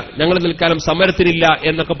പ്രക്ഷോഭത്തിനില്ല, ഞങ്ങൾ തൽക്കാലം സമരത്തിനില്ല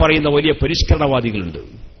എന്നൊക്കെ പറയുന്ന വലിയ പരിഷ്കരണവാദികളുണ്ട്.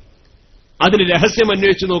 അതിന് രഹസ്യം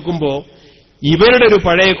അന്വേഷിച്ച് നോക്കുമ്പോൾ ഇവരുടെ ഒരു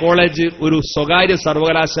പഴയ കോളേജ് ഒരു സ്വകാര്യ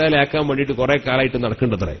സർവകലാശാലയാക്കാൻ വേണ്ടിയിട്ട് കുറെ കാലമായിട്ട്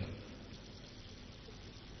നടക്കേണ്ടത്രേ.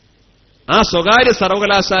 ആ സ്വകാര്യ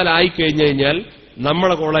സർവകലാശാല ആയിക്കഴിഞ്ഞു കഴിഞ്ഞാൽ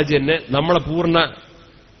നമ്മളെ കോളേജ് തന്നെ നമ്മളെ പൂർണ്ണ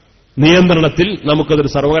നിയന്ത്രണത്തിൽ നമുക്കതൊരു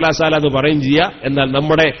സർവകലാശാല എന്ന് പറയും ചെയ്യാം. എന്നാൽ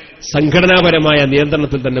നമ്മുടെ സംഘടനാപരമായ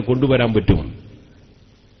നിയന്ത്രണത്തിൽ തന്നെ കൊണ്ടുവരാൻ പറ്റും.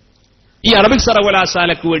 ഈ അറബിക്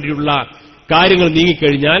സർവകലാശാലയ്ക്ക് വേണ്ടിയുള്ള കാര്യങ്ങൾ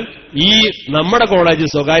നീങ്ങിക്കഴിഞ്ഞാൽ ഈ നമ്മുടെ കോളേജ്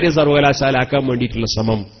സ്വകാര്യ സർവകലാശാല ആക്കാൻ വേണ്ടിയിട്ടുള്ള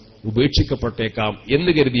ശ്രമം ഉപേക്ഷിക്കപ്പെട്ടേക്കാം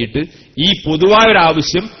എന്ന് കരുതിയിട്ട് ഈ പൊതുവായ ഒരു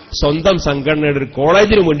ആവശ്യം സ്വന്തം സംഘടനയുടെ ഒരു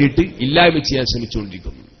കോളേജിന് വേണ്ടിയിട്ട് ഇല്ലായ്മ ചെയ്യാൻ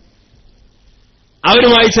ശ്രമിച്ചുകൊണ്ടിരിക്കുന്നു.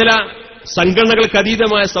 അവരുമായി ചില സംഘടനകൾക്ക്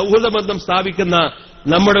അതീതമായ സൗഹൃദ ബന്ധം സ്ഥാപിക്കുന്ന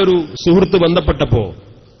നമ്മുടെ ഒരു സുഹൃത്ത് ബന്ധപ്പെട്ടപ്പോ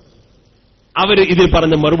അവര് ഇതിൽ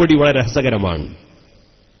പറഞ്ഞ മറുപടി വളരെ രസകരമാണ്.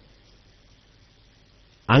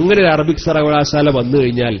 അങ്ങനെ ഒരു അറബിക് സർവകലാശാല വന്നു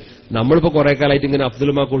കഴിഞ്ഞാൽ നമ്മളിപ്പോ കുറെ കാലമായിട്ട് ഇങ്ങനെ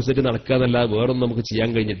അബ്ദുൽമാ കോഴ്സായിട്ട് നടക്കാന്നല്ലാതെ വേറൊന്നും നമുക്ക്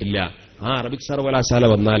ചെയ്യാൻ കഴിഞ്ഞിട്ടില്ല. ആ അറബിക് സർവകലാശാല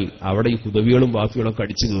വന്നാൽ അവിടെ ഈ കുതവികളും വാഫികളൊക്കെ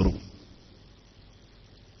അടിച്ചു കയറും.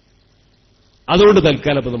 അതുകൊണ്ട്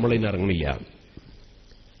തൽക്കാലം ഇപ്പൊ നമ്മളിതിന് ഇറങ്ങണില്ല.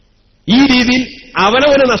 ഈ രീതിയിൽ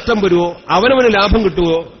അവനവന് നഷ്ടം വരുമോ, അവനവന് ലാഭം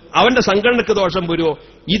കിട്ടുമോ, അവന്റെ സംഘടനയ്ക്ക് ദോഷം വരുമോ,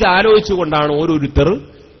 ഇതാലോചിച്ചുകൊണ്ടാണ് ഓരോരുത്തർ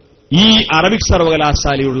ഈ അറബിക്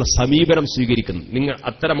സർവകലാശാലയുള്ള സമീപനം സ്വീകരിക്കുന്നത്. നിങ്ങൾ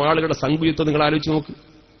അത്തരം ആളുകളുടെ സംഘയുത്വം നിങ്ങൾ ആലോചിച്ച്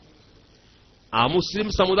നോക്ക്.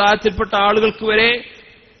 അമുസ്ലിം സമുദായത്തിൽപ്പെട്ട ആളുകൾക്ക് വരെ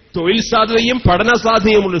തൊഴിൽ സാധ്യതയും പഠന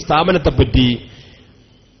സാധ്യതയുമുള്ള സ്ഥാപനത്തെപ്പറ്റി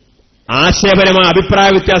ആശയപരമായ അഭിപ്രായ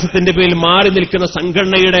വ്യത്യാസത്തിന്റെ പേരിൽ മാറി നിൽക്കുന്ന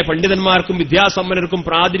സംഘടനയുടെ പണ്ഡിതന്മാർക്കും വിദ്യാസമ്പന്നർക്കും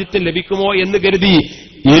പ്രാതിനിധ്യം ലഭിക്കുമോ എന്ന് കരുതി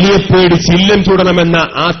എലിയപ്പേടി ചില്ലം ചൂടണമെന്ന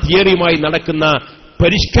ആ തിയറിയുമായി നടക്കുന്ന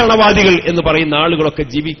പരിഷ്കരണവാദികൾ എന്ന് പറയുന്ന ആളുകളൊക്കെ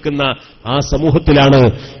ജീവിക്കുന്ന ആ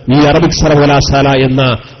സമൂഹത്തിലാണ് ഈ അറബിക് സർവകലാശാല എന്ന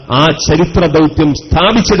ആ ചരിത്ര ദൌത്യം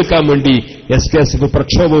സ്ഥാപിച്ചെടുക്കാൻ വേണ്ടി SKSF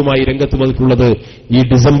പ്രക്ഷോഭവുമായി രംഗത്ത് വന്നിട്ടുള്ളത്. ഈ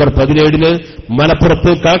ഡിസംബർ 17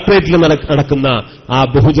 മലപ്പുറത്ത് കളക്ടറേറ്റിൽ നടക്കുന്ന ആ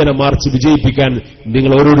ബഹുജന മാർച്ച് വിജയിപ്പിക്കാൻ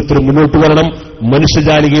നിങ്ങൾ ഓരോരുത്തരും മുന്നോട്ട് വരണം.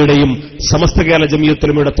 മനുഷ്യജാലികയുടെയും സമസ്ത കേരള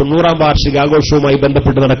ജമിയത്തുലമയുടെ 90ാം വാർഷിക ആഘോഷവുമായി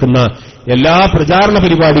ബന്ധപ്പെട്ട് നടക്കുന്ന എല്ലാ പ്രചാരണ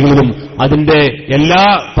പരിപാടികളിലും അതിന്റെ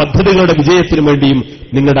എല്ലാ പദ്ധതികളുടെ വിജയത്തിനു വേണ്ടിയും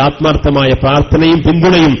നിങ്ങളുടെ ആത്മാർത്ഥമായ പ്രാർത്ഥനയും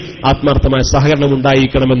പിന്തുണയും ആത്മാർത്ഥമായ സഹകരണം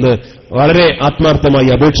ഉണ്ടായിരിക്കണമെന്ന് വളരെ ആത്മാർത്ഥമായി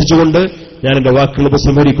അപേക്ഷിച്ചുകൊണ്ട് ഞാൻ എന്റെ വാക്കുകൾ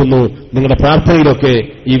ഉപസംഹരിക്കുന്നു. നിങ്ങളുടെ പ്രാർത്ഥനയിലൊക്കെ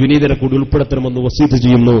ഈ വിനീതനെ കൂടി ഉൾപ്പെടുത്തണമെന്ന് വസീയത്ത്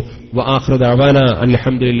ചെയ്യുന്നു. വആഖിറു ദഅവാന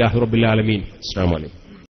അൽഹംദുലില്ലാഹി റബ്ബിൽ ആലമീൻ. അസ്സലാമു അലൈക്കും.